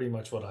pretty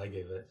much what I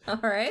gave it. All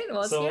right,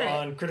 well, let's hear it.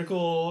 On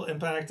critical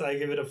impact, I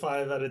give it a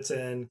 5 out of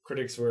 10.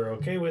 Critics were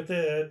okay with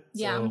it.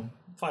 Yeah. So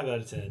 5 out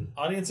of 10.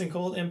 Audience and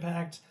cult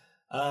impact,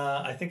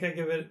 I think I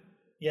give it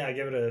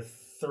a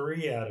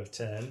 3 out of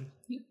 10.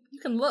 You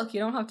can look. You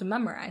don't have to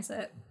memorize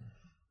it.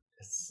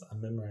 I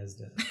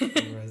memorized it.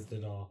 I memorized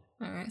it all.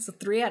 All right, so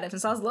 3 out of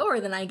 10. So I was lower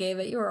than I gave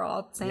it. You were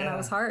all saying I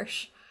was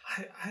harsh.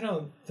 I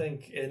don't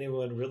think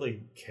anyone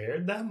really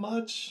cared that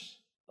much.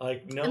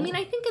 Like, no. I mean,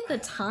 I think at the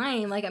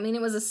time, like, I mean,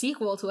 it was a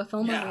sequel to a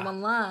film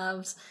everyone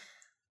loved,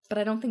 but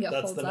I don't think it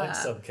holds up.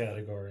 That's the next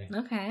subcategory.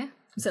 Okay.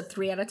 You said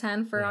 3 out of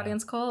 10 for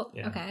audience cult?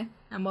 Yeah. Okay.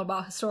 And what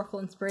about historical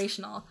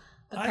inspirational?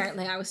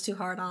 Apparently I was too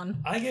hard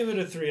on. I gave it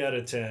a 3 out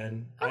of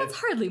 10. Oh, that's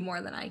hardly more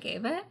than I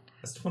gave it.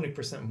 That's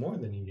 20% more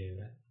than you gave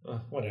it.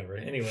 Whatever.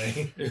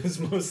 Anyway, it was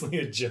mostly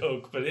a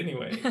joke, but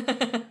anyway.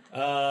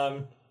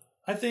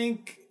 I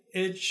think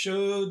it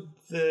showed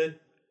that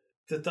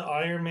the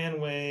Iron Man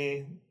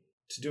way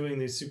to doing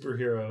these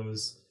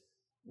superheroes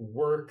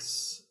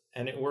works,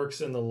 and it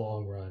works in the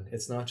long run.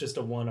 It's not just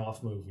a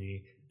one-off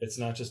movie. It's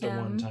not just a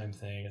one-time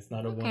thing. It's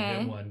not a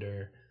one-hit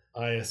wonder.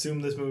 I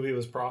assume this movie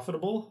was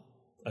profitable.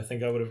 I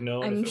think I would have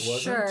known if it wasn't.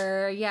 I'm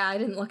sure. Yeah, I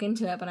didn't look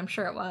into it, but I'm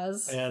sure it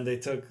was. And they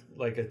took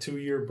like a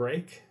 2-year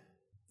break.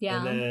 Yeah.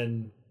 And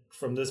then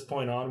from this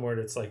point onward,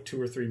 it's like 2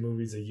 or 3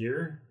 movies a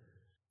year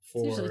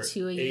for 8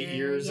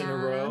 years in a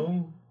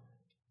row.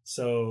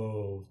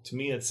 So to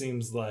me, it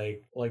seems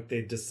like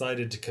they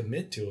decided to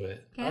commit to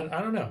it. Okay.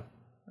 I don't know.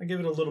 I give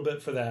it a little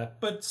bit for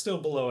that, but still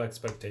below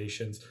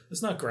expectations.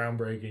 It's not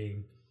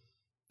groundbreaking.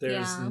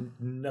 There's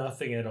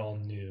nothing at all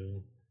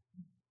new.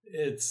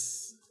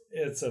 It's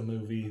a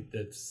movie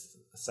that's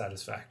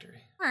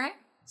satisfactory. All right.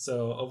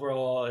 So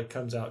overall, it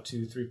comes out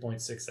to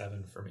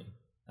 3.67 for me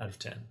out of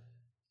 10.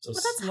 So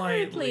well, that's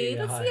hardly,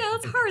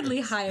 that's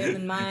hardly higher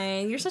than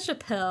mine. You're such a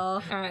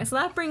pill. All right, so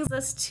that brings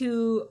us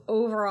to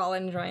overall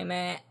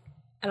enjoyment,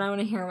 and I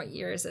want to hear what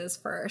yours is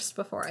first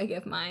before I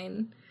give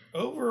mine.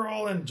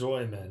 Overall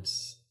enjoyment.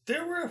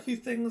 There were a few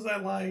things I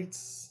liked.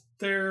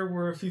 There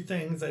were a few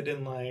things I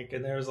didn't like,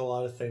 and there was a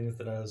lot of things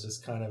that I was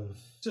just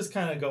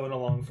kind of going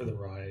along for the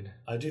ride.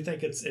 I do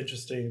think it's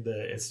interesting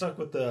that it stuck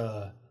with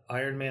the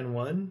Iron Man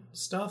 1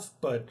 stuff,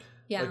 but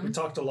like we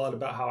talked a lot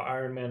about how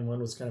Iron Man 1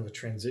 was kind of a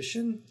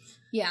transition.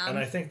 Yeah. And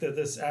I think that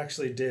this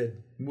actually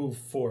did move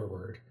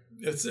forward.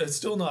 It's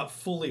still not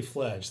fully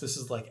fledged. This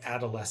is like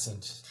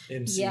adolescent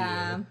MCU.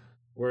 Yeah.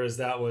 Whereas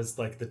that was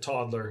like the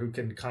toddler who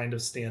can kind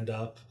of stand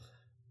up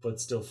but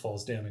still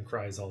falls down and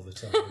cries all the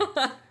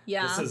time.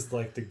 Yeah. This is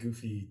like the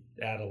goofy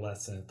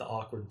adolescent, the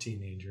awkward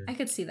teenager. I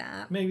could see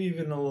that. Maybe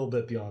even a little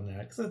bit beyond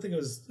that, because I think it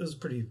was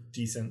pretty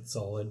decent,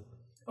 solid.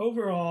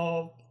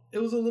 Overall, it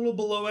was a little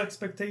below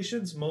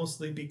expectations,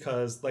 mostly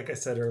because, like I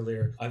said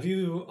earlier, I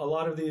view a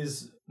lot of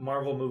these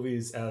Marvel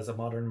movies as a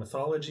modern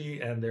mythology,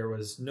 and there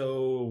was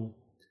no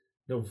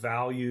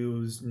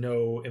values,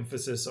 no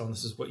emphasis on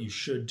this is what you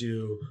should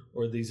do,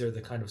 or these are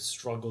the kind of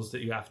struggles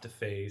that you have to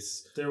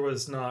face. There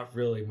was not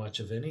really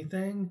much of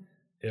anything.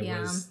 It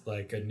was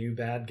like a new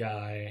bad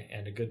guy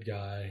and a good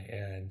guy,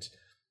 and,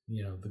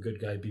 you know, the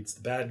good guy beats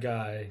the bad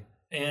guy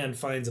and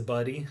finds a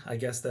buddy. I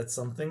guess that's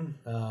something.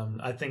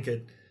 I think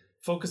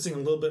focusing a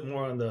little bit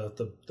more on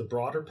the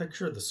broader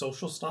picture, the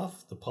social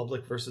stuff, the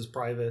public versus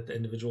private, the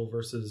individual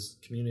versus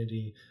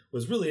community,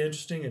 was really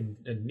interesting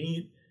and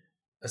neat.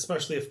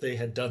 Especially if they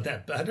had done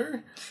that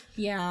better.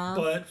 Yeah.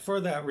 But for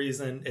that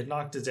reason, it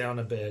knocked it down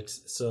a bit.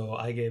 So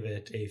I gave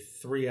it a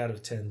 3 out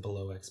of 10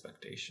 below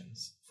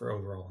expectations for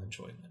overall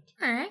enjoyment.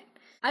 All right.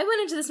 I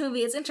went into this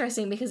movie. It's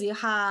interesting because you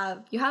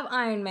have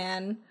Iron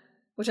Man,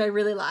 which I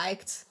really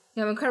liked.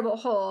 You have Incredible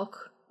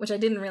Hulk, which I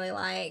didn't really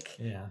like.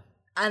 Yeah.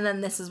 And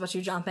then this is what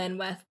you jump in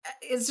with.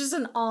 It's just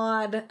an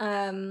odd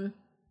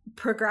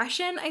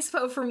progression, I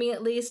suppose, for me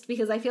at least,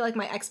 because I feel like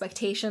my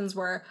expectations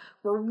were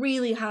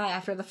really high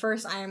after the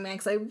first Iron Man,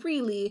 because I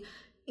really,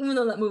 even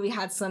though that movie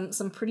had some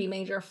pretty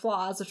major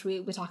flaws, which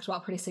we talked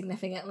about pretty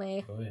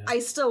significantly, I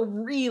still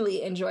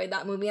really enjoyed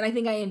that movie, and I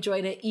think I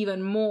enjoyed it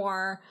even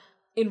more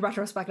in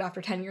retrospect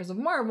after 10 years of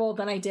Marvel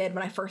than I did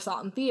when I first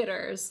saw it in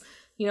theaters.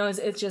 You know,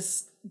 it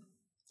just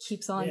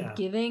keeps on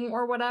giving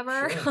or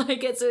whatever. Sure.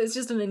 Like it's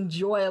just an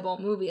enjoyable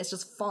movie. It's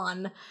just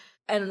fun.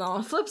 And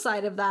on the flip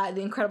side of that,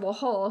 The Incredible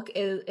Hulk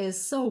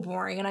is so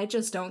boring, and I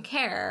just don't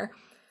care.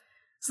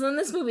 So then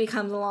this movie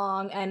comes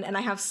along, and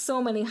I have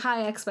so many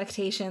high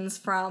expectations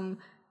from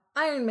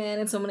Iron Man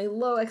and so many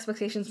low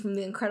expectations from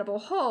The Incredible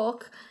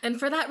Hulk. And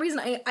for that reason,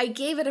 I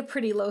gave it a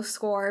pretty low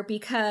score,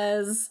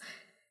 because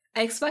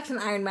I expect an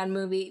Iron Man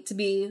movie to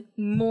be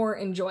more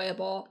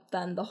enjoyable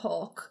than the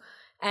Hulk.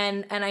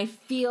 And I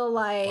feel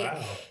like...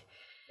 Wow.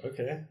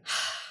 Okay.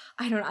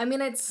 I don't know. I mean,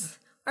 it's...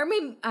 Or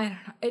maybe... I don't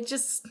know. It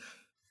just...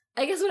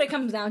 I guess what it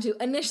comes down to,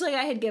 initially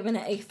I had given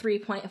it a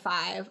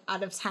 3.5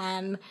 out of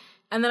 10,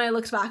 and then I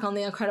looked back on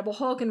The Incredible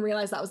Hulk and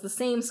realized that was the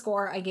same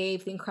score I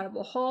gave The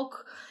Incredible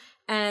Hulk,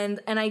 and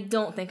I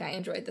don't think I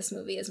enjoyed this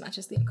movie as much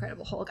as The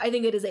Incredible Hulk. I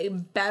think it is a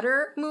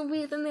better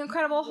movie than The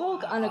Incredible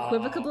Hulk,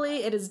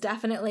 unequivocally. It is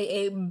definitely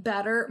a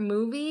better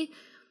movie,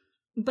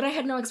 but I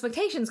had no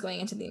expectations going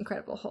into The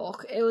Incredible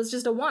Hulk. It was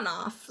just a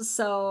one-off,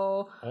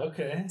 so...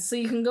 Okay. So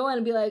you can go in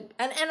and be like...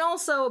 And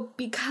also,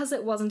 because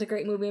it wasn't a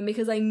great movie, and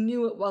because I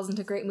knew it wasn't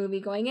a great movie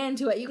going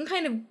into it, you can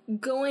kind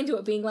of go into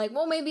it being like,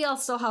 well, maybe I'll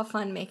still have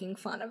fun making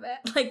fun of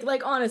it.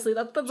 Like honestly,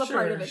 that's a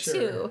part of it,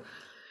 too.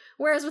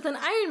 Whereas with an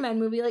Iron Man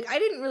movie, like, I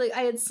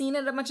had seen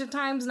it a bunch of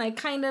times, and I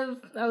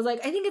was like,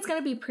 I think it's going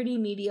to be pretty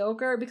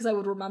mediocre, because I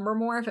would remember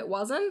more if it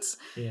wasn't.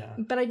 Yeah.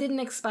 But I didn't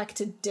expect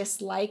to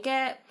dislike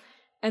it.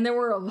 And there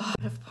were a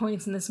lot of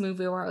points in this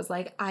movie where I was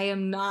like, I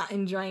am not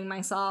enjoying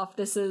myself.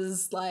 This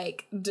is,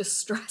 like,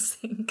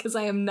 distressing because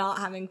I am not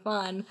having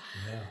fun.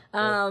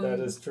 Yeah, that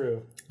is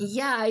true.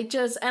 Yeah,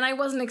 I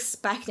wasn't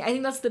expecting, I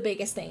think that's the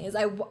biggest thing, is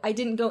I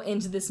didn't go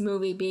into this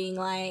movie being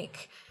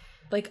like,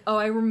 oh,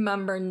 I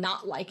remember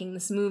not liking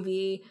this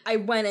movie. I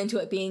went into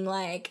it being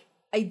like,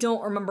 I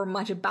don't remember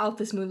much about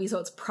this movie, so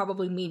it's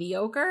probably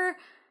mediocre.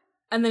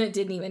 And then it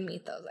didn't even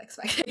meet those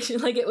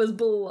expectations. Like, it was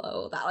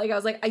below that. Like, I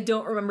was like, I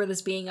don't remember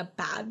this being a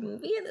bad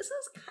movie, and this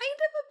is kind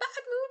of a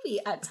bad movie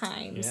at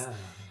times. Yeah.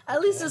 At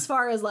least as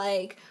far as,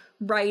 like,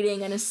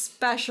 writing and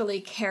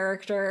especially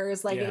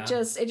characters. Like, it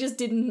just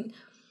didn't...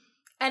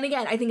 And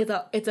again, I think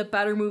it's a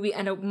better movie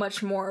and a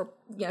much more...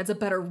 it's a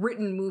better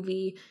written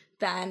movie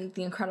than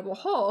The Incredible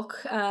Hulk,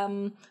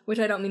 which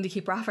I don't mean to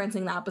keep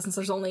referencing that, but since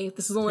this is only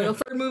the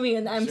third movie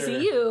in the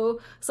MCU, sure.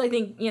 So I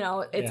think,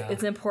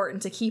 it's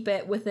important to keep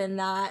it within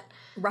that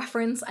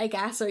reference, I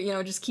guess,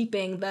 or, just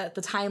keeping the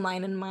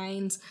timeline in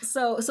mind.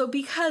 So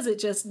because it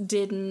just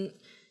didn't,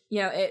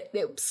 you know,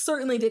 it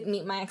certainly didn't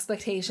meet my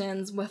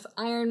expectations with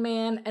Iron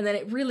Man, and then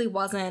it really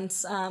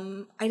wasn't.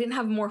 I didn't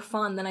have more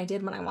fun than I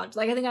did when I watched.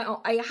 Like, I think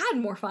I had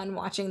more fun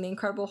watching The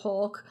Incredible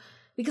Hulk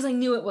because I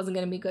knew it wasn't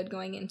going to be good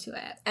going into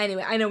it.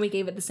 Anyway, I know we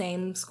gave it the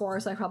same score,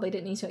 so I probably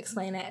didn't need to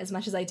explain it as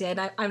much as I did.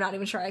 I'm not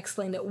even sure I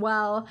explained it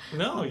well.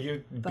 No, you're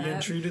being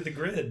true to the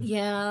grid.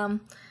 Yeah.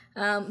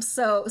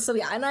 So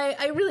yeah, and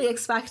I really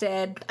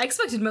expected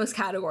most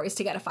categories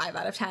to get a 5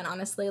 out of 10,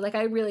 honestly. Like,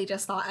 I really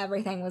just thought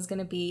everything was going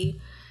to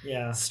be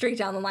straight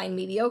down the line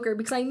mediocre,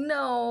 because I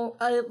know,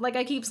 like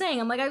I keep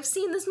saying, I'm like, I've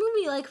seen this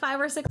movie like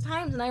 5 or 6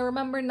 times and I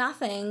remember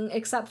nothing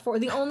except for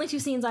the only 2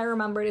 scenes I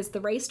remembered is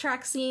the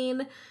racetrack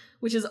scene,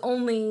 which is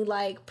only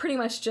like pretty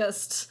much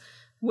just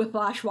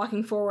Whiplash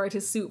walking forward,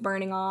 his suit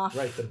burning off.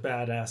 Right, the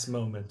badass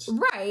moment.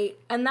 Right,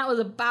 and that was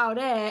about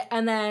it.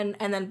 And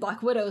then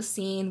Black Widow's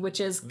scene, which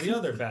is the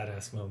other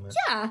badass moment.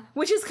 Yeah,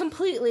 which is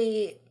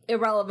completely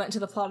irrelevant to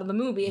the plot of the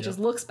movie. It just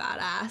looks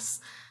badass.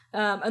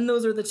 And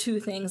those are the 2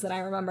 things that I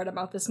remembered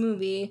about this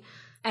movie,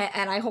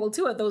 and I hold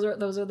to it. Those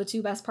are the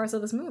 2 best parts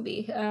of this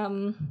movie.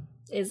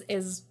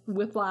 Is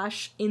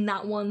Whiplash in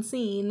that one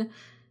scene,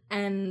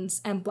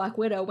 and Black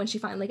Widow when she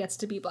finally gets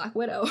to be Black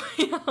Widow.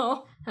 You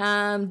know.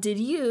 Did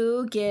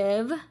you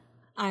give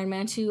Iron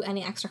Man 2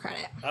 any extra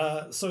credit?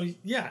 So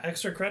yeah,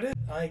 extra credit.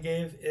 I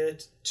gave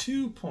it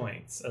 2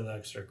 points of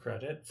extra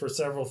credit for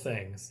several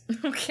things.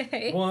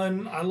 Okay.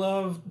 1, I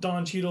love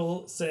Don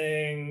Cheadle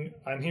saying,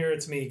 "I'm here,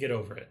 it's me, get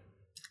over it."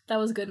 That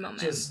was a good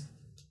moment. Just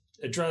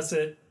address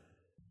it,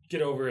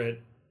 get over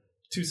it.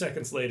 2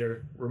 seconds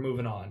later, we're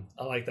moving on.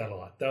 I like that a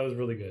lot. That was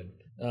really good.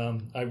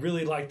 I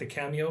really liked the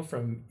cameo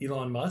from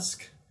Elon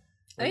Musk.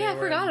 Oh yeah, I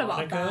forgot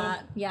about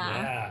that.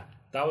 Yeah,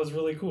 that was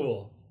really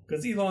cool.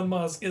 Because Elon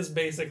Musk is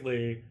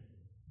basically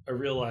a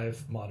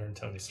real-life modern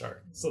Tony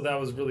Stark. So that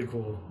was really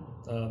cool.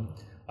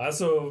 I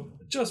also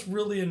just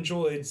really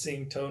enjoyed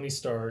seeing Tony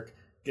Stark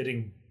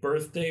getting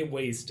birthday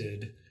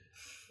wasted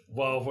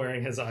while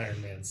wearing his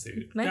Iron Man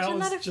suit.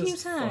 Mentioned that a few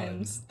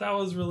times. Fun. That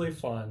was really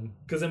fun.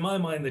 Because in my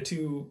mind, the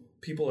 2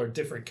 people are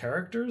different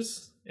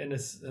characters in a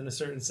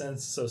certain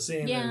sense. So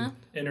seeing them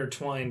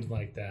intertwined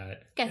like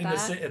that,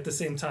 at the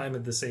same time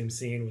at the same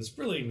scene was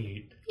really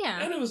neat.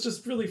 Yeah. And it was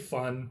just really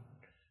fun.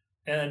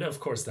 And of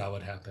course that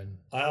would happen.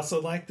 I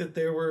also liked that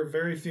there were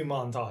very few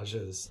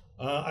montages.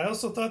 I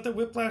also thought that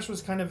Whiplash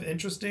was kind of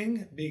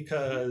interesting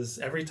because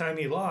every time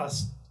he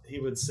lost, he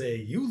would say,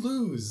 "You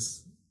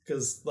lose."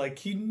 Because like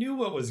he knew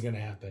what was going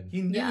to happen.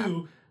 He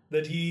knew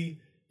that he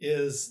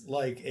is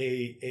like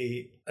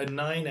a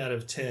 9 out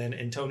of 10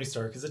 and Tony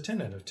Stark is a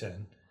 10 out of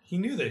 10. He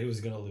knew that he was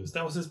going to lose.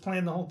 That was his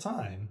plan the whole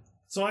time.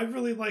 So I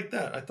really liked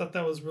that. I thought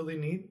that was really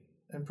neat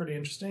and pretty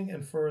interesting.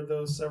 And for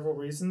those several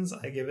reasons,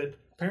 I give it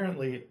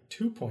apparently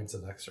 2 points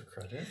of extra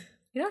credit.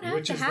 You don't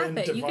have to have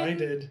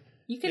it.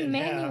 You can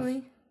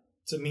manually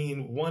to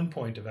mean 1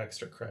 point of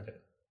extra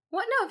credit.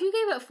 What? No, if you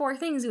gave it 4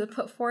 things, you would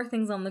put 4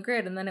 things on the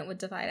grid, and then it would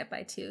divide it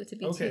by 2 to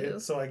be 2. Okay,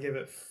 so I gave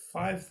it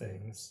 5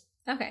 things.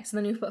 Okay, so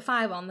then you put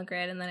 5 on the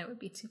grid, and then it would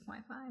be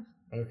 2.5.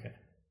 Okay,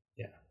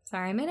 yeah.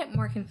 Sorry, I made it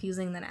more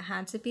confusing than it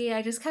had to be.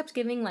 I just kept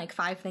giving like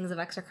 5 things of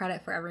extra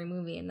credit for every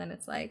movie, and then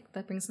it's like,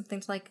 that brings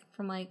something to like,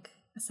 from like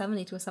a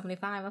 70 to a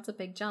 75. That's a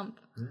big jump.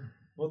 Yeah.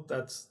 Well,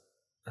 that's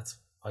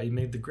why you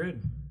made the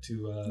grid,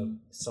 to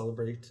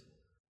celebrate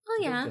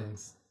good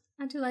things.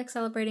 I do like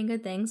celebrating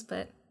good things,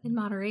 but in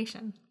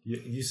moderation.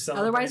 You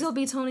celebrate. Otherwise, it'll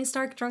be Tony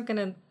Stark drunk in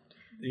an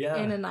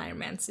Iron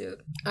Man suit.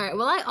 All right.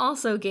 Well, I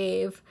also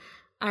gave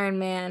Iron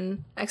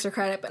Man extra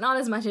credit, but not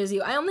as much as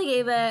you. I only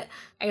gave it,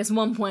 I guess,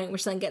 1 point,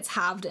 which then gets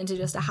halved into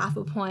just a half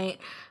a point.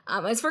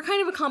 It's for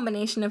kind of a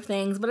combination of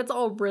things, but it's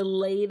all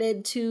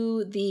related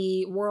to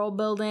the world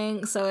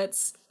building. So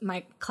it's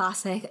my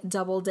classic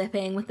double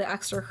dipping with the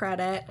extra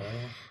credit.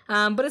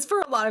 But it's for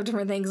a lot of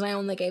different things, and I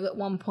only gave it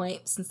 1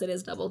 point since it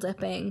is double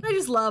dipping. I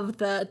just love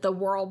the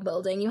world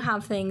building. You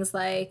have things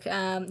like,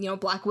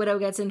 Black Widow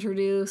gets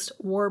introduced,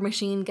 War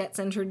Machine gets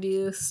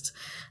introduced,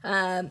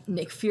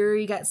 Nick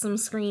Fury gets some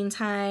screen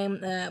time,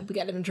 we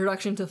get an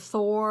introduction to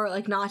Thor,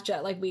 like not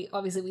just, like we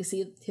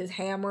see his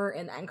hammer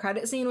in the end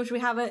credit scene, which we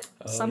haven't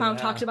somehow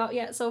talked about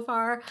yet so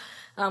far,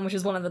 which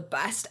is one of the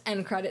best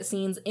end credit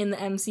scenes in the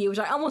MCU, which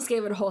I almost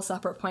gave it a whole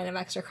separate point of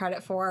extra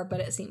credit for, but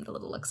it seemed a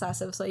little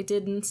excessive, so I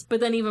didn't. But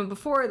then even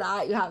before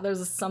that,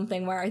 there's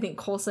something where I think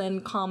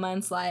Coulson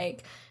comments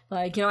like,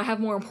 I have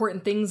more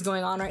important things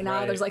going on right now.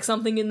 Right. There's like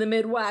something in the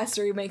Midwest,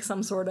 or he makes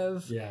some sort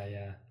of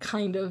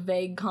kind of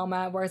vague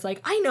comment where it's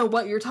like, I know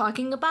what you're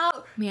talking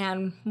about.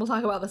 Man, we'll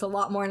talk about this a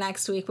lot more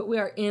next week, but we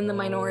are in the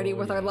minority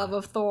with our love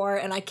of Thor,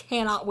 and I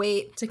cannot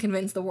wait to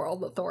convince the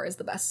world that Thor is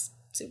the best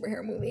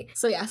superhero movie.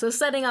 So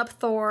setting up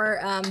Thor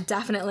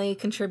definitely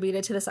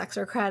contributed to this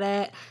extra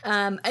credit,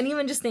 and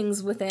even just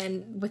things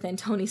within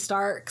Tony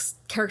Stark's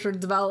character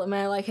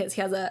development, like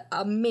he has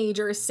a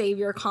major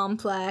savior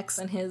complex,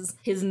 and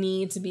his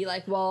need to be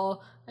like,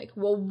 well,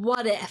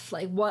 what if,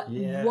 what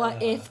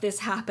if this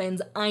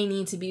happens? I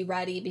need to be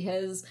ready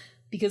because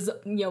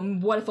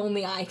what if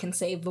only I can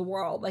save the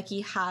world? Like, he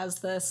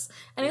has this,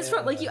 and it's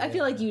I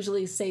feel like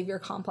usually savior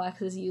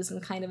complex is used in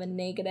kind of a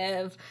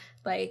negative,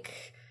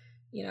 like,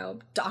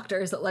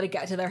 doctors that let it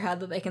get to their head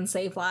that they can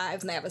save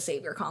lives and they have a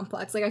savior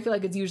complex. Like, I feel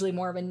like it's usually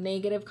more of a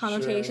negative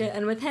connotation. Sure.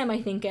 And with him,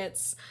 I think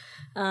it's,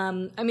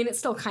 it's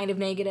still kind of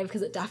negative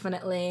because it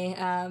definitely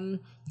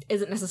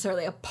isn't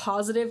necessarily a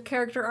positive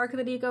character arc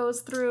that he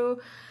goes through.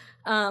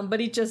 But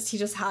he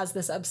just has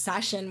this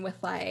obsession with,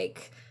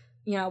 like,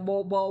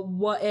 well,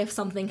 what if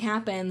something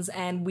happens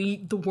and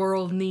the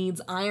world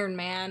needs Iron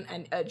Man,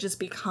 and it just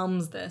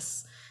becomes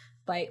this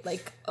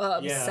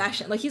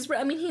obsession. Like, he's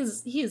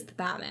the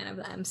Batman of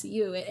the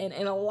MCU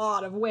in a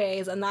lot of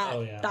ways, and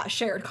that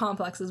shared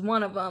complex is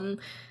one of them.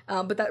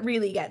 But that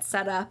really gets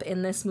set up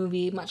in this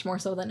movie much more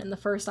so than in the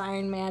first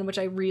Iron Man, which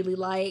I really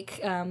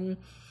like.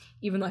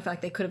 Even though I feel like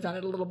they could have done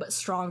it a little bit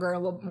stronger, a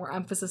little bit more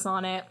emphasis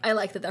on it. I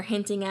like that they're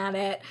hinting at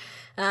it.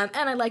 And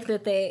I like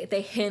that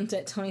they hint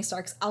at Tony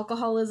Stark's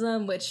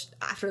alcoholism, which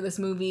after this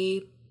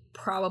movie,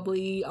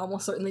 probably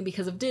almost certainly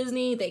because of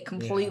Disney, they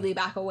completely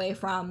back away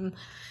from,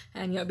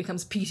 and it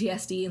becomes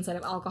PTSD instead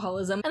of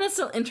alcoholism. And that's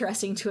still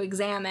interesting to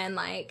examine.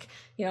 Like,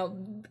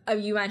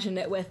 you mentioned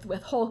it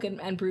with Hulk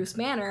and Bruce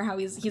Banner, how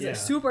he's a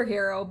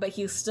superhero, but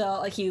he's still,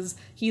 like, he's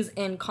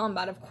in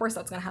combat. Of course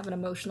that's going to have an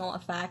emotional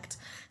effect.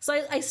 So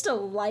I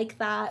still like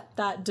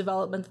that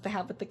development that they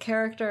have with the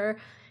character.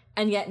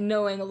 And yet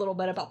knowing a little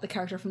bit about the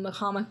character from the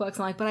comic books,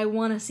 I'm like, but I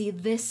want to see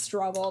this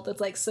struggle that's,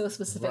 like, so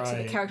specific to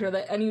the character,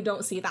 and you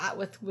don't see that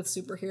with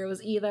superheroes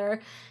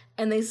either.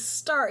 And they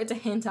start to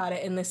hint at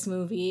it in this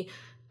movie,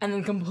 and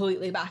then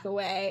completely back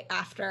away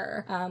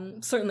after,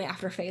 certainly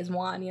after Phase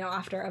 1,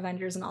 after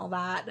Avengers and all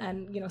that,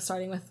 and,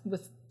 starting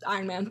with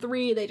Iron Man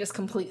 3, they just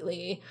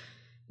completely,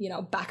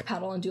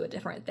 backpedal and do a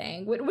different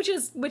thing, which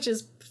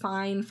is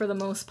fine for the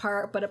most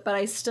part, but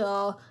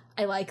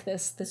I like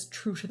this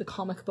true to the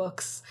comic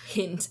books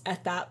hint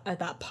at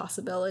that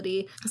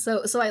possibility.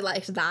 So I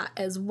liked that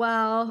as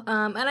well.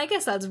 And I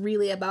guess that's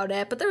really about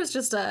it. But there was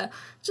just a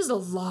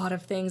lot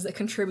of things that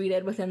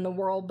contributed within the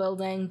world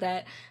building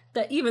that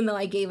even though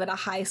I gave it a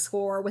high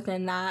score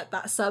within that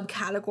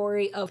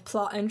subcategory of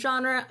plot and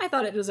genre, I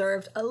thought it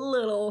deserved a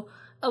little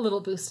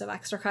boost of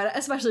extra credit,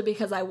 especially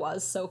because I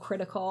was so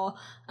critical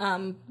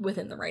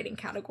within the writing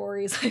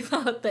categories. I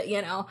thought that,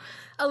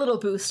 a little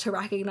boost to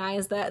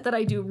recognize that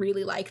I do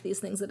really like these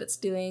things that it's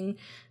doing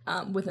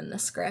within the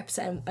script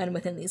and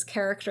within these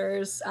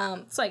characters.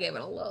 So I gave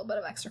it a little bit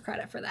of extra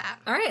credit for that.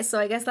 All right, so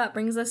I guess that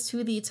brings us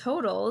to the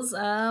totals.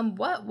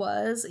 What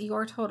was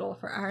your total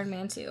for Iron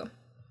Man 2?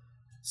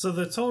 So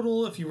the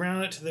total, if you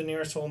round it to the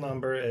nearest whole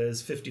number,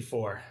 is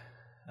 54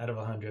 out of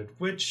 100,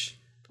 which...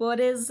 Well, it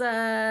is...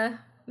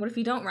 What if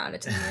you don't round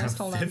it to the nearest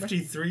whole number?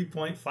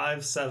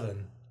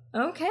 53.57.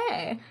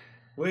 Okay.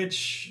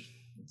 Which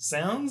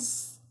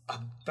sounds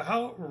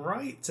about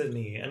right to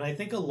me. And I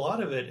think a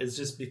lot of it is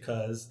just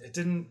because it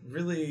didn't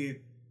really...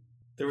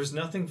 There was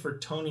nothing for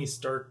Tony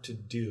Stark to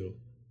do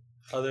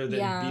other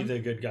than be the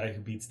good guy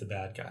who beats the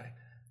bad guy.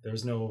 There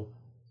was no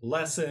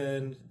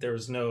lesson. There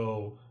was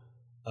no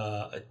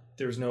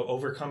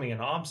overcoming an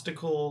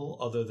obstacle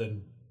other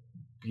than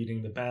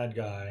beating the bad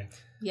guy.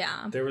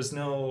 Yeah. There was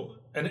no...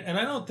 And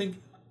I don't think...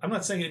 I'm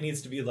not saying it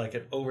needs to be like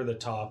an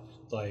over-the-top,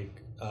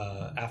 like,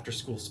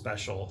 after-school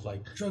special.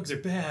 Like, drugs are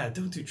bad,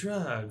 don't do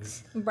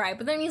drugs. Right,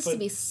 but there needs to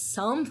be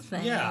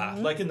something. Yeah,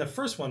 like in the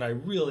first one, I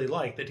really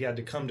liked that he had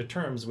to come to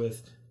terms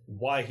with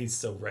why he's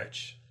so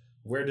rich.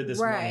 Where did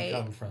this money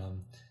come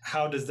from?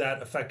 How does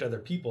that affect other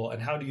people?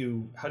 And how do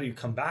you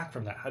come back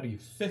from that? How do you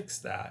fix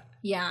that?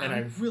 Yeah. And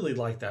I really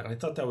liked that. I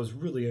thought that was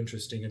really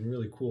interesting and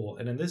really cool.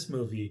 And in this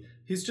movie,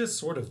 he's just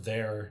sort of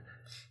there.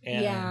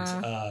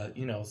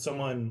 And,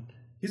 someone...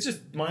 He's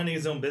just minding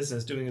his own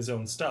business, doing his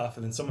own stuff,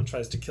 and then someone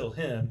tries to kill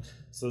him.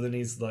 So then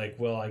he's like,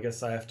 well, I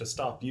guess I have to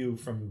stop you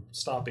from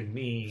stopping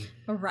me.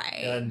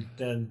 Right. And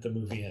then the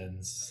movie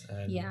ends.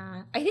 And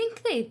yeah. I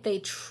think they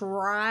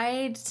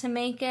tried to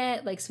make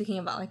it, like, speaking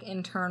about, like,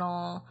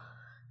 internal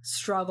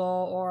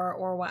struggle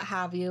or what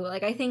have you,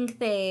 like, I think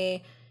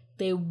they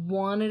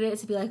wanted it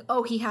to be like,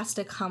 oh, he has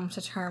to come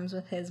to terms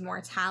with his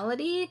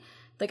mortality.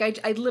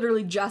 Like, I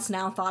literally just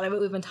now thought of it.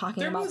 We've been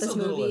talking about this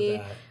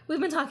movie. We've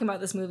been talking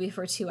about this movie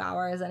for 2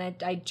 hours, and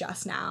I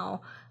just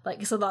now,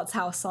 like, so that's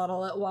how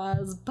subtle it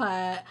was.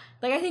 But,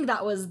 like, I think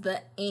that was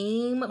the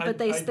aim, but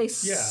they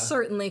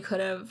certainly could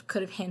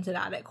have hinted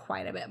at it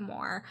quite a bit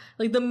more.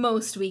 Like, the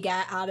most we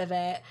get out of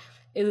it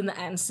is in the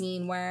end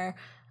scene where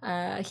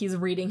he's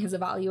reading his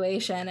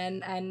evaluation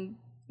and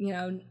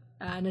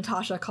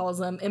Natasha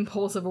calls him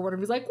impulsive or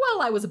whatever. He's like,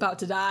 well, I was about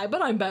to die,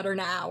 but I'm better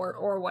now,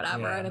 or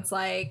whatever. Yeah. And it's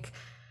like,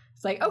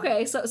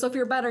 okay, so if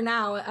you're better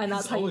now, and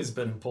that's how he's always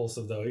been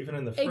impulsive though, even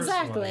in the first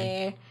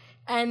one.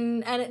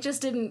 And it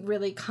just didn't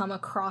really come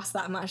across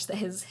that much that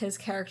his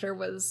character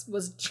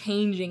was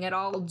changing at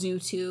all due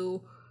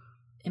to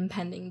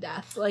impending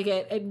death. Like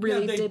it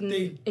really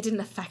didn't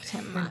affect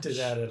him much. Hinted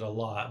at it a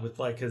lot with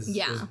like his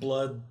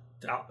blood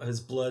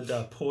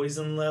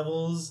poison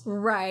levels,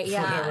 right?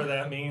 Yeah, whatever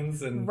that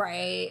means, and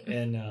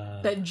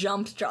that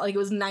jumped, like, it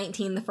was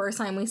 19 the first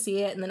time we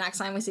see it, and the next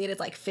time we see it,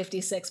 it's like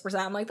 56%.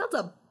 I'm like, that's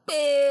a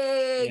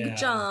big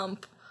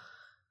jump.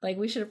 Like,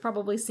 we should have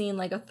probably seen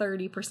like a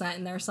 30%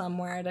 in there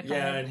somewhere to kind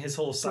of and his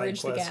whole side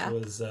bridge the quest gap.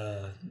 was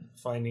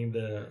finding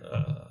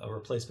a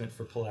replacement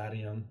for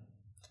palladium.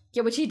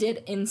 Yeah, which he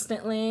did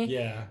instantly.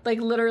 Yeah. Like,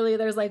 literally,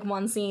 there's like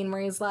one scene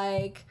where he's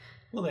like,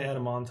 Well, they had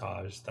a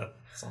montage that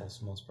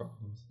solves most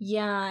problems.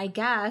 yeah, I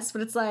guess,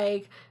 but it's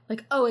like,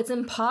 oh, it's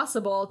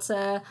impossible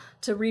to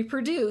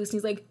reproduce. And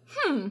he's like,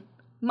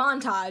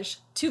 montage.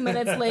 2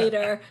 minutes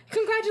later,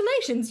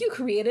 congratulations, you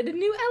created a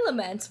new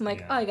element. I'm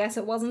like, Yeah. oh, I guess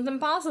it wasn't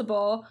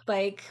impossible.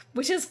 Like,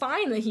 which is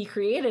fine that he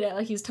created it.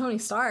 Like, he's Tony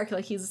Stark.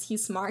 Like,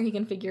 he's smart. He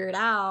can figure it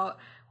out.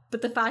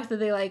 But the fact that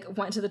they, like,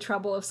 went to the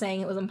trouble of saying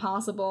it was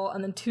impossible,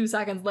 and then 2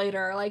 seconds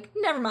later, like,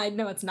 never mind,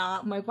 no, it's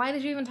not. I'm like, why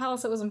did you even tell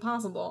us it was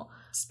impossible?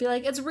 Just be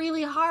like, it's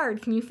really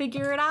hard. Can you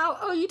figure it out?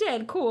 Oh, you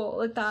did. Cool.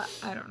 Like that.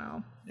 I don't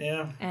know.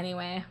 Yeah.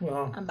 Anyway,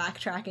 Well, I'm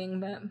backtracking,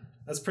 but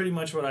that's pretty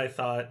much what I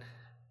thought.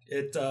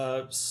 It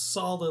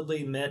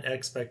solidly met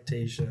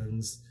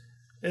expectations.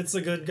 It's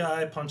a good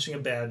guy punching a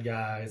bad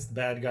guy. It's the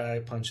bad guy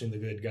punching the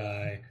good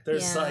guy.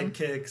 There's Yeah.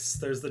 sidekicks.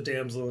 There's the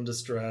damsel in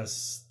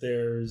distress.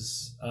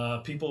 There's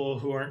people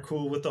who aren't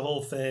cool with the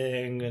whole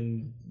thing.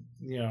 And,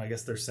 you know, I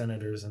guess they're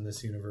senators in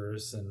this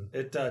universe. And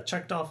it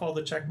checked off all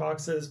the check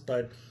boxes.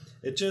 But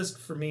it just,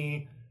 for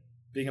me,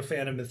 being a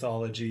fan of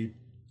mythology,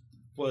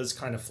 was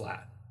kind of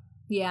flat.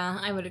 yeah,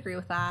 I would agree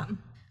with that.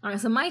 All right,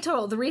 so my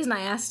total, the reason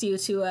I asked you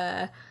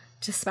to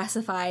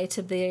specify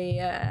to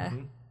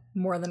the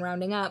more than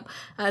rounding up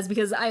is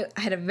because I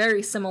had a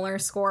very similar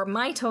score.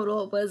 My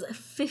total was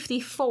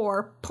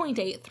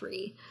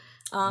 54.83.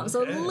 So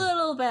a Okay.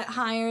 little bit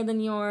higher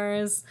than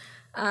yours.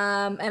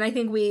 And I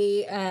think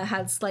we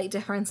had slight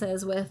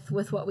differences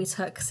with what we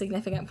took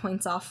significant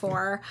points off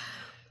for.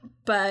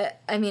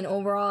 But I mean,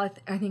 overall,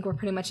 I think we're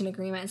pretty much in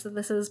agreement. So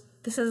this is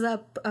a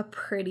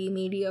pretty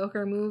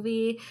mediocre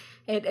movie.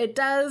 It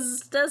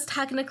does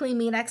technically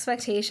meet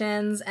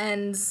expectations,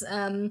 and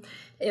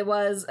it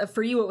was,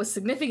 for you, it was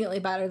significantly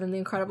better than The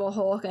Incredible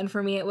Hulk, and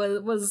for me, it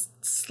was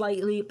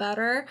slightly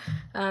better.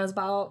 It was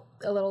about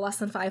a little less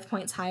than 5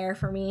 points higher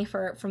for me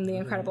from The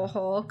Incredible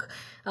Hulk.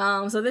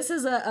 So this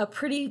is a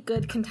pretty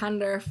good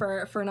contender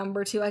for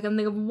number 2. I can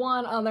think of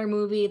one other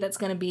movie that's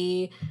gonna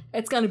be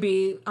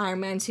Iron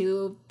Man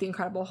 2, The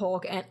Incredible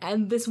Hulk,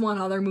 and this one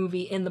other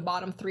movie in the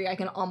bottom 3. I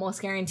can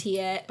almost guarantee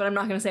it, but I'm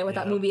not gonna say what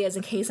that movie is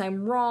in case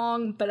I'm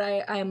wrong, but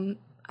I'm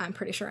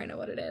pretty sure I know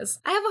what it is.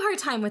 I have a hard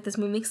time with this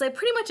movie because I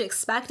pretty much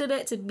expected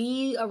it to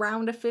be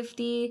around a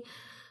 50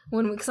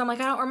 because I'm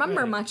like, I don't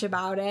remember much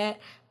about it.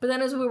 But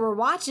then as we were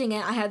watching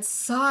it, I had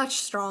such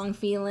strong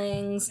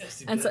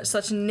feelings and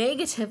such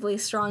negatively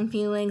strong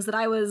feelings that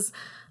I was,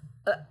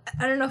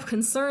 I don't know if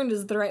concerned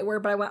is the right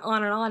word, but I went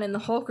on and on in the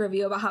Hulk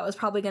review about how it was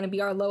probably going to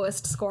be our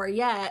lowest score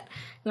yet.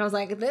 And I was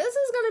like,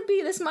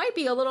 this might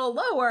be a little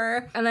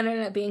lower. And then it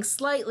ended up being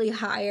slightly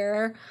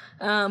higher.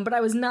 But I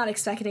was not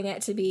expecting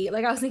it to be,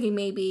 like, I was thinking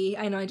maybe,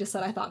 I know I just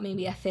said I thought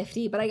maybe a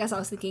 50, but I guess I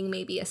was thinking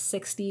maybe a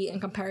 60 in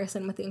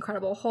comparison with The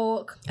Incredible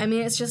Hulk. I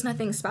mean, it's just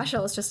nothing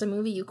special. It's just a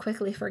movie you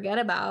quickly forget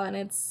about, and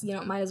it's, you know,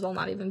 it might as well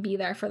not even be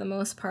there for the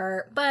most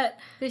part. But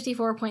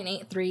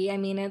 54.83, I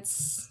mean,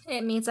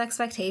 it meets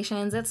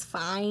expectations. It's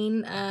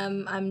fine.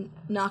 I'm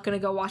not gonna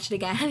go watch it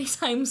again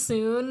anytime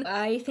soon.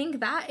 I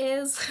think that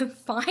is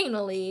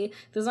finally,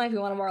 this might be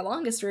one of our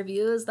longest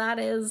reviews. That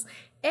is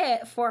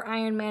it for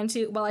Iron Man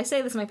 2. Well, I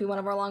say this might be one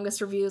of our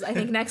longest reviews. I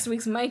think next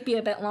week's might be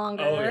a bit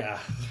longer. Oh, yeah.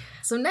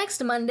 So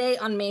next Monday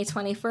on May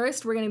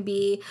 21st, we're going to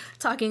be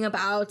talking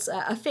about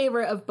a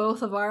favorite of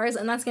both of ours,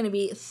 and that's going to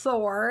be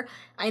Thor.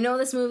 I know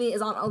this movie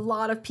is on a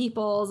lot of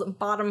people's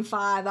bottom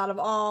 5 out of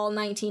all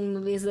 19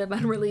 movies that have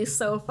been released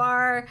so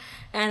far,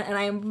 and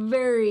I am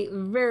very,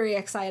 very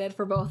excited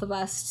for both of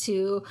us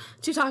to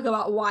talk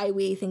about why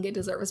we think it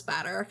deserves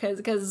better,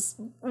 because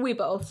we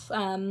both...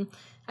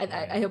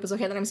 I hope it's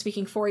okay that I'm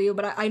speaking for you,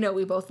 but I know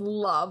we both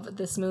love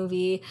this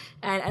movie,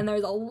 and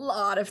there's a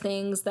lot of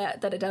things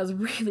that it does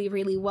really,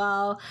 really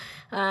well.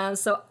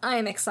 So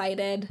I'm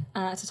excited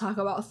to talk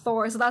about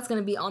Thor. So that's going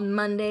to be on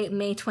Monday,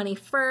 May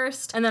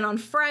 21st. And then on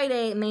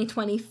Friday, May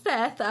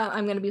 25th,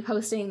 I'm going to be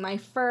posting my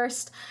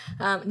first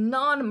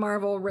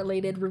non-Marvel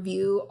related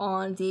review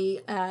on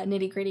the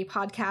Nitty Gritty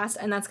podcast,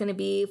 and that's going to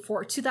be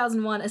for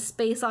 2001: A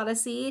Space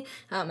Odyssey.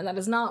 And that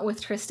is not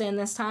with Tristan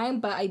this time,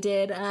 but I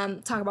did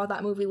talk about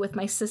that movie with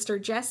my sister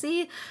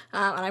Jessie,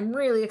 and I'm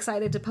really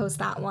excited to post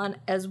that one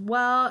as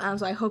well.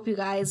 So I hope you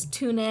guys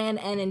tune in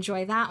and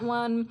enjoy that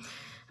one.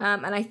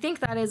 And I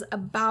think that is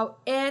about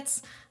it.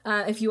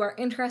 If you are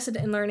interested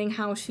in learning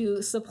how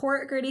to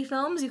support Gritty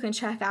Films, you can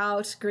check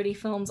out Gritty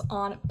Films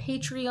on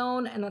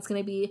Patreon, and that's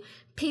going to be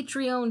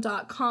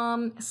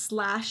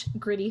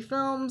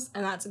patreon.com/grittyfilms,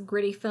 and that's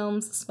Gritty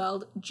Films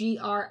spelled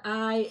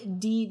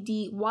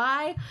GRIDDY.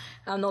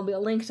 There'll be a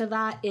link to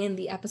that in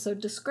the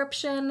episode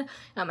description.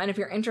 And if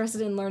you're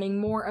interested in learning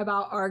more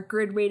about our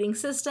grid rating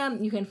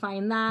system, you can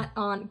find that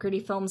on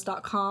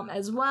grittyfilms.com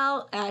as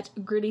well at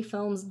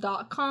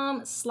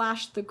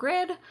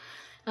grittyfilms.com/thegrid.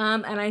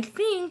 And I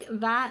think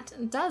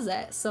that does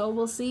it. So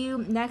we'll see you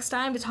next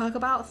time to talk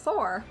about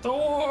Thor.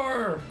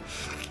 Thor!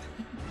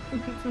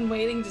 We've been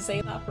waiting to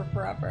say that for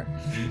forever.